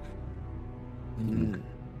death.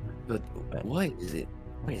 But why is it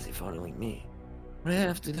following me? What do I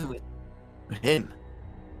have to do with him?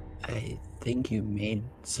 I think you made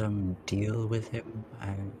some deal with him.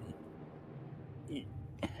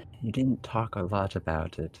 You didn't talk a lot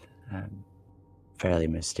about it. Fairly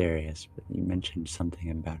mysterious, but you mentioned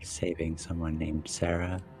something about saving someone named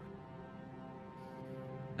Sarah.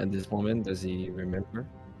 At this moment, does he remember?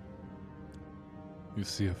 You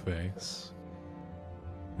see a face.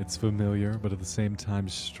 It's familiar, but at the same time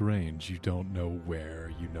strange. You don't know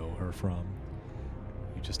where you know her from.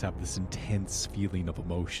 You just have this intense feeling of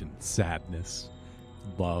emotion, sadness,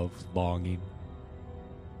 love, longing.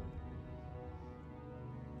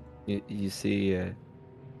 You see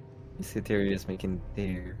Eterius making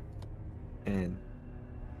there, and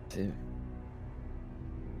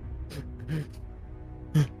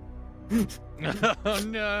Oh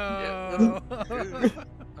no!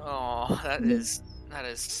 Oh, that is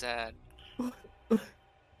sad.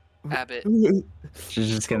 Abbott. She's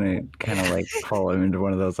just gonna kind of like pull him into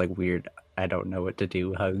one of those like weird, I don't know what to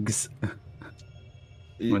do hugs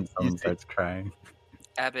when someone starts crying.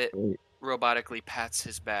 Abbott robotically pats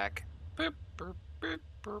his back. Boop, boop, boop,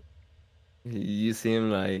 boop. You see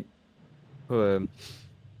him like,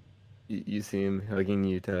 you see him hugging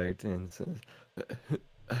you tight and says,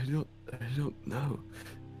 I don't know.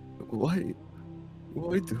 Why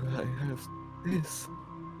do I have this?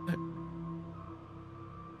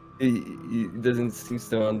 He doesn't seem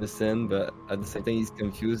to understand, but at the same time he's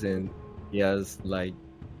confused and he has like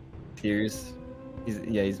tears.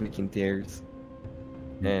 He's making tears,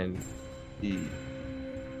 and he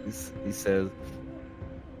says,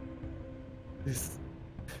 This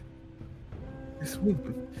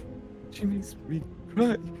woman, she makes me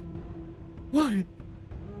cry. Why?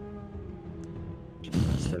 She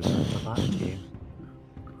must have meant a lot to you.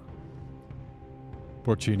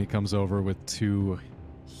 Porcini comes over with 2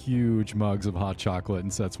 huge mugs of hot chocolate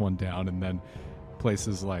and sets one down, and then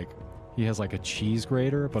places like, he has like a cheese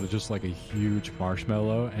grater, but it's just like a huge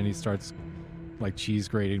marshmallow, and he starts like cheese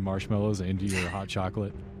grating marshmallows into your hot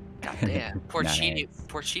chocolate. God damn. Porcini, Nice.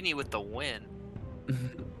 Porcini with the win.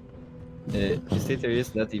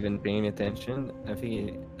 Eterius not even paying attention. I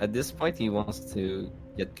think at this point he wants to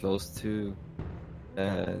get close to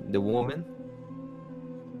the woman.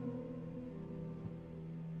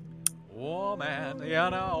 Woman, you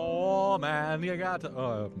know, woman, you got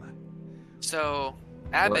to. So,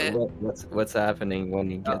 Abbott. What's happening when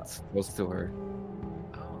he gets close to her?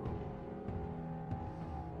 Oh,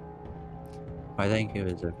 I think it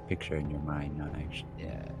was a picture in your mind, not actually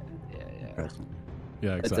Yeah. present.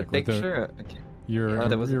 Yeah, exactly. It's a picture. Okay. You're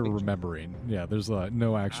that was a you're picture. remembering. Yeah, there's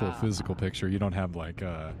no actual physical picture. You don't have like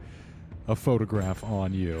a photograph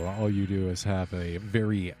on you. All you do is have a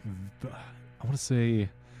very, I want to say,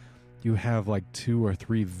 you have like 2 or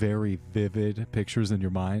 3 very vivid pictures in your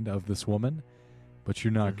mind of this woman, but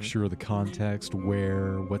you're not sure the context,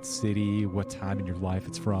 where, what city, what time in your life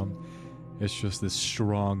it's from. It's just this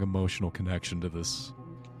strong emotional connection to this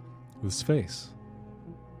face.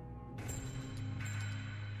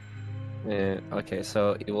 Okay,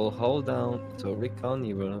 so you will hold down. So Recon,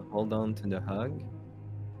 you will hold on to the hug,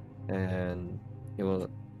 and you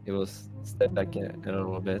will step back a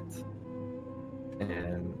little bit,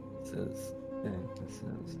 and it says,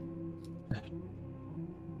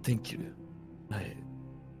 Thank you. I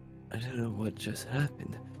don't know what just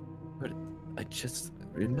happened, but I just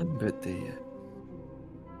remembered the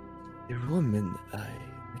woman I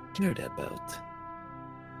cared about.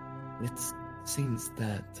 It seems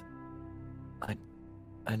that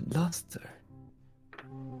I lost her.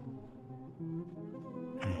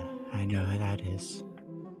 I know who that is.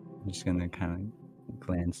 I'm just gonna kind of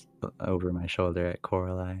glance over my shoulder at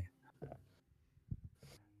Coralie.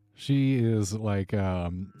 She is like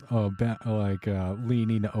leaning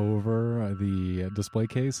over the display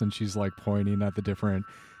case, and she's like pointing at the different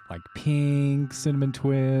like pink cinnamon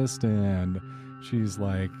twist, and she's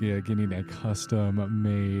like getting a custom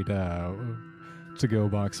made to-go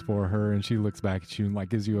box for her, and she looks back at you and like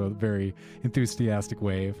gives you a very enthusiastic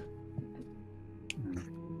wave.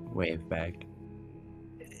 Wave back.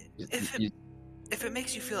 If it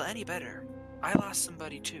makes you feel any better, I lost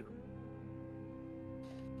somebody too.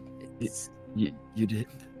 You did?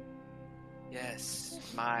 Yes,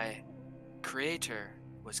 my creator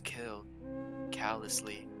was killed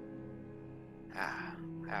callously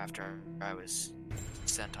after I was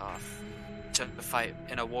sent off to fight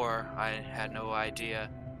in a war I had no idea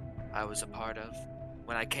I was a part of.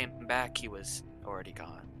 When I came back, he was already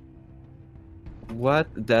gone. "What?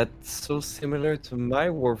 That's so similar to my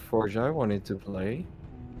Warforged I wanted to play.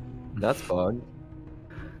 That's bug."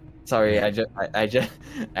 Sorry,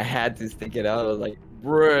 I had to stick it out. I was like,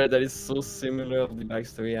 bruh, that is so similar of the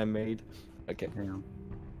backstory I made. Okay. Yeah.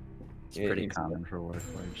 It's pretty common for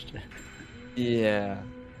Warforged. Yeah.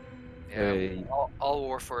 Yeah, Hey. all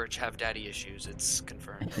Warforged have daddy issues. It's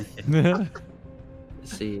confirmed.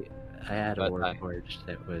 See, I had a But Warforged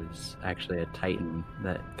that was actually a Titan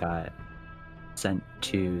that got sent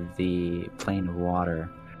to the plane of water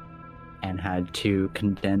and had to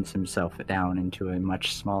condense himself down into a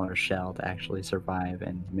much smaller shell to actually survive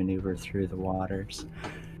and maneuver through the waters.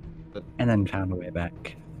 And then found a way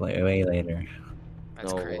back way later.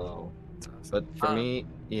 That's Oh, great. wow. That's awesome. But for me,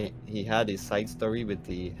 he had a side story with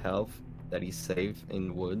the health that he saved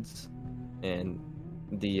in woods, and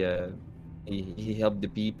the he helped the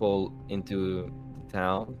people into the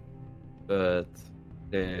town, but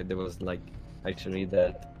there was like actually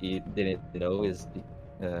that he didn't know is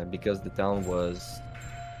because the town was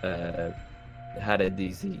had a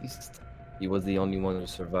disease. He was the only one who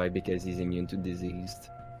survived because he's immune to disease.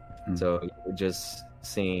 So you're just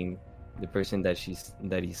seeing the person that he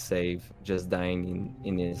saved just dying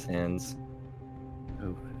in his hands.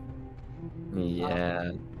 Oh.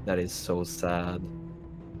 Yeah, that is so sad.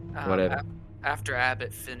 Whatever. After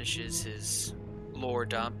Abbott finishes his lore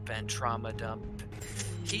dump and trauma dump,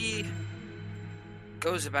 he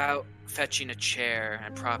goes about fetching a chair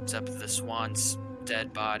and props up the swan's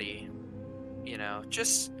dead body,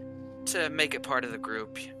 just to make it part of the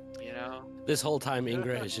group, This whole time,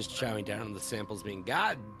 Ingra is just chowing down on the samples, being,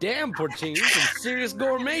 God damn, Porcini, some serious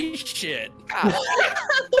gourmet shit. God.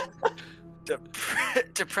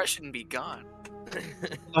 Depression be gone.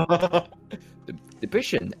 The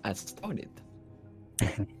depression has started.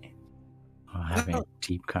 Having a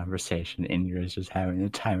deep conversation. Ingra's just having the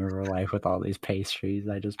time of her life with all these pastries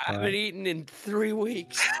I just I bought. haven't eaten in 3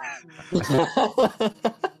 weeks.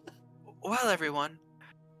 Well, everyone,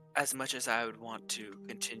 as much as I would want to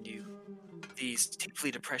continue these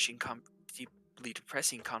deeply depressing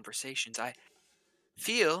conversations, I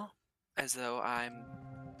feel as though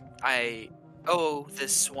I owe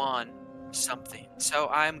this swan something. So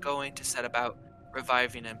I'm going to set about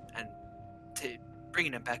reviving him and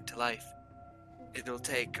bringing him back to life. It'll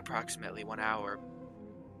take approximately 1 hour,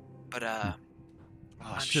 but Oh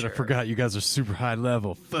I'm shit! I sure. forgot you guys are super high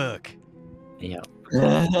level. Fuck. Yep.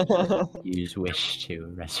 Use wish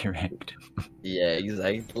to resurrect. Yeah,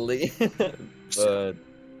 exactly. But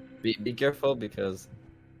be careful because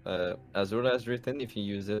as well as written, if you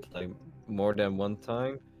use it like more than one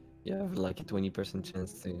time, you have like a 20%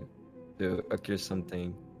 chance to occur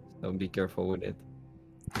something. So be careful with it.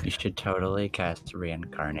 You should totally cast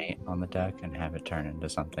reincarnate on the deck and have it turn into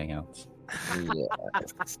something else. Yeah.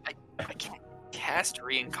 I can't cast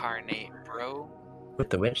reincarnate, bro. With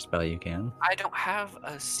the witch spell, you can. I don't have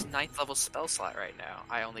a 9th level spell slot right now.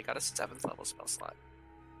 I only got a 7th level spell slot.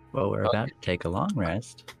 Well, we're about to take a long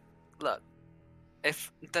rest. Look,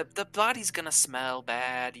 if the body's gonna smell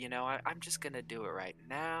bad, you know, I'm just gonna do it right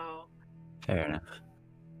now. Fair enough.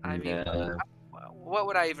 I mean, Yeah. what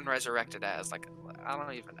would I even resurrect it as? Like, I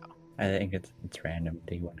don't even know. I think it's random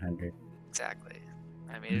D100. Exactly.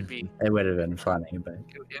 I mean, it'd be It would have been funny, but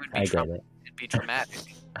it would be I get it. it'd be dramatic.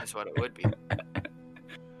 Is what it would be.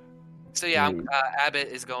 So yeah, Abbott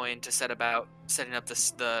is going to set about setting up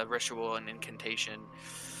the ritual and incantation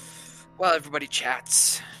while everybody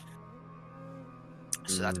chats.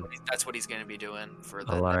 So that's what he's going to be doing for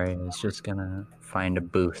the. Alaria is just gonna find a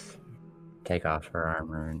booth, take off her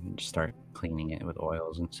armor, and start cleaning it with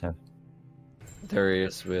oils and stuff.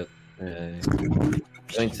 Darius with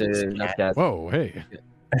going to knock that. Whoa, hey.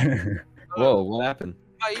 Whoa, what happened?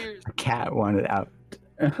 My ears. A cat wanted out,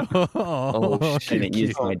 Oh, and it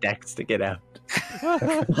used my dex to get out.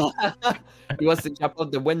 He wants to jump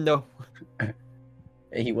out the window.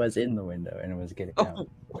 He was in the window and was getting out.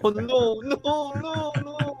 Oh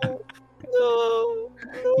no!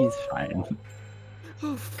 He's fine.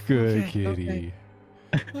 Good Okay, kitty.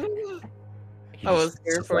 He I was just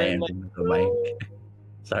here for him, slammed like, into the mic.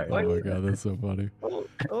 Sorry. Oh my god, that's so funny.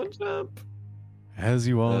 Don't jump. As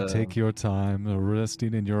you all take your time,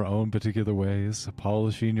 resting in your own particular ways,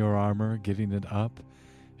 polishing your armor, getting it up,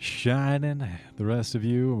 shining, the rest of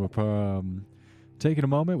you taking a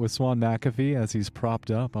moment with Swan McAfee as he's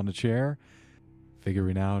propped up on a chair,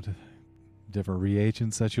 figuring out different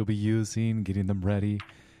reagents that you'll be using, getting them ready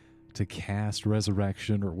to cast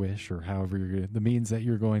Resurrection or Wish or however the means that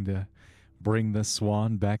you're going to bring this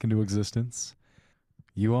swan back into existence.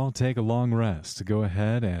 You all take a long rest to go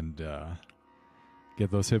ahead and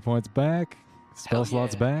get those hit points back, spell Hell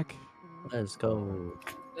slots yeah. back. Let's go.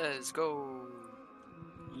 Let's go.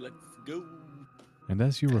 Let's go. And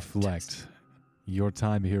as you reflect your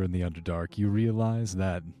time here in the Underdark, you realize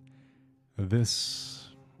that this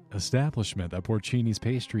establishment, that Porcini's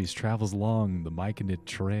Pastries, travels along the myconid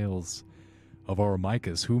trails of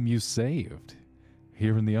Aramicus, whom you saved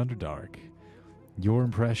here in the Underdark. Your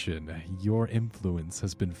impression, your influence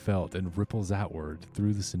has been felt and ripples outward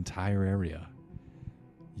through this entire area.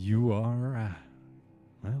 You are,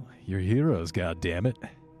 well, you're heroes, goddammit.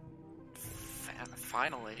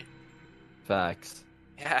 Finally. Facts.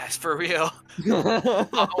 Yeah, it's for real.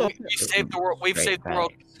 Oh, we saved the world. We've Great saved the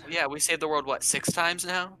world. facts. Yeah, we saved the world. What, 6 times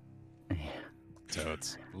now?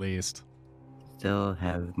 Totes, at least. Still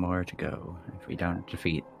have more to go. If we don't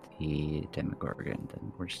defeat the Demogorgon,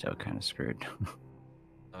 then we're still kind of screwed.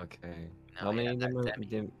 Okay. No, How many yeah,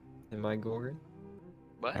 that am I going?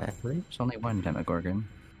 What? I believe there's only one Demogorgon.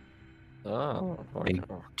 Oh. Big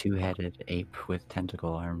two-headed ape with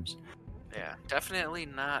tentacle arms. Yeah, definitely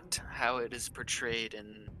not how it is portrayed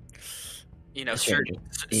in, you know, Sure.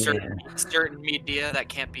 certain media that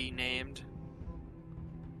can't be named.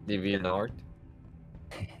 DeviantArt.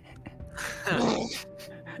 I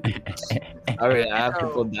mean, I have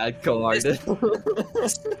people that colored it.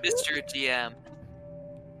 Mr. GM.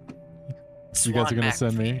 You guys are Swan going to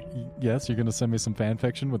send me, McAfee. yes, you're going to send me some fan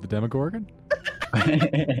fiction with the Demogorgon?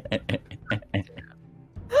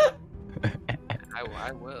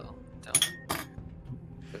 I will.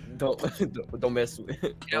 Don't mess with. You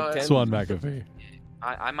know, don't tempt Swan me. McAfee.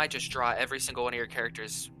 I might just draw every single one of your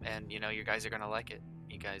characters, and you know, you guys are gonna like it.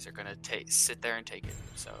 You guys are gonna sit there and take it.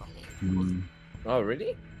 So Hmm. Oh,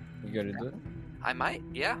 really? You gotta do it? I might.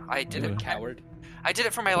 Yeah, I did Yeah. it. Coward. I did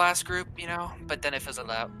it for my last group, you know, but then it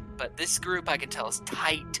fizzled out. But this group, I can tell, is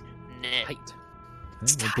tight knit.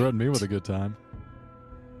 They threatened me with a good time.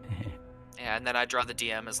 Yeah, and then I draw the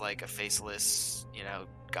DM as like a faceless, you know,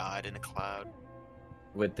 god in a cloud.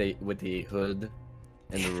 With the hood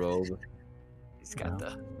and the robe. He's got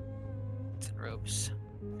the robes.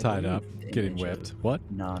 Tied up, getting Image whipped. of What?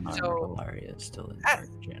 Non-armored So- Alaria is still in Ah. charge,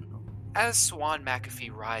 General. As Swan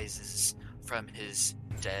McAfee rises from his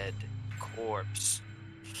dead corpse,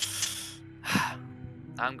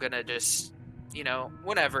 I'm gonna just, you know,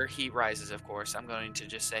 whenever he rises, of course, I'm going to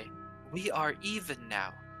just say, "We are even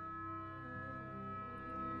now."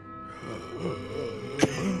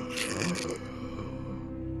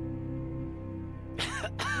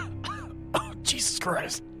 Oh, Jesus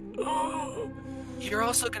Christ. You're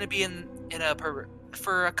also gonna be in a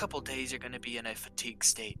for a couple days. You're gonna be in a fatigue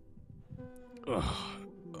state.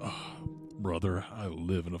 Brother, I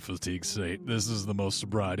live in a fatigue state. This is the most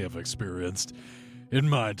sobriety I've experienced In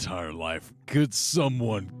my entire life, could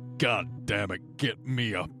someone, goddammit, get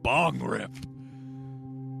me a bong rip?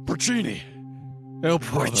 Porcini, help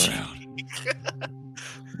brother out.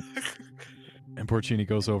 And Porcini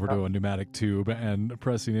goes over to a pneumatic tube and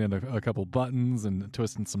pressing in a couple buttons and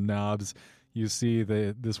twisting some knobs. You see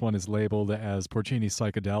this one is labeled as Porcini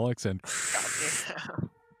Psychedelics, and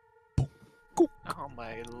Oh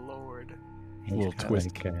my lord. He's Little got,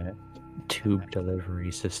 twist. like a tube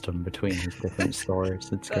delivery system between his different stores.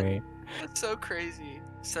 It's great. That's so crazy.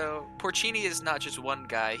 So Porcini is not just one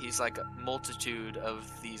guy, he's like a multitude of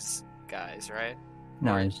these guys, right?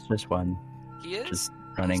 No, it's just one He is? Just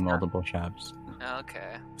running He's not- multiple shops.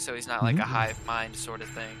 Okay. So he's not like a hive mind sort of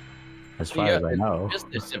thing. As far as I know.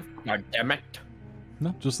 Goddammit.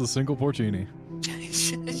 no, just a single Porcini.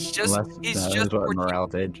 He's just Unless he's that just is what Porcini. Morale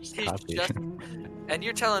did, just He's copy. just and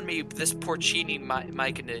you're telling me this Porcini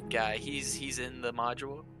Myconid guy, he's in the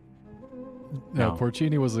module? No, No.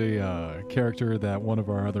 Porcini was a character that one of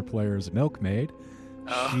our other players, Milk, made.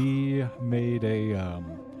 Oh. She made a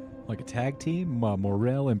like a tag team,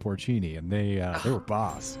 Morel and Porcini, and they were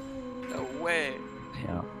boss. No way.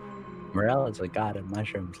 Yeah. Morale is a god of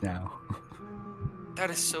mushrooms now. That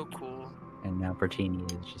is so cool. And now Bertini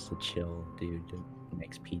is just a chill dude that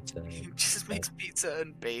makes pizza. He just makes pizza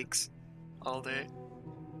and bakes all day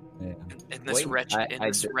Yeah. in this Wait,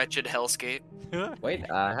 wretched hellscape. Wait,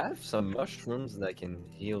 I have some mushrooms that can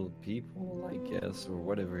heal people, I guess, or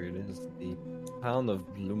whatever it is. The pound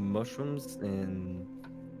of blue mushrooms and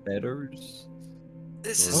feathers.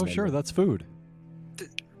 This Oh, is sure, that's food.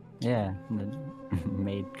 Yeah.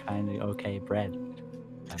 Made kind of okay bread.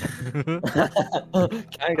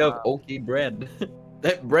 Kind of okay bread.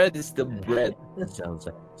 That bread is the bread.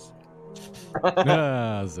 Zelzaz.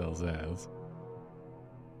 Zelzaz.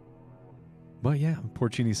 But yeah,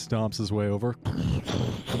 Porcini stomps his way over,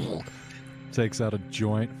 takes out a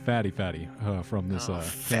joint, fatty, from this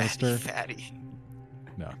canister. fatty.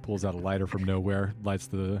 No, pulls out a lighter from nowhere, lights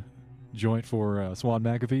the joint for Swan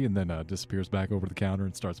McAfee, and then disappears back over the counter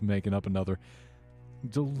and starts making up another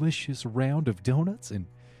delicious round of donuts. And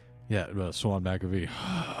yeah, Swan McAfee.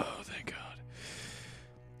 Oh, thank God.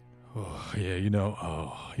 Oh yeah, you know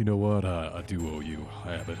what? I do owe you,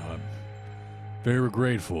 Abbott. I'm very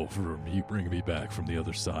grateful for you bringing me back from the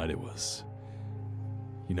other side. It was,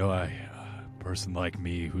 a person like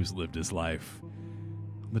me who's lived his life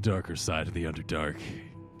on the darker side of the Underdark.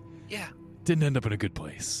 Yeah. Didn't end up in a good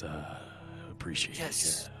place. Appreciate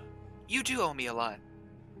Yes. it. You do owe me a lot.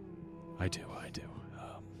 I do.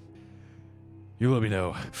 You let me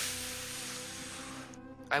know.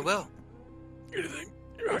 I will. Anything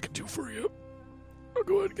I can do for you, I'll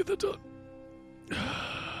go ahead and get that done.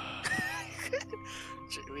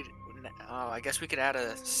 I guess we could add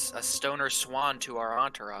a stoner swan to our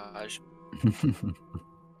entourage.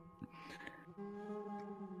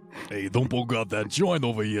 Hey, don't poke out that joint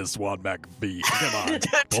over here, Swan McAfee. Come on.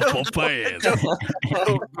 Don't fast.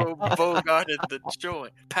 Bogarted the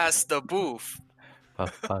joint. Past the booth.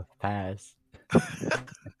 Puff, puff, pass.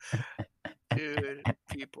 Dude,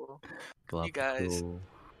 people. Glove You guys. cool.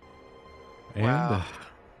 And Wow.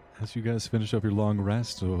 as you guys finish up your long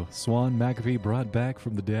rest, Swan McAfee brought back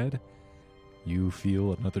from the dead, you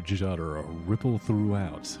feel another judder ripple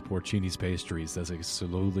throughout Porcini's pastries as it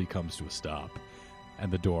slowly comes to a stop.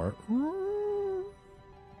 And the door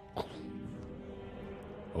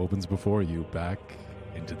opens before you back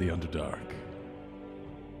into the Underdark.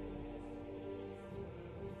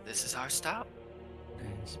 This is our stop. I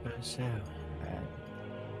suppose so.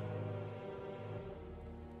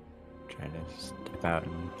 Try to step out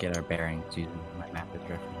and get our bearings using my map as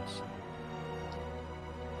reference.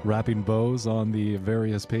 Wrapping bows on the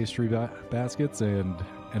various pastry baskets and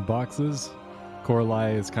boxes,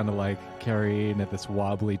 Coralie is kind of like carrying at this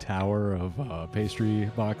wobbly tower of pastry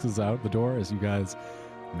boxes out the door as you guys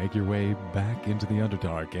make your way back into the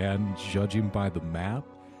Underdark. And judging by the map,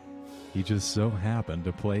 he just so happened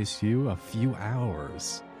to place you a few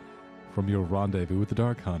hours from your rendezvous with the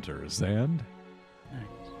Dark Hunters. And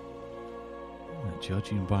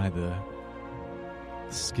judging by the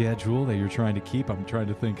schedule that you're trying to keep, I'm trying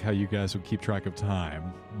to think how you guys would keep track of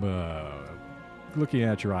time. Looking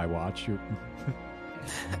at your iWatch,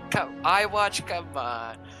 iWatch, come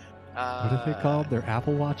on. what are they called? They're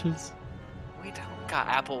Apple Watches? We don't got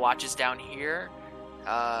Apple Watches down here.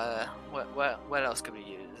 What else could we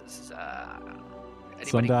use?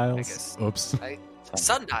 Anybody, I guess. Sundials? Oops.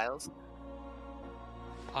 Sundials.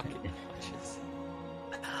 Pocket watches.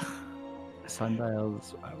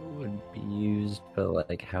 Sundials would be used, but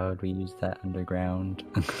like, how would we use that underground?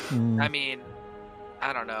 I mean,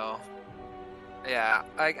 I don't know. Yeah,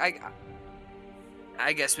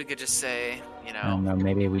 I guess we could just say, you I don't know, know,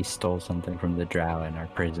 maybe we stole something from the drow in our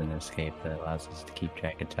prison escape that allows us to keep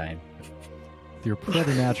track of time. With your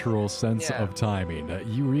preternatural sense Yeah. of timing,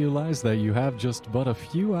 you realize that you have just but a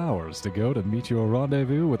few hours to go to meet your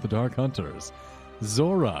rendezvous with the Dark Hunters.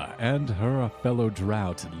 Zora and her fellow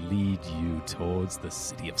drought lead you towards the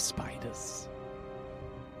City of Spiders.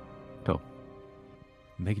 Cool.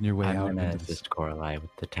 Making your way I'm out gonna into the... assist Coralie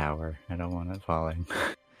with the tower. I don't want it falling.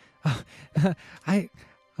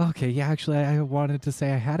 Okay, yeah, actually, I wanted to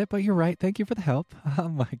say I had it, but you're right. Thank you for the help. Oh,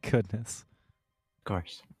 my goodness. Of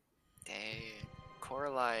course. dang,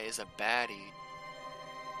 Coralie is a baddie.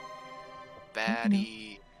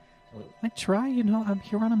 Baddie. I try, I'm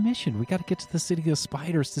here on a mission. We got to get to the City of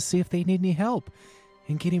Spiders to see if they need any help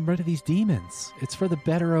in getting rid of these demons. It's for the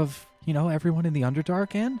better of, everyone in the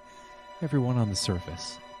Underdark and everyone on the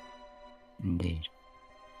surface. Indeed.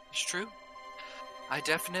 It's true. I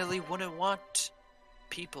definitely wouldn't want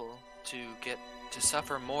people to get to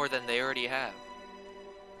suffer more than they already have.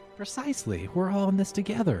 Precisely. We're all in this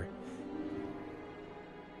together.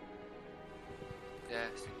 Yes.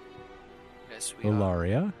 Yes, we are.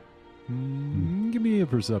 Ilaria, give me a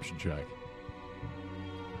perception check.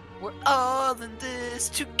 We're all in this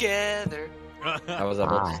together. I was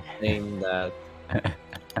about to say that.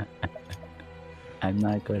 I'm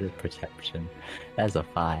not good at perception. That's a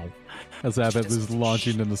 5. As Abbott is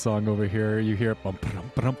launching into song over here, you hear bump,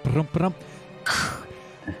 bump, bump, bump, bump.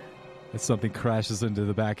 As something crashes into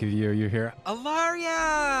the back of you, you hear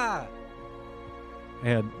Ilaria!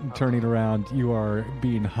 And turning around, you are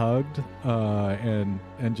being hugged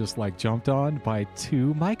and just like jumped on by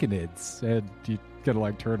 2 myconids. And you gotta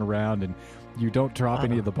like turn around and you don't drop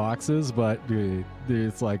any of the boxes, but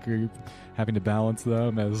it's like you're having to balance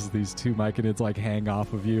them as these 2 myconids like hang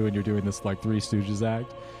off of you, and you're doing this like Three Stooges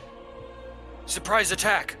act. Surprise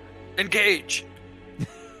attack! Engage!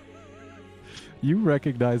 You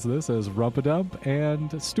recognize this as Rumpadump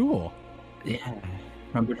and Stool. Yeah.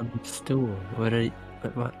 Remember the stool. What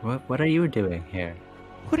are you doing here?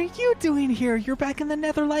 What are you doing here? You're back in the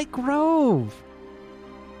Netherlight Grove.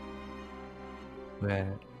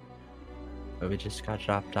 We just got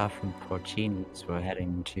dropped off from Porcini's. We're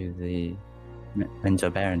heading to the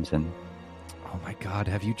Menzo Berenson. Oh my god,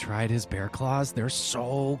 have you tried his bear claws? They're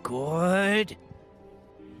so good.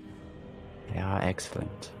 They are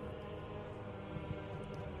excellent.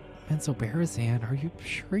 Menzo Berenson, are you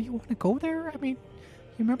sure you want to go there? I mean,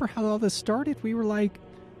 you remember how all this started? We were like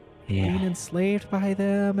being enslaved by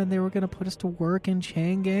them, and they were going to put us to work in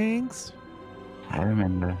chain gangs. I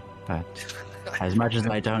remember, but as much as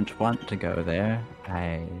I don't want to go there,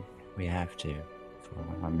 we have to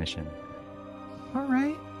for our mission. All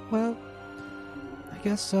right. Well, I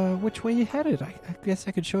guess which way you headed? I guess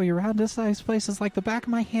I could show you around. This place is like the back of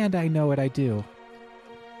my hand. I know it. I do.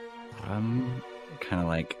 Kind of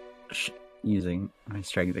like using my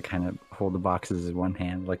strength to kind of hold the boxes in one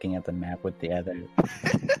hand, looking at the map with the other.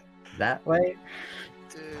 That way?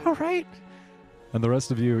 All right. And the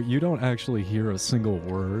rest of you don't actually hear a single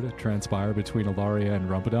word transpire between Ilaria and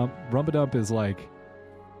Rumpadump. Rumpadump is like...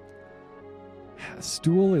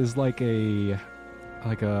 Stool is like a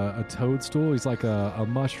toadstool. He's like a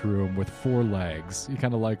mushroom with 4 legs. He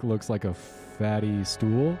kind of like looks like a fatty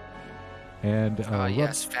stool. And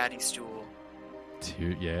yes, fatty stool.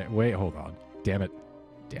 Wait, hold on. Damn it.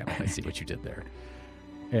 I see what you did there.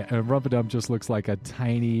 And Rumpadump just looks like a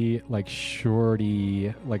tiny, like a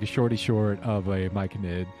shorty short of a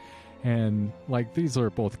myconid. And like these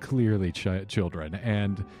are both clearly children.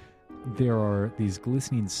 And there are these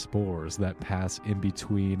glistening spores that pass in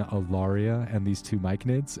between Ilaria and these 2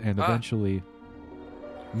 myconids. And eventually...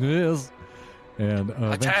 Yes. And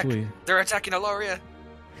eventually... They're attacking Ilaria!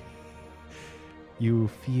 You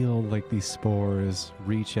feel like these spores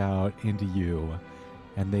reach out into you,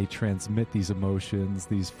 and they transmit these emotions,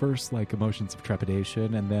 these first like emotions of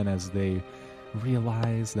trepidation, and then as they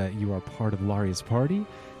realize that you are part of Ilaria's party,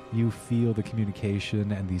 you feel the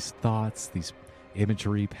communication and these thoughts, these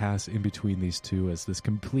imagery pass in between these 2 as this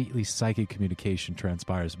completely psychic communication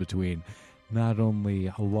transpires between not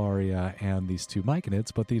only Ilaria and these 2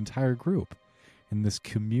 myconids, but the entire group in this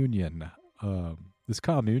communion, this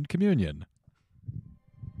commune communion.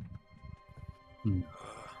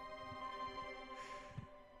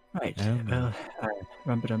 Right. Well,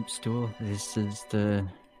 Rumpadump Stool, this is the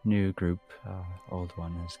new group. Old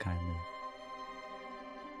one is kind of...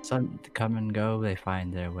 Some come and go, they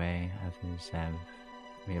find their way. Others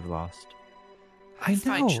we have lost. I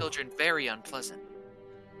find children very unpleasant.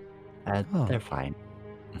 They're fine.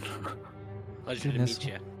 Pleasure to meet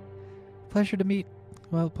you. Pleasure to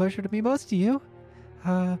meet most of you.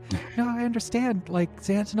 No, I understand. Like,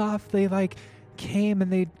 Xantanov, they, like, came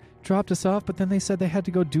and they dropped us off, but then they said they had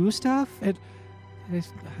to go do stuff. I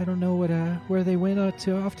don't know where they went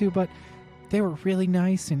off to, but they were really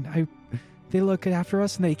nice, and they looked after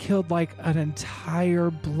us, and they killed, like, an entire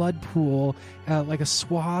blood pool, like a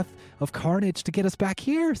swath of carnage to get us back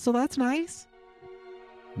here, so that's nice.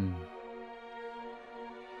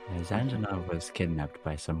 Xantanov was kidnapped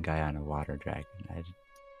by some guy on a water dragon.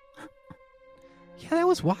 Yeah, that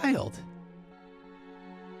was wild.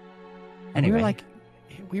 Anyway.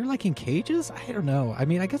 We were like in cages? I don't know. I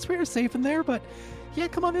mean, I guess we were safe in there, but yeah,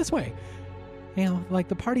 come on this way. You know, like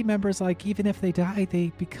the party members, like even if they die,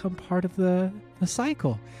 they become part of the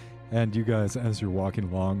cycle. And you guys, as you're walking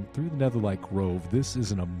along through the Netherlight Grove, this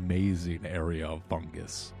is an amazing area of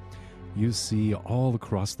fungus. You see all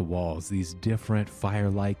across the walls these different fire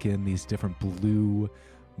lichen, these different blue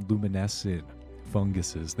luminescent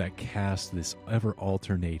funguses that cast this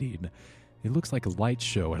ever-alternating, it looks like a light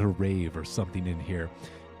show at a rave or something in here,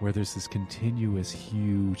 where there's this continuous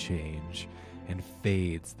hue change and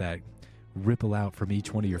fades that ripple out from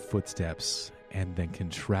each one of your footsteps and then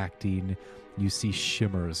contracting. You see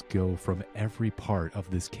shimmers go from every part of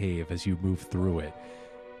this cave as you move through it.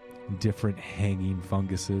 Different hanging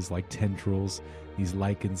funguses like tendrils, these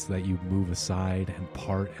lichens that you move aside and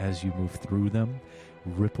part as you move through them,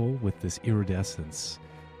 ripple with this iridescence,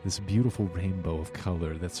 this beautiful rainbow of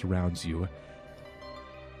color that surrounds you.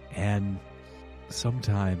 And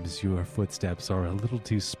sometimes your footsteps are a little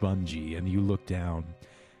too spongy, and you look down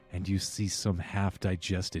and you see some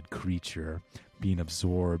half-digested creature being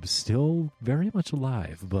absorbed, still very much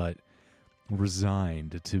alive, but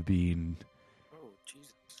resigned to being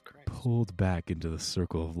pulled back into the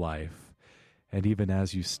circle of life. And even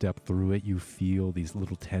as you step through it, you feel these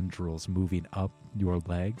little tendrils moving up your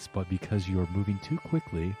legs, but because you are moving too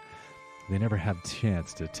quickly, they never have a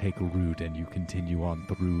chance to take root, and you continue on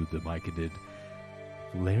through the myconid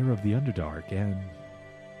lair of the Underdark. And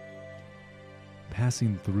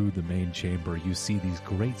passing through the main chamber, you see these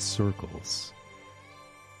great circles.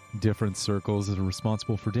 Different circles that are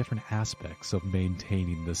responsible for different aspects of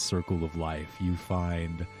maintaining this circle of life. You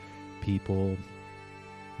find people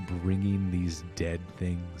bringing these dead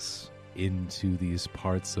things into these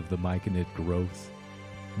parts of the myconid growth.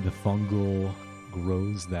 The fungal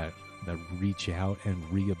growths that reach out and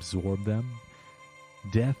reabsorb them.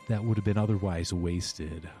 Death that would have been otherwise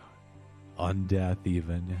wasted. Undeath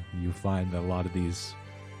even. You find that a lot of these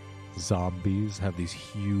zombies have these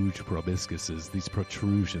huge proboscises, these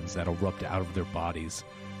protrusions that erupt out of their bodies,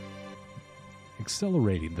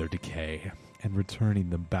 accelerating their decay and returning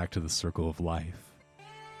them back to the circle of life.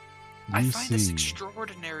 I find this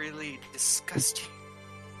extraordinarily disgusting.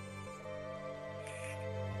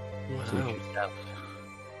 Wow.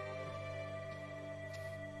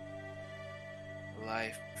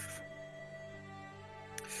 Life.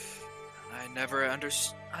 I never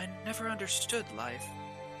understood life.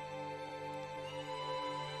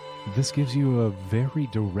 This gives you a very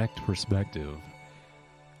direct perspective.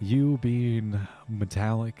 You being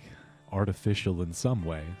metallic, artificial in some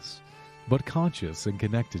ways, but conscious and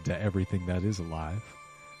connected to everything that is alive.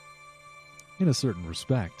 In a certain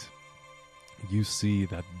respect, you see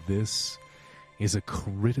that this is a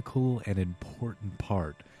critical and important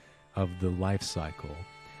part of the life cycle.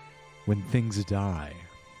 When things die,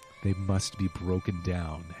 they must be broken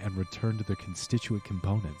down and returned to their constituent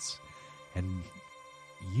components and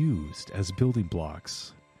used as building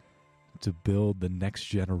blocks to build the next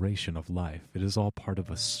generation of life. It is all part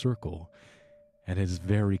of a circle, and it is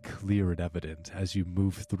very clear and evident as you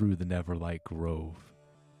move through the Neverlight Grove.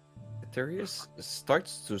 Darius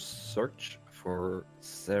starts to search for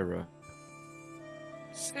Sarah.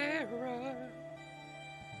 Sarah.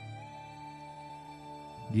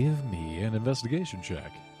 Give me an investigation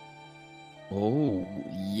check. Oh,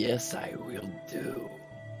 yes, I will do.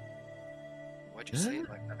 Why'd you say it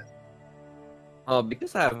like that?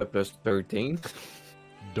 Because I have a plus 13.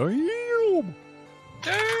 Damn!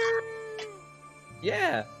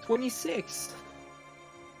 Yeah, 26.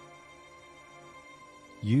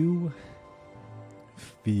 You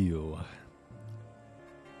feel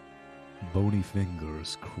bony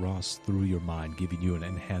fingers cross through your mind, giving you an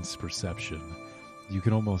enhanced perception. You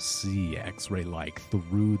can almost see X-ray-like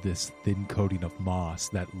through this thin coating of moss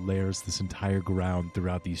that layers this entire ground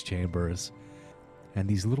throughout these chambers. And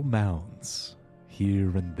these little mounds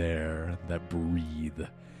here and there that breathe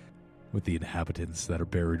with the inhabitants that are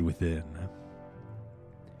buried within.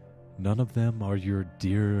 None of them are your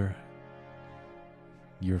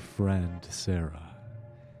friend Sarah.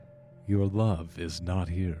 Your love is not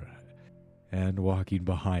here. And walking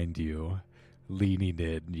behind you, Leaning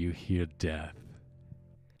in, you hear death.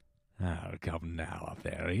 Oh, come now,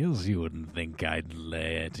 Therius. You wouldn't think I'd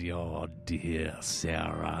let your dear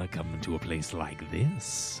Sarah come into a place like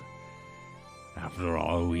this. After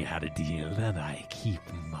all, we had a deal, and I keep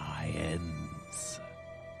my ends.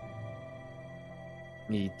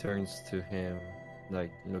 He turns to him,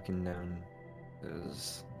 like looking down.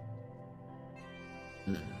 Says,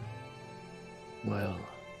 Well,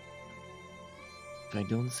 if I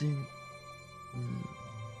don't see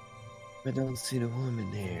the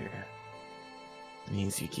woman here, it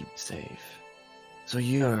means you keep safe. So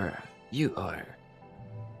you are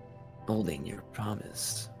holding your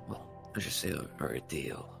promise. Well, I should say our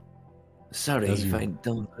deal. Sorry As if you- I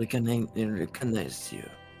don't recognize you.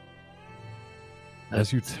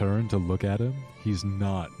 As you turn to look at him, he's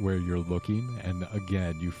not where you're looking, and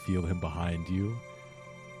again, you feel him behind you.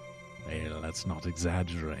 Hey, let's not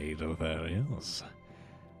exaggerate, Therius.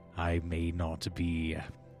 I may not be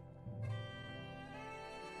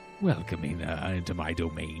welcoming her into my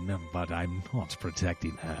domain, but I'm not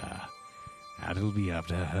protecting her. That'll be up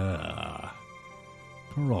to her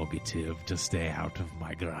prerogative to stay out of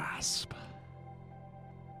my grasp.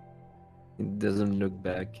 he doesn't look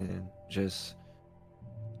back and just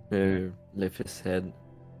lift his head,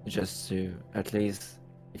 just to at least,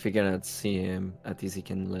 if you cannot see him, at least he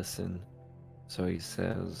can listen. So he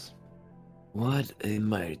says, What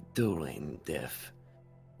am I doing, Def?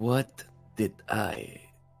 What was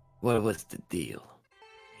the deal?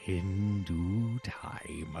 In due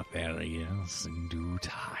time, Therius, in due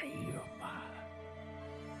time.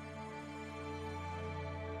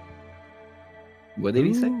 "What did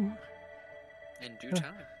he say?" In due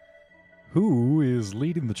time. Who is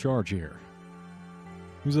leading the charge here?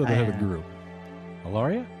 Who's at the head of the group?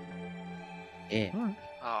 Alaria? Yeah. All right.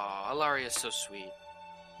 Oh, Alaria's so sweet.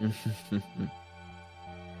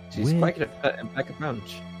 She's With- quite a pack a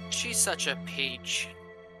punch. She's such a peach.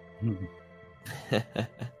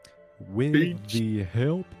 With Beach. the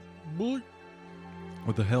help, with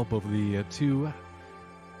the help of the two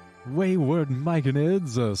wayward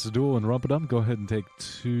Myconids, Sadul and Rumpadum, go ahead and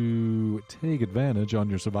take advantage on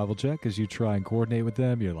your survival check as you try and coordinate with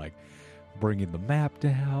them. You're like bringing the map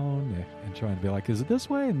down and trying to be like, is it this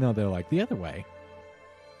way? And no, they're like the other way.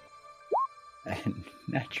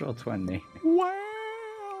 Natural 20.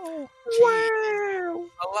 Wow! Wow!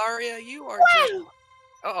 Alaria, you are just...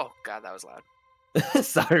 Oh, God, that was loud.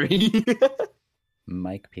 Sorry.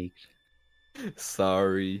 Mike peaked.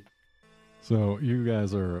 Sorry. So you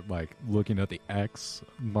guys are like looking at the X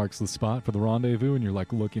marks the spot for the rendezvous, and you're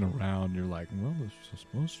like looking around. You're like, well, this is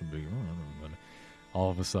supposed to be. And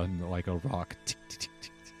all of a sudden, like a rock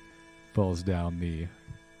falls down the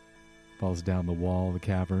wall of the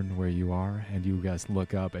cavern where you are, and you guys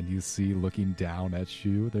look up and you see looking down at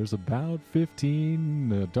you. There's about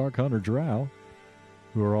 15 Dark Hunter Drow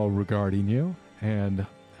who are all regarding you and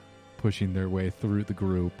pushing their way through the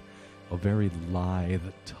group. A very lithe,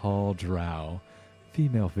 tall drow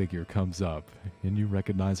female figure comes up, and you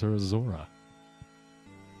recognize her as Zora.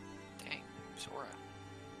 Dang, Sora.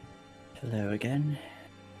 Hello again.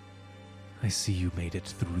 I see you made it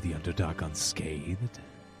through the Underdark unscathed.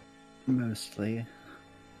 Mostly.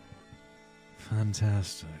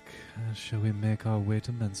 Fantastic. Shall we make our way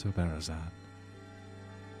to Menso Barazan?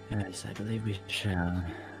 Yes, I believe we shall.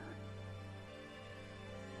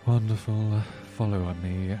 Wonderful. Follow on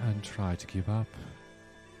me and try to keep up.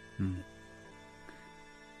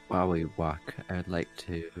 While we walk, I'd like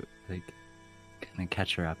to kind of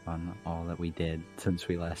catch her up on all that we did since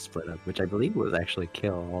we last split up, which I believe was actually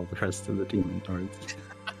kill all the rest of the demon lords.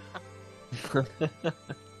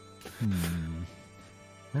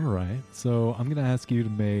 Alright, so I'm going to ask you to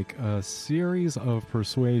make a series of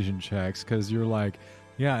persuasion checks, because you're like,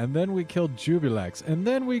 yeah, and then we killed Jubilex, and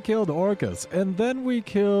then we killed Orcus, and then we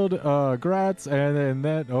killed Gratz, and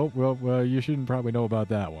then, oh, well, you shouldn't probably know about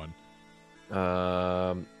that one.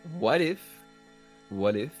 What if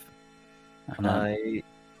I'm not I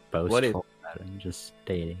boastful about it, I'm just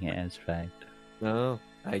stating it as fact.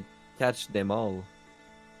 I catch them all?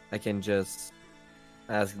 I can just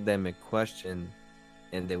ask them a question,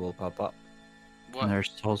 and they will pop up. What? And their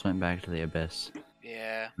souls went back to the abyss.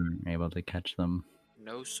 Yeah, We weren't able to catch them.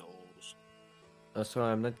 no souls. Oh, so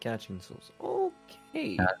I'm not catching souls.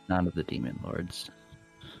 Okay. Not of the demon lords.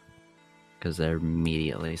 Because they're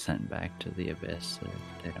immediately sent back to the abyss. So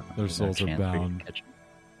they don't Their have souls are chance for you to bound. catch 'em.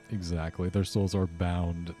 Exactly. Their souls are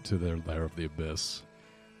bound to their lair of the abyss.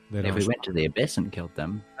 They If don't we went to the abyss and killed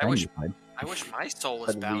them, I then wish- you would. I wish my soul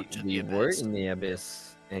was But bound to we the were abyss. in the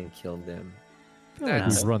abyss and killed them. feel like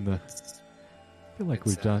That's- we've run the. Feel like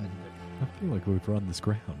we've It's, done I feel like we've run this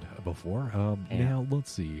ground before. Yeah. Now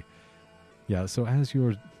let's see. Yeah, so as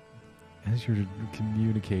you're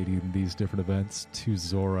communicating these different events to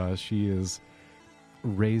Zora, she is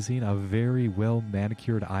raising a very well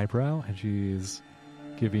manicured eyebrow, and she's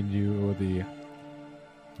giving you the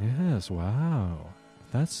yes, wow,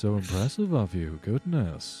 that's so impressive of you.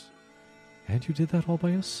 Goodness, and you did that all by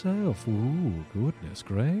yourself. Ooh, goodness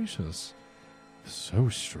gracious, so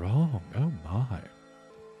strong. Oh my.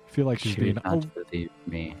 I feel like she's being not believe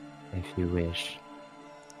me if you wish.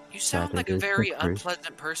 You sound That like it a is the very truth.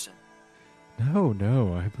 unpleasant person. No,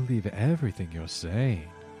 I believe everything you're saying.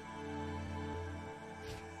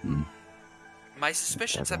 My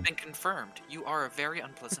suspicions have Whatever. been confirmed. You are a very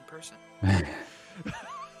unpleasant person.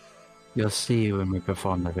 You'll see when we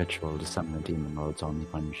perform the ritual to summon the demon lords only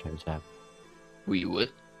one shows up. We would.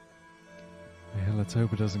 Yeah, let's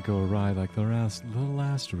hope it doesn't go awry like the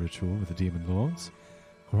last ritual with the demon lords.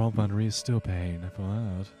 Or all Bunnery is still paying for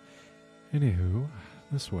that. Anywho,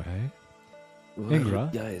 this way.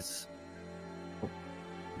 Ingra? Guys.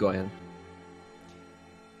 Go ahead.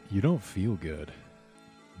 You don't feel good.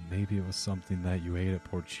 Maybe it was something that you ate at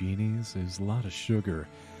Porcini's. There's a lot of sugar.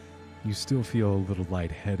 You still feel a little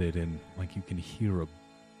lightheaded and like you can hear a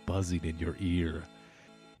buzzing in your ear.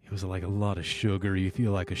 It was like a lot of sugar. You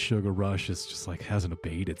feel like a sugar rush is just like hasn't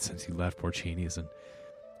abated since you left Porcini's, and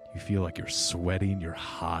you feel like you're sweating, you're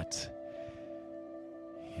hot.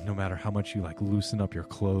 No matter how much you like loosen up your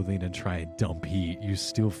clothing and try and dump heat, you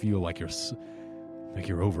still feel like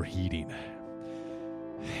you're overheating.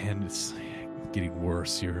 And it's getting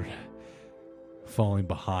worse. You're falling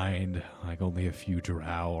behind, like only a few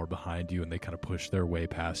drow are behind you, and they kind of push their way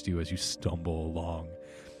past you as you stumble along.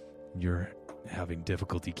 You're having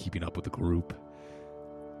difficulty keeping up with the group.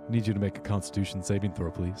 I need you to make a Constitution saving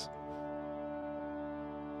throw, please.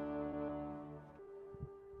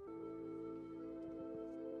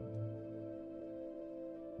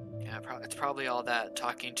 Yeah, it's probably all that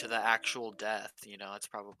talking to the actual death. You know, it's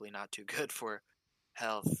probably not too good for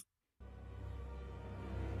health.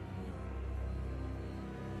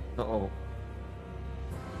 Uh-oh.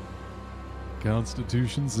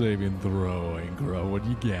 Constitution saving throw, Ingra. What do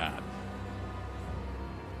you got?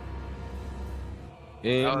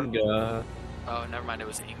 Inga. Oh, never mind. It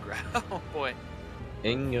was Ingra. Oh boy,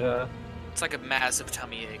 Inga. it's like a massive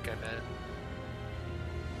tummy ache. I bet.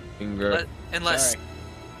 Inga.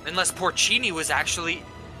 Unless Porcini was actually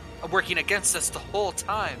working against us the whole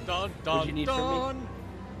time. Dun, What do you need from me?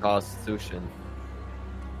 Constitution.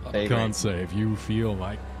 Hey, Con save. You feel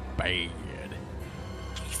like bad. You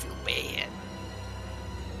feel bad.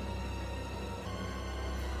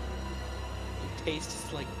 It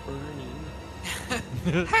tastes like burning.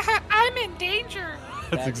 I'm in danger.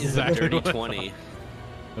 That's That is exactly a dirty what I 20.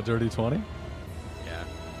 A dirty 20? Yeah.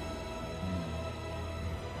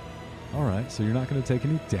 All right, so you're not going to take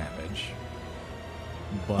any damage,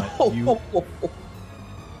 but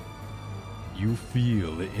you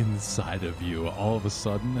feel inside of you, all of a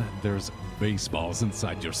sudden, there's baseballs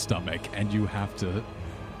inside your stomach, and you have to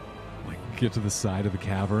like get to the side of the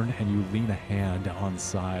cavern, and you lean a hand on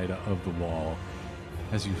side of the wall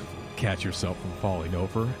as you catch yourself from falling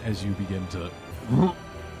over, as you begin to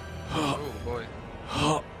Oh boy.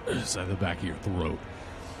 inside the back of your throat,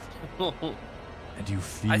 and you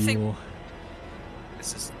feel I think-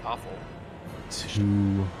 This is awful.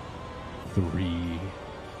 2, 3,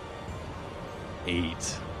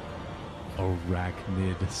 8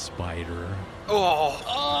 arachnid spider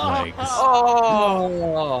Oh. legs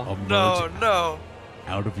Oh. emerge No.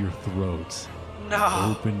 out of your throat.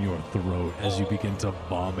 No. Open your throat as you begin to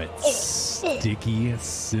vomit sticky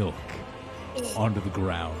silk onto the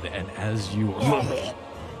ground, and as you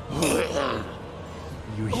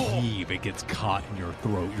heave, it gets caught in your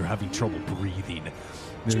throat. You're having trouble breathing.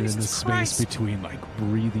 They're in the Jesus space Christ. between like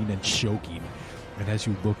breathing and choking. And as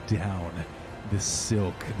you look down, this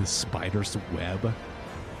silk, this spider's web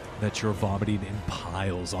that you're vomiting in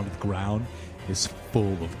piles onto the ground is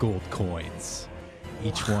full of gold coins,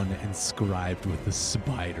 each one inscribed with the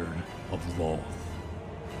spider of Loth.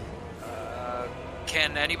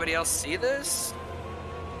 Can anybody else see this?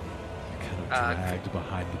 You're kind of dragged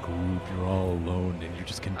behind the group. You're all alone, and you're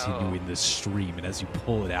just continuing this stream. And as you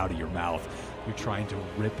pull it out of your mouth, you're trying to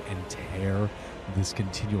rip and tear this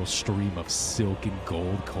continual stream of silk and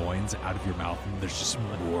gold coins out of your mouth, and there's just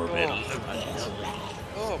more of it.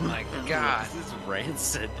 Oh my god. This is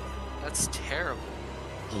rancid. That's terrible.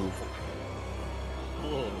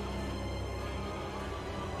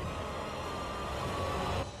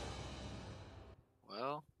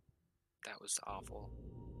 Well, that was awful.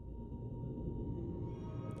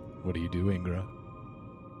 What do you do, Ingra?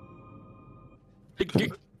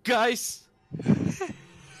 Guys,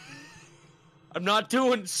 I'm not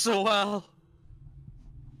doing so well.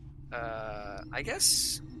 I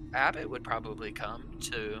guess Abbott would probably come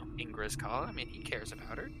to Ingra's call. I mean, he cares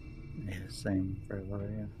about her. Yeah, same for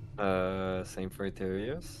Loria. Same for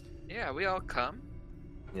Eterius. Yeah, we all come.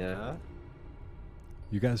 Yeah.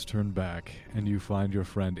 You guys turn back, and you find your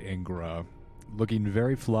friend Ingra looking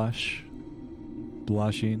very flush,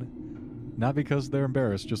 blushing, not because they're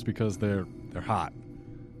embarrassed, just because they're hot.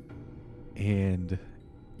 And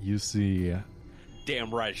you see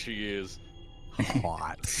Damn right she is.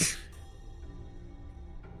 hot.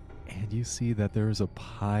 And you see that there is a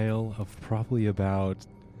pile of probably about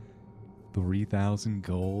 3,000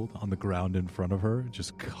 gold on the ground in front of her,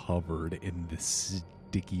 just covered in this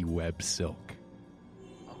sticky web silk.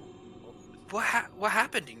 What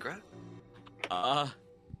happened, Ingra?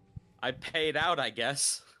 I paid out, I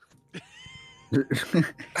guess.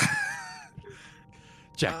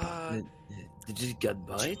 Jackpot. Did you get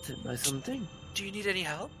bite by something? Do you need any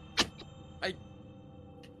help?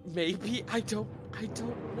 Maybe I don't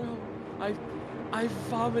know. I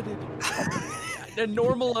vomited a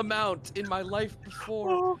normal amount in my life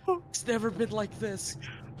before. It's never been like this.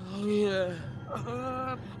 I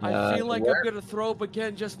feel like I'm gonna throw up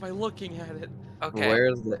again just by looking at it. Okay.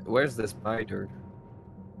 Where's the spider?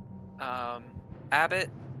 Abbott,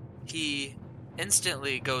 he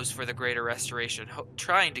instantly goes for the greater restoration,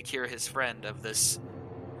 trying to cure his friend of this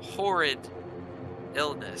horrid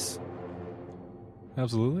illness.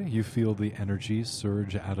 Absolutely. You feel the energy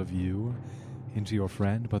surge out of you into your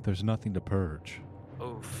friend, but there's nothing to purge.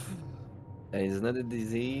 Oof. Isn't it a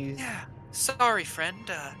disease? Yeah. Sorry, friend.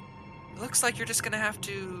 Looks like you're just gonna have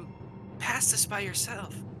to pass this by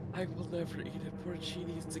yourself. I will never eat a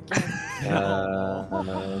porcini's again.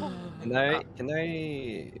 Can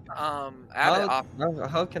I? Abbott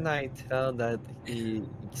How can I tell that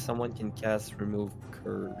someone can cast remove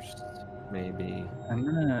curse? Maybe. I'm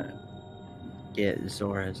gonna get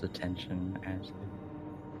Zora's attention as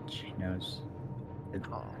she knows.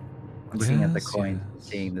 Looking at the Yes, coin, yes.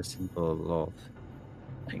 seeing the symbol of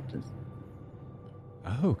like just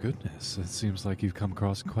Oh, goodness. It seems like you've come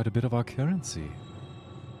across quite a bit of our currency.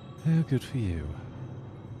 Oh, good for you.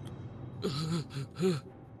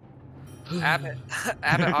 Abbott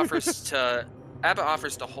offers to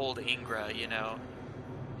hold Ingra,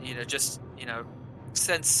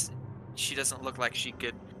 since she doesn't look like she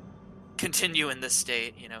could continue in this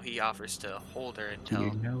state, he offers to hold her do you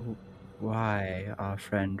until know why our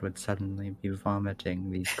friend would suddenly be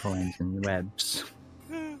vomiting these coins and webs?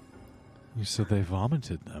 You said they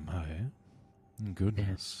vomited them, hey?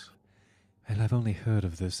 Goodness. Well, I've only heard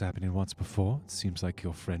of this happening once before. It seems like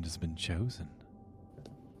your friend has been chosen.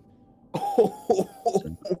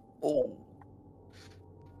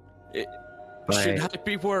 Should I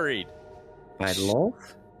be worried? By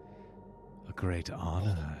Lolth? A great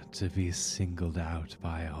honor to be singled out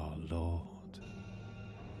by our Lord.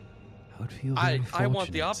 I would feel very I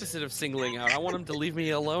want the fortunate. opposite of singling out. I want him to leave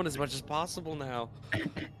me alone as much as possible now.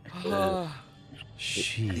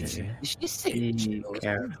 She. Be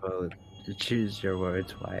careful. Choose your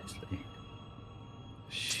words wisely.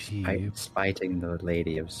 She. Spiting the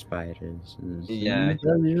Lady of Spiders Yeah.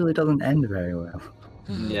 usually doesn't end very well.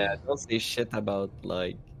 Yeah, don't say shit about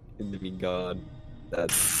like enemy god.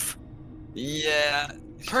 That's yeah.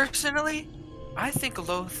 Personally, I think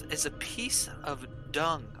Loth is a piece of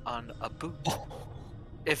dung on a boot.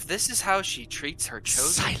 If this is how she treats her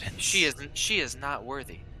chosen, Silence. she is not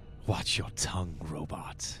worthy. Watch your tongue,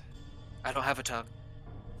 robot. I don't have a tongue.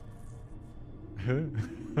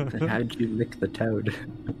 Then how'd you lick the toad?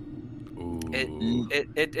 Ooh.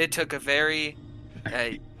 It took a very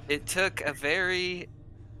a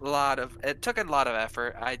lot of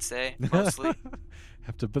effort, I'd say, mostly.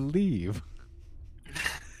 Have to believe.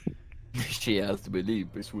 She has to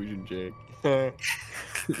believe persuasion check.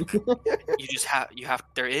 you have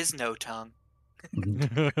there is no tongue.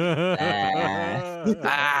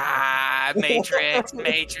 Matrix,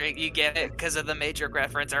 you get it because of the Matrix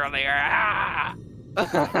reference earlier.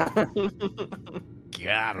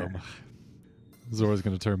 Got him. Zora's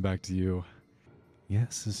going to turn back to you.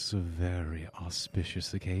 Yes, this is a very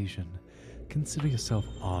auspicious occasion. Consider yourself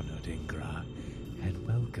honored, Ingra, and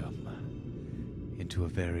welcome into a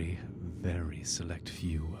very, very select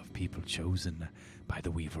few of people chosen by the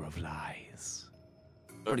Weaver of Lies.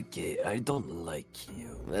 Okay, I don't like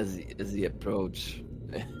you. As the approach,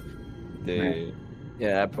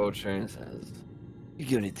 approach her and says,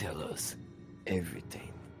 You're gonna tell us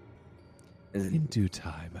everything. In due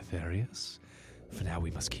time, Aetherius. For now,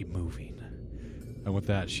 we must keep moving. And with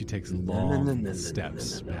that, she takes long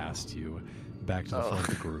steps past you, back to the front of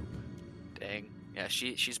the group. Dang. Yeah,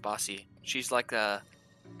 she's bossy. She's like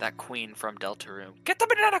that queen from Deltarune. Get the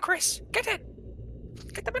banana, Chris! Get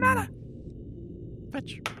it! Get the banana!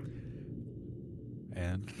 Fetch.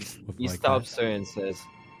 And with He like stops that, her and says,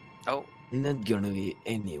 Oh, Not gonna be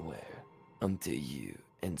anywhere until you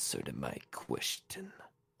answer to my question.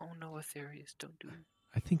 oh no, Aetherius, don't do it.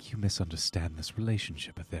 I think you misunderstand this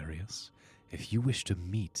relationship, Aetherius. If you wish to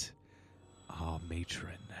meet our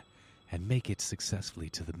matron and make it successfully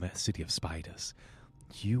to the city of spiders,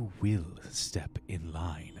 you will step in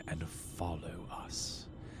line and follow us.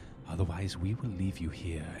 Otherwise, we will leave you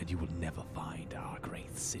here and you will never find our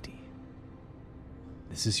great city.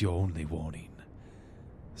 This is your only warning.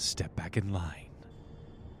 Step back in line.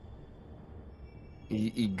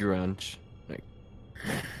 he grunts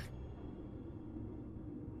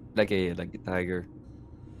like a tiger,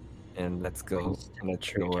 and let's go.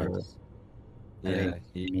 Let's go. Yeah,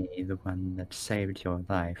 Me, the one that saved your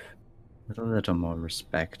life. With a little more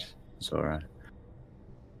respect, Zora.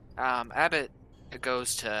 Abbott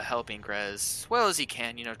goes to helping Grez as well as he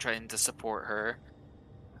can, trying to support her.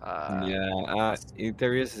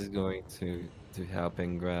 Aetherius is going to help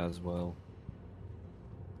Ingra as well.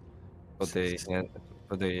 Put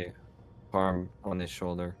the arm on his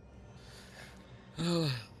shoulder.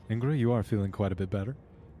 Ingra, you are feeling quite a bit better.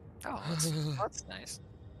 Oh, that's nice.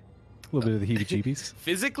 A little bit of the heebie-jeebies.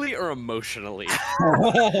 Physically or emotionally?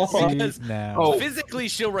 See, now. Physically,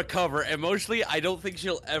 she'll recover. Emotionally, I don't think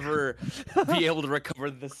she'll ever be able to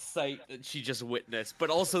recover the sight that she just witnessed. But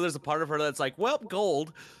also, there's a part of her that's like, well,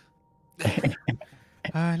 gold.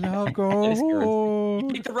 I love You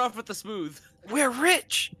gold. take the rough with the smooth. We're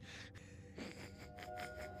rich!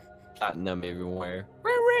 Platinum everywhere.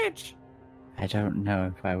 We're rich! I don't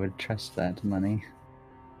know if I would trust that money.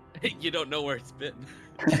 You don't know where it's been.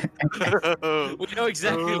 We know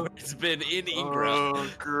exactly where it's been in Ingra. Oh,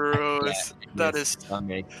 gross. That is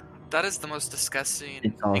Stomach. that is the most disgusting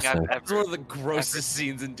It's thing I've also- It's one ever. of the grossest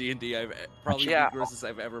scenes in D&D I've probably Yeah. the grossest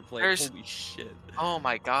I've ever played. There's- Holy shit. Oh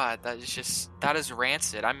my god, that is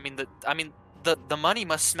rancid. I mean the money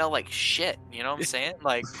must smell like shit. You know what I'm saying?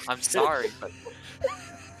 Like, I'm sorry, but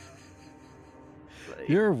like,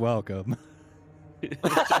 You're welcome.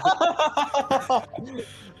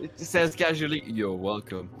 It says casually, "You're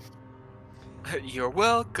welcome." you're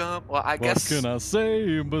welcome. Well, I What guess can I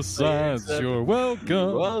say besides you're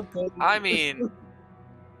welcome? Welcome. I mean,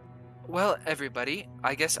 well, everybody,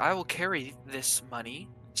 I guess I will carry this money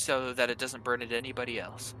so that it doesn't burn it anybody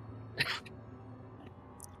else.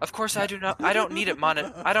 Of course, I don't need it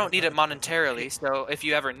monetarily. So if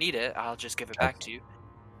you ever need it, I'll just give it back to you.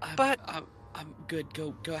 But- I'm good.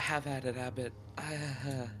 Go have at it, Abbott.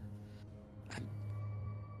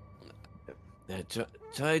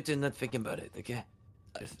 Try to not think about it, okay?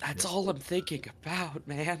 That's all I'm thinking about,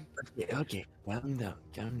 man. Okay. Calm down.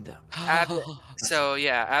 Abbott. So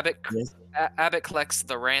yeah, Abbott Yes. Abbott collects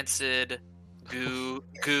the rancid, gooey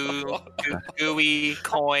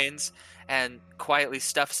coins and quietly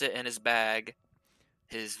stuffs it in his bag.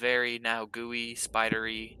 His very now gooey,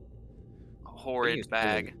 spidery, horrid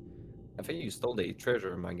bag. I think you stole the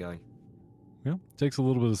treasure, my guy. Yeah, takes a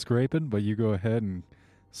little bit of scraping, but you go ahead and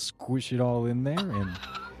squish it all in there, and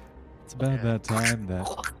it's about that time that.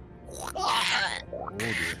 Oh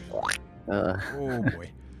dear. Oh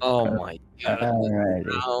boy. Oh my god.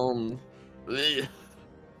 Alrighty.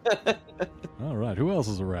 All right, who else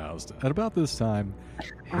is aroused? At about this time,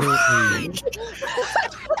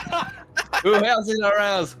 Who else is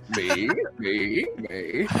aroused? Me.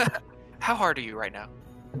 How hard are you right now?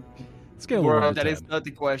 scale of 1 Bro, to that 10. is not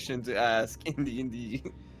the question to ask in D&D.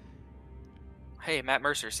 Hey, Matt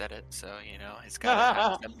Mercer said it, so it's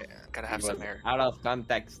gotta have some merit. Out of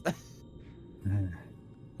context.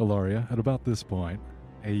 Ilaria, at about this point,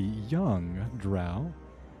 a young drow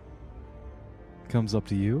comes up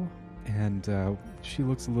to you, and she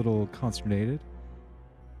looks a little consternated.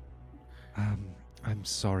 I'm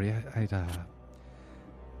sorry. I'd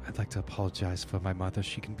like to apologize for my mother.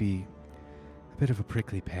 She can be a bit of a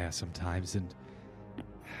prickly pear sometimes, and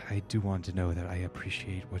I do want to know that I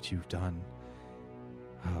appreciate what you've done.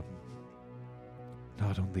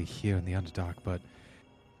 Not only here in the Underdark, but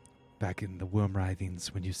back in the Worm Writhings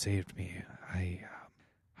when you saved me. I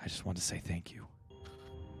just want to say thank you.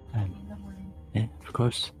 Yeah, of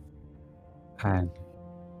course.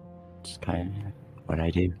 It's kind of what I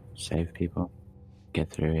do. Save people. Get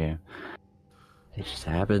through here. It just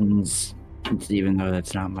happens. Even though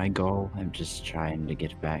that's not my goal, I'm just trying to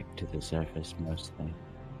get back to the surface mostly.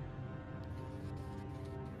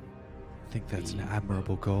 I think that's an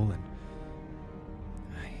admirable goal, and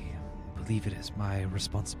I believe it is my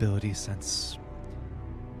responsibility since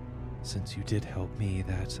you did help me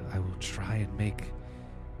that I will try and make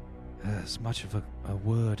as much of a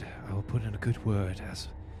word. I will put in a good word as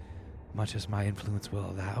much as my influence will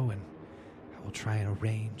allow, and I will try and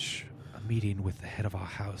arrange a meeting with the head of our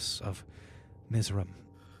house of Mizram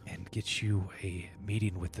and get you a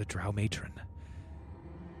meeting with the Drow Matron.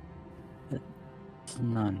 It's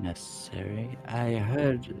not necessary. I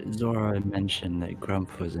heard Zora mention that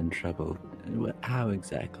Grump was in trouble. How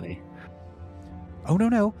exactly? Oh,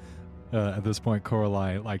 no. At this point,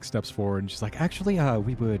 Coralie steps forward and she's like, actually,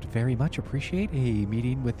 we would very much appreciate a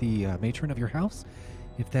meeting with the matron of your house,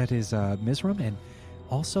 if that is Mizram. And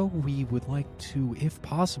also, we would like to, if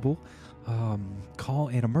possible, call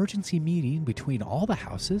an emergency meeting between all the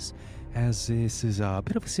houses, as this is a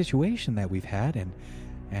bit of a situation that we've had.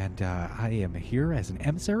 And I am here as an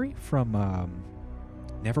emissary from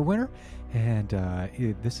Neverwinter. And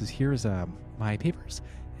this is here is my papers,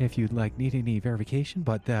 if you'd need any verification.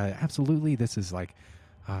 But absolutely, this is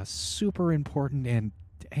super important. And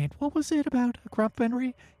what was it about Grump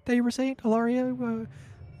Henry that you were saying, Ilaria?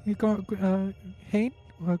 Hayne?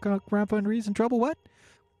 Grump Henry's in trouble, what?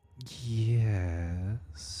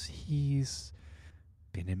 Yes, he's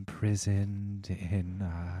been imprisoned in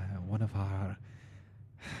one of our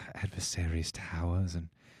adversaries' towers, and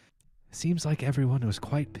seems like everyone was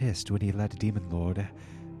quite pissed when he led a demon lord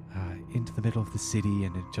into the middle of the city,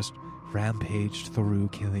 and it just rampaged through,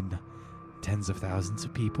 killing tens of thousands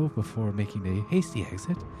of people before making a hasty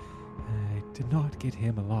exit. It did not get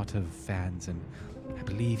him a lot of fans, and I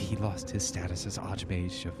believe he lost his status as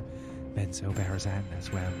Archmage of Benzo Barazan,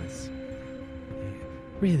 as well as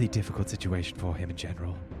a really difficult situation for him in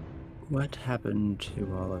general. What happened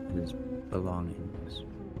to all of his belongings?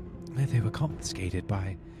 They were confiscated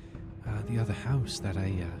by the other house that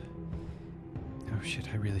I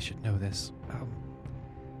really should know this.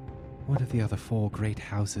 One of the other 4 great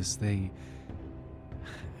houses, I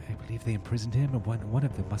believe they imprisoned him, and one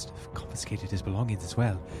of them must have confiscated his belongings as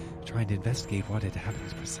well, trying to investigate what had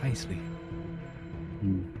happened precisely.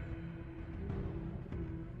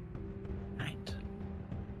 Right.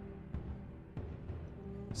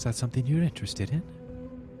 Is that something you're interested in?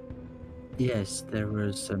 Yes, there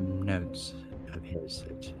were some notes of his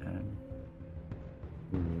that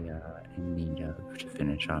we are in need of to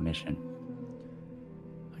finish our mission.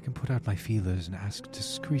 I can put out my feelers and ask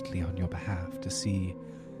discreetly on your behalf to see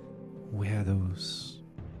where those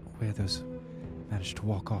managed to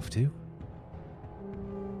walk off to.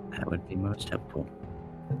 That would be most helpful.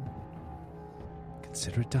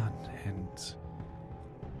 Consider it done, and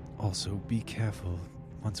also be careful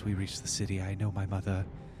once we reach the city. I know my mother.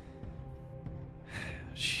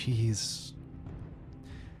 She's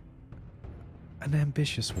an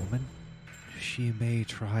ambitious woman. She may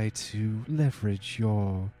try to leverage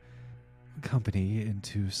your company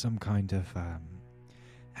into some kind of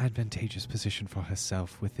advantageous position for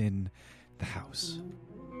herself within the house.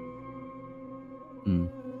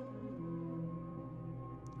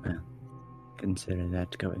 Well, consider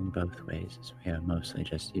that going both ways, as we are mostly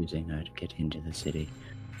just using her to get into the city.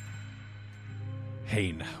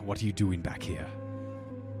 Hayne, what are you doing back here?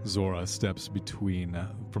 Zora steps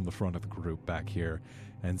from the front of the group back here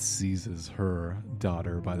and seizes her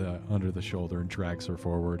daughter under the shoulder and drags her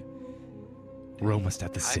forward. We're almost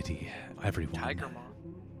at the city, everyone. Tiger Mom.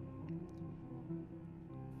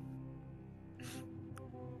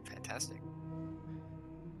 Fantastic.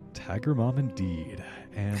 Tiger Mom indeed.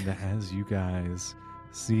 And as you guys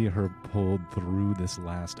see her pulled through this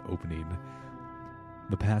last opening,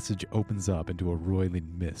 the passage opens up into a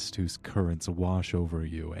roiling mist whose currents wash over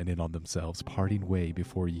you and in on themselves, parting way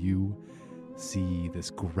before you see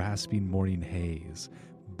this grasping morning haze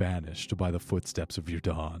banished by the footsteps of your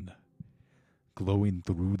dawn. Glowing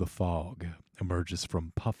through the fog emerges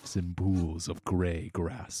from puffs and pools of gray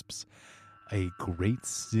grasps a great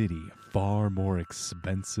city far more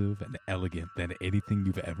expensive and elegant than anything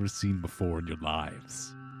you've ever seen before in your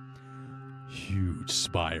lives. Huge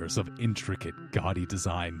spires of intricate, gaudy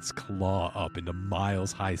designs claw up into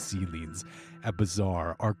miles-high ceilings at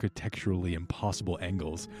bizarre, architecturally impossible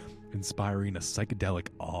angles, inspiring a psychedelic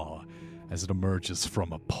awe as it emerges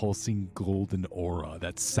from a pulsing golden aura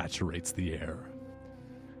that saturates the air.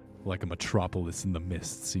 Like a metropolis in the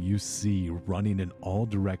mists, you see running in all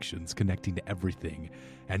directions, connecting to everything,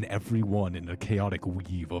 and everyone in a chaotic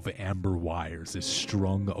weave of amber wires is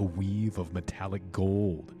strung a weave of metallic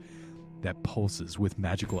gold that pulses with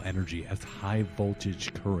magical energy as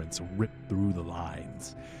high-voltage currents rip through the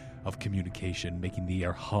lines of communication, making the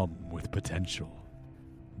air hum with potential.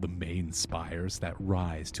 The main spires that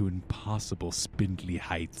rise to impossible spindly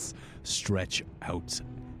heights stretch out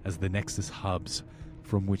as the Nexus hubs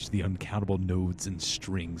from which the uncountable nodes and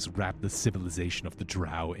strings wrap the civilization of the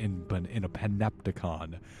Drow in a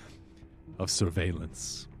panopticon of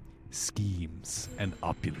surveillance, schemes, and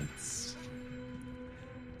opulence.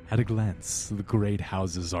 At a glance, the great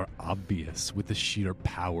houses are obvious with the sheer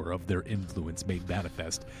power of their influence made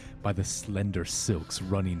manifest by the slender silks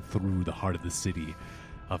running through the heart of the city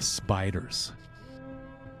of spiders.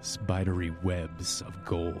 Spidery webs of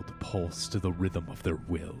gold pulse to the rhythm of their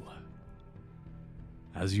will.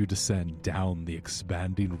 As you descend down the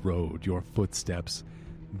expanding road, your footsteps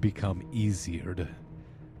become easier.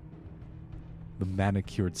 The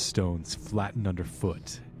manicured stones flatten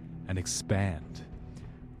underfoot and expand.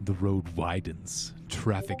 The road widens,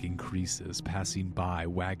 traffic increases, passing by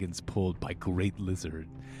wagons pulled by great lizard,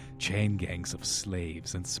 chain gangs of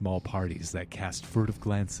slaves, and small parties that cast furtive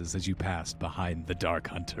glances as you passed behind the Dark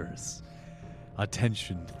Hunters. A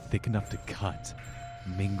tension thick enough to cut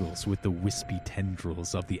mingles with the wispy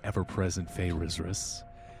tendrils of the ever-present Feyrizrus.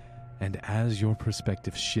 And as your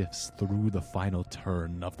perspective shifts through the final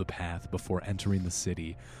turn of the path before entering the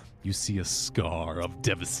city, you see a scar of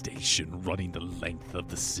devastation running the length of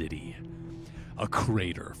the city. A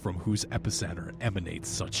crater from whose epicenter emanates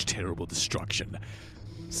such terrible destruction.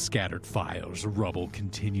 Scattered files, rubble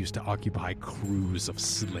continues to occupy crews of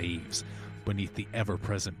slaves beneath the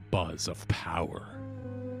ever-present buzz of power.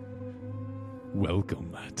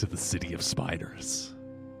 Welcome to the City of Spiders.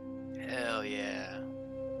 Hell yeah.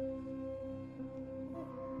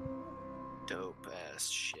 Dope ass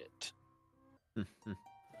shit.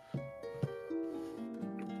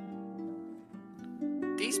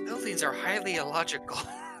 These buildings are highly illogical.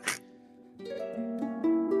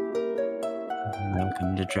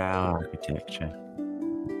 Welcome to Drow architecture.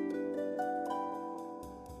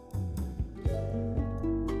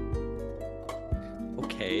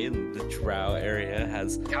 Okay, the Drow area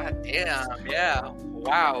has God damn, yeah.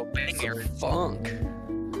 Wow, bangers. funk.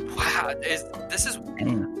 Wow, this is.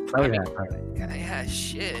 Play that part. Yeah,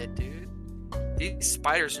 shit, dude. These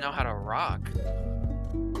spiders know how to rock.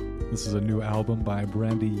 This is a new album by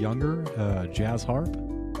Brandy Younger, Jazz Harp.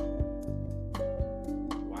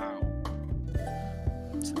 Wow.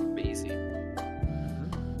 It's amazing.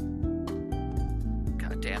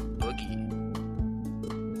 Goddamn boogie.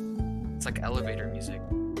 It's like elevator music.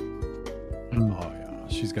 Oh yeah,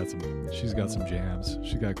 she's got some jams.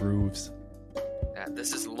 She got grooves. Yeah,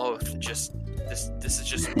 this is Loth. This is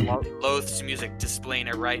just Loth's music displaying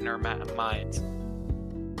it right in our minds.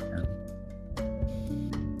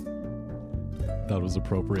 That was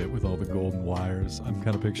appropriate with all the golden wires. I'm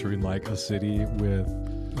kind of picturing like a city with,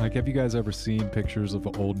 like, have you guys ever seen pictures of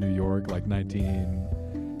old New York, like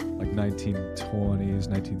 1920s,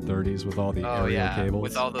 1930s, with all the aerial cables?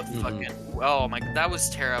 With all the fucking. Oh my, that was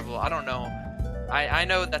terrible. I don't know. I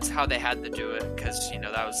know that's how they had to do it because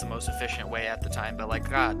that was the most efficient way at the time. But like,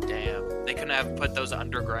 god damn, they couldn't have put those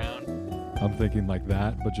underground. I'm thinking like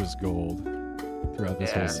that, but just gold throughout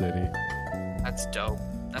this whole city. That's dope.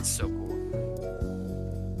 That's so cool.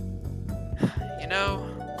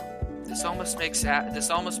 This almost makes Abbott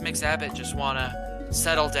just want to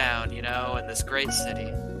settle down, in this great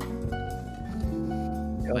city.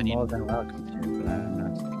 You're more than welcome to, but I'm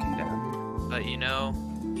not sticking down. But he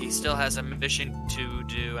still has a mission to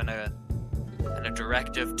do and a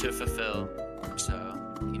directive to fulfill, so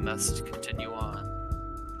he must continue on.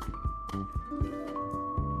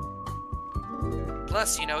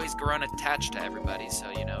 Plus, he's grown attached to everybody, so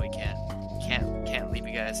he can't leave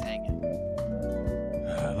you guys hanging.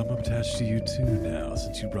 I'm attached to you too now,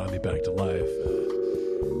 since you brought me back to life.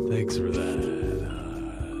 Thanks for that.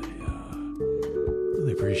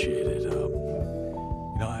 Really appreciate it.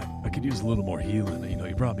 I could use a little more healing.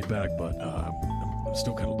 You brought me back, but I'm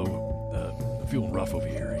still kind of low. I'm feeling rough over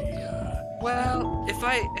here. Well, if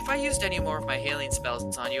I used any more of my healing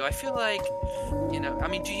spells on you, I feel like,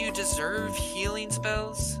 do you deserve healing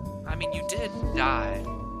spells? You did die.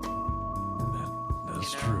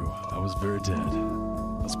 That's true. I was very dead.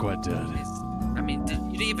 I was quite dead. You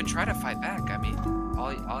didn't even try to fight back.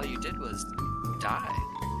 All you did was die.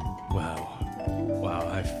 Wow,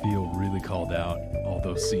 I feel really called out,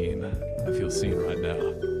 although seen. I feel seen right now.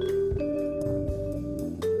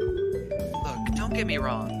 Look, don't get me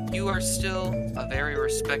wrong. You are still a very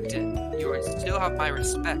respected. You still have my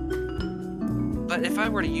respect. But if I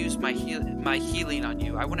were to use my healing on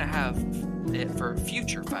you, I wouldn't have it for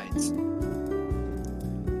future fights.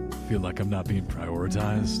 Feel like I'm not being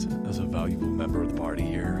prioritized as a valuable member of the party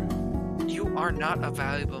here. You are not a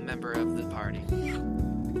valuable member of the party.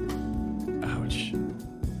 Ouch.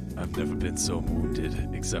 I've never been so wounded,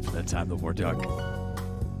 except for that time the war dog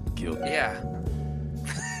killed me. Yeah.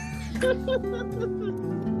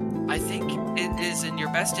 I think it is in your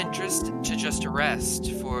best interest to just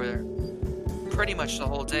rest for pretty much the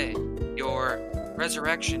whole day. Your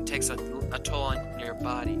resurrection takes a toll on your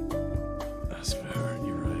body. That's fair.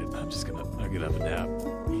 You're right. I'm gonna have a nap.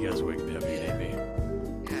 You guys wake me up if you need me.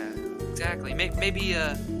 Yeah, exactly. Maybe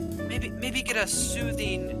get a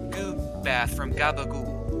soothing goo bath from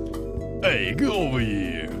Gabagool. Hey, get over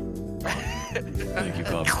here. Thank you,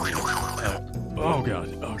 Bob. Oh god.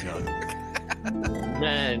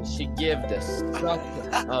 Man, she give the suck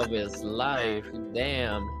of his life.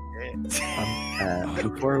 Damn.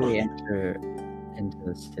 Before we enter into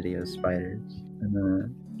the city of spiders, I'm gonna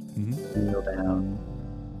kneel down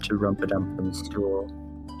to Rumpadump on the stool.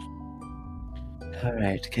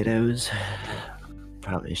 Alright, kiddos.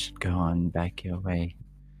 Probably should go on back your way.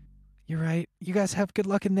 You're right. You guys have good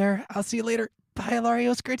luck in there. I'll see you later. Bye,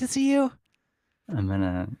 Ilario. It's great to see you. I'm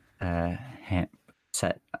gonna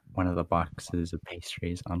set one of the boxes of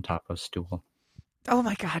pastries on top of a stool. Oh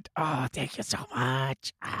my god. Oh, thank you so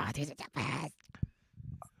much. Oh, these are the best.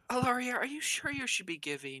 Alaria, are you sure you should be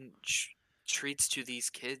giving treats to these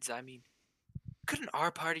kids? I mean, couldn't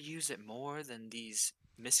our party use it more than these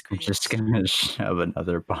I'm miscreants? just gonna shove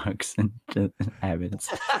another box into Abbott's.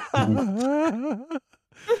 Oh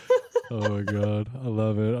my god, I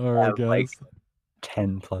love it. All I right, have, like, guys.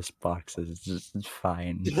 10 plus boxes, just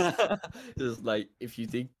fine. Just like if you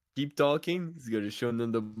keep talking, he's gonna show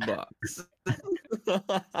them the box.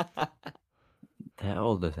 They're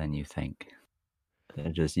older than you think.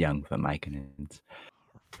 They're just young for my convenience.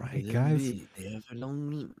 Right, guys. They have a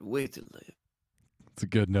long way to live. It's a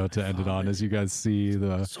good note to end it on as you guys see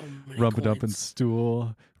the So many Rumpadump and coins.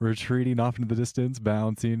 stool retreating off into the distance,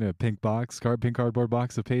 bouncing a pink cardboard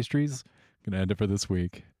box of pastries. Gonna end it for this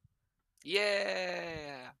week.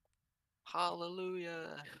 Yeah. Hallelujah.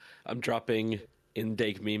 I'm dropping in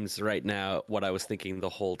Dake memes right now what I was thinking the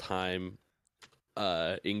whole time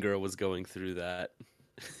Ingra was going through that.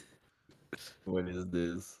 What is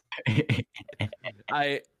this?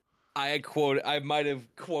 I might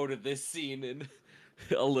have quoted this scene in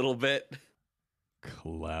a little bit.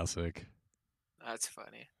 Classic. That's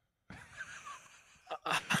funny.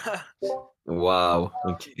 Wow.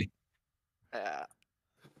 Okay. Yeah.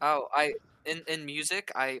 Oh, in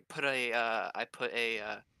music I put a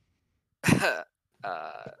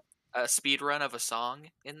a speed run of a song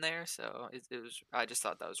in there, so it was. I just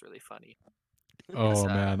thought that was really funny. Oh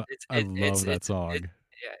man, I it- love that song.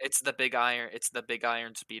 Yeah, it's the Big Iron. It's the Big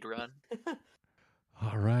Iron speed run.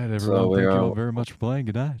 All right, everyone. So Thank we're you all all- very much for playing.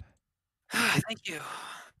 Good night. Thank you,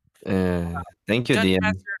 Thank you, Dungeon DM.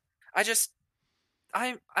 Master.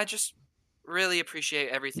 I just really appreciate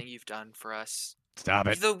everything you've done for us. Stop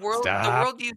it. The world Stop. you